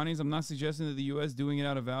against the Iranians. I'm not suggesting that the U.S. doing it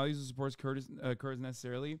out of values or supports Kurds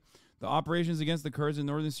necessarily. The operations against the Kurds in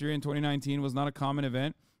northern Syria in 2019 was not a common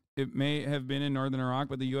event. It may have been in northern Iraq,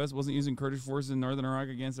 but the U.S. wasn't using Kurdish forces in northern Iraq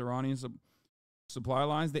against Iranian supply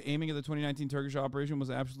lines. The aiming of the 2019 Turkish operation was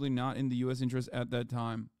absolutely not in the U.S. interest at that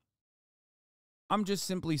time. I'm just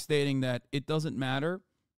simply stating that it doesn't matter,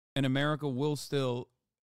 and America will still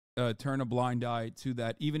turn a blind eye to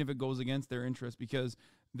that, even if it goes against their interest, because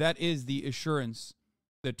that is the assurance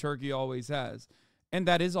that Turkey always has. And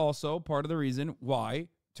that is also part of the reason why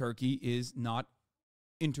Turkey is not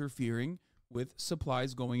interfering with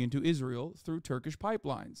supplies going into Israel through Turkish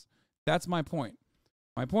pipelines. That's my point.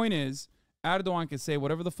 My point is, Erdogan can say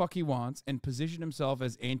whatever the fuck he wants and position himself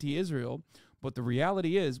as anti-Israel, but the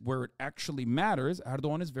reality is, where it actually matters,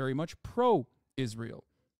 Erdogan is very much pro-Israel.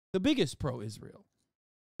 The biggest pro-Israel.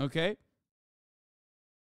 Okay?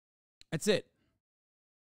 That's it.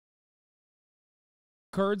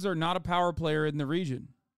 Kurds are not a power player in the region.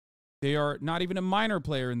 They are not even a minor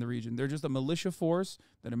player in the region. They're just a militia force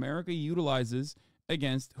that America utilizes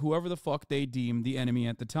against whoever the fuck they deem the enemy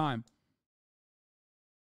at the time.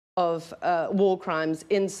 Of war crimes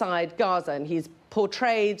inside Gaza, and he's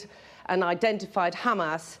portrayed and identified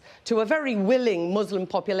Hamas to a very willing Muslim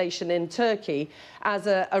population in Turkey as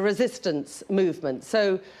a resistance movement.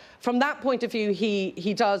 So from that point of view,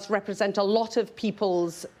 he does represent a lot of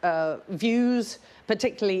people's views,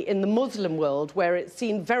 particularly in the Muslim world, where it's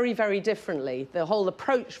seen very, very differently. The whole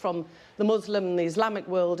approach from the Muslim and the Islamic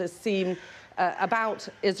world is seen about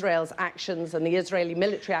Israel's actions and the Israeli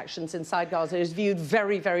military actions inside Gaza is viewed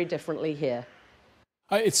very, very differently here.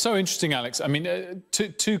 It's so interesting, Alex. I mean,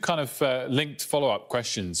 two kind of linked follow-up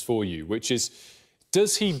questions for you, which is,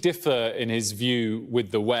 does he differ in his view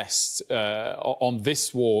with the West on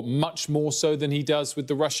this war much more so than he does with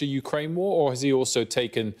the Russia-Ukraine war, or has he also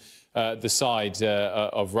taken the side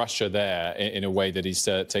of Russia there in a way that he's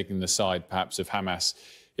taking the side perhaps of Hamas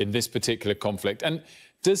in this particular conflict? And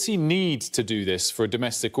does he need to do this for a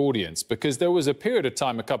domestic audience? Because there was a period of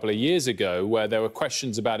time a couple of years ago where there were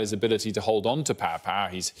questions about his ability to hold on to power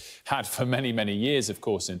he's had for many, many years, of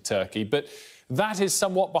course, in Turkey. But that is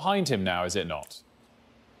somewhat behind him now, is it not?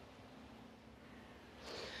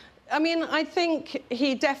 I mean, I think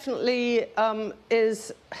he definitely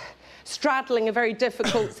is straddling a very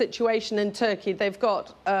difficult situation in Turkey. They've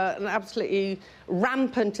got an absolutely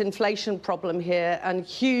rampant inflation problem here and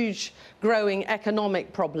huge growing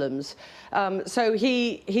economic problems. So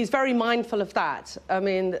he's very mindful of that. I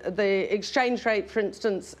mean, the exchange rate, for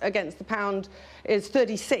instance, against the pound is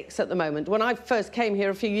 36 at the moment. When I first came here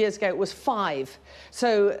a few years ago, it was 5.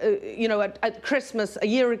 So, you know, at Christmas a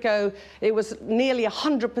year ago, it was nearly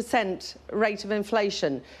 100% rate of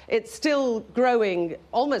inflation. It's still growing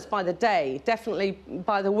almost by the day, definitely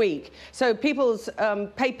by the week. So people's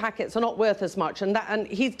pay packets are not worth as much, and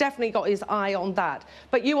he's definitely got his eye on that.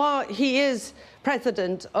 But he is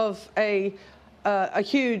president of a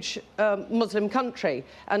huge Muslim country,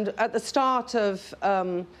 and at the start of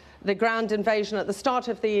the ground invasion, at the start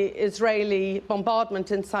of the Israeli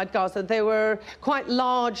bombardment inside Gaza, there were quite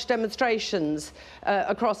large demonstrations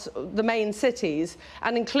across the main cities,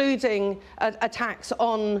 and including attacks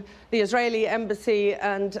on the Israeli embassy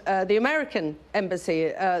and the American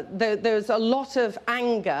embassy. There's a lot of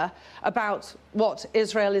anger about what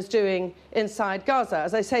Israel is doing inside Gaza.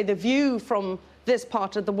 As I say, the view from this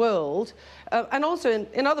part of the world, and also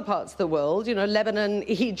in other parts of the world, you know, Lebanon,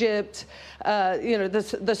 Egypt, you know,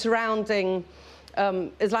 the surrounding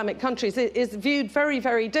Islamic countries, is viewed very,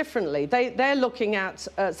 very differently. They're looking at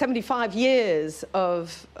 75 years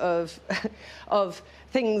of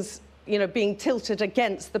things, you know, being tilted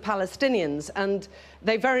against the Palestinians, and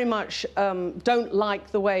they very much don't like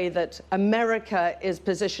the way that America is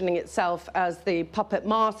positioning itself as the puppet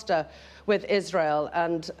master with Israel,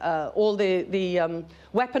 and all the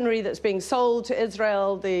weaponry that's being sold to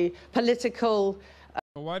Israel, the political...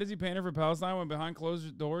 Why does he pander for Palestine when behind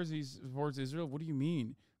closed doors he supports Israel? What do you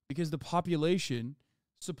mean? Because the population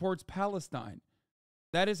supports Palestine.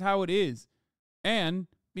 That is how it is. And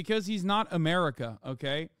because he's not America,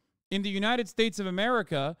 okay? In the United States of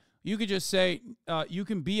America, you could just say, you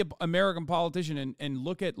can be an American politician and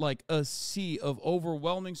look at like a sea of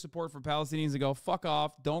overwhelming support for Palestinians and go, fuck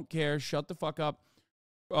off, don't care, shut the fuck up,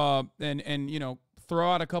 and you know,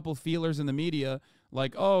 throw out a couple feelers in the media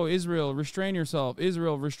like, oh, Israel, restrain yourself,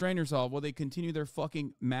 Israel, restrain yourself. Well, they continue their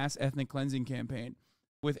fucking mass ethnic cleansing campaign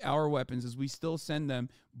with our weapons as we still send them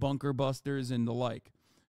bunker busters and the like,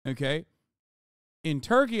 okay? In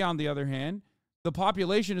Turkey, on the other hand, the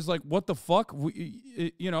population is like, what the fuck?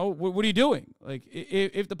 You know, what are you doing? Like,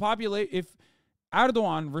 if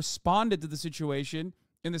Erdogan responded to the situation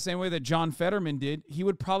in the same way that John Fetterman did, he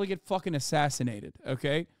would probably get fucking assassinated,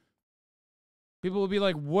 okay? People would be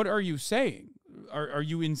like, what are you saying? Are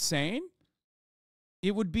you insane?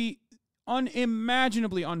 It would be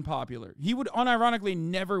unimaginably unpopular. He would unironically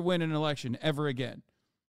never win an election ever again.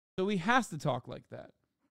 So he has to talk like that.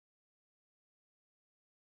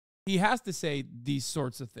 He has to say these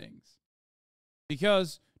sorts of things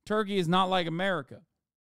because Turkey is not like America.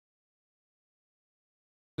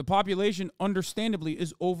 The population, understandably,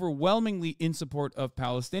 is overwhelmingly in support of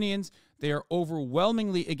Palestinians. They are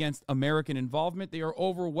overwhelmingly against American involvement. They are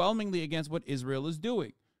overwhelmingly against what Israel is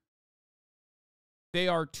doing. They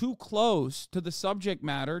are too close to the subject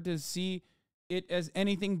matter to see it as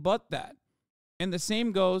anything but that. And the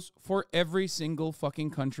same goes for every single fucking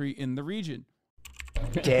country in the region.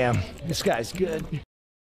 Damn, this guy's good.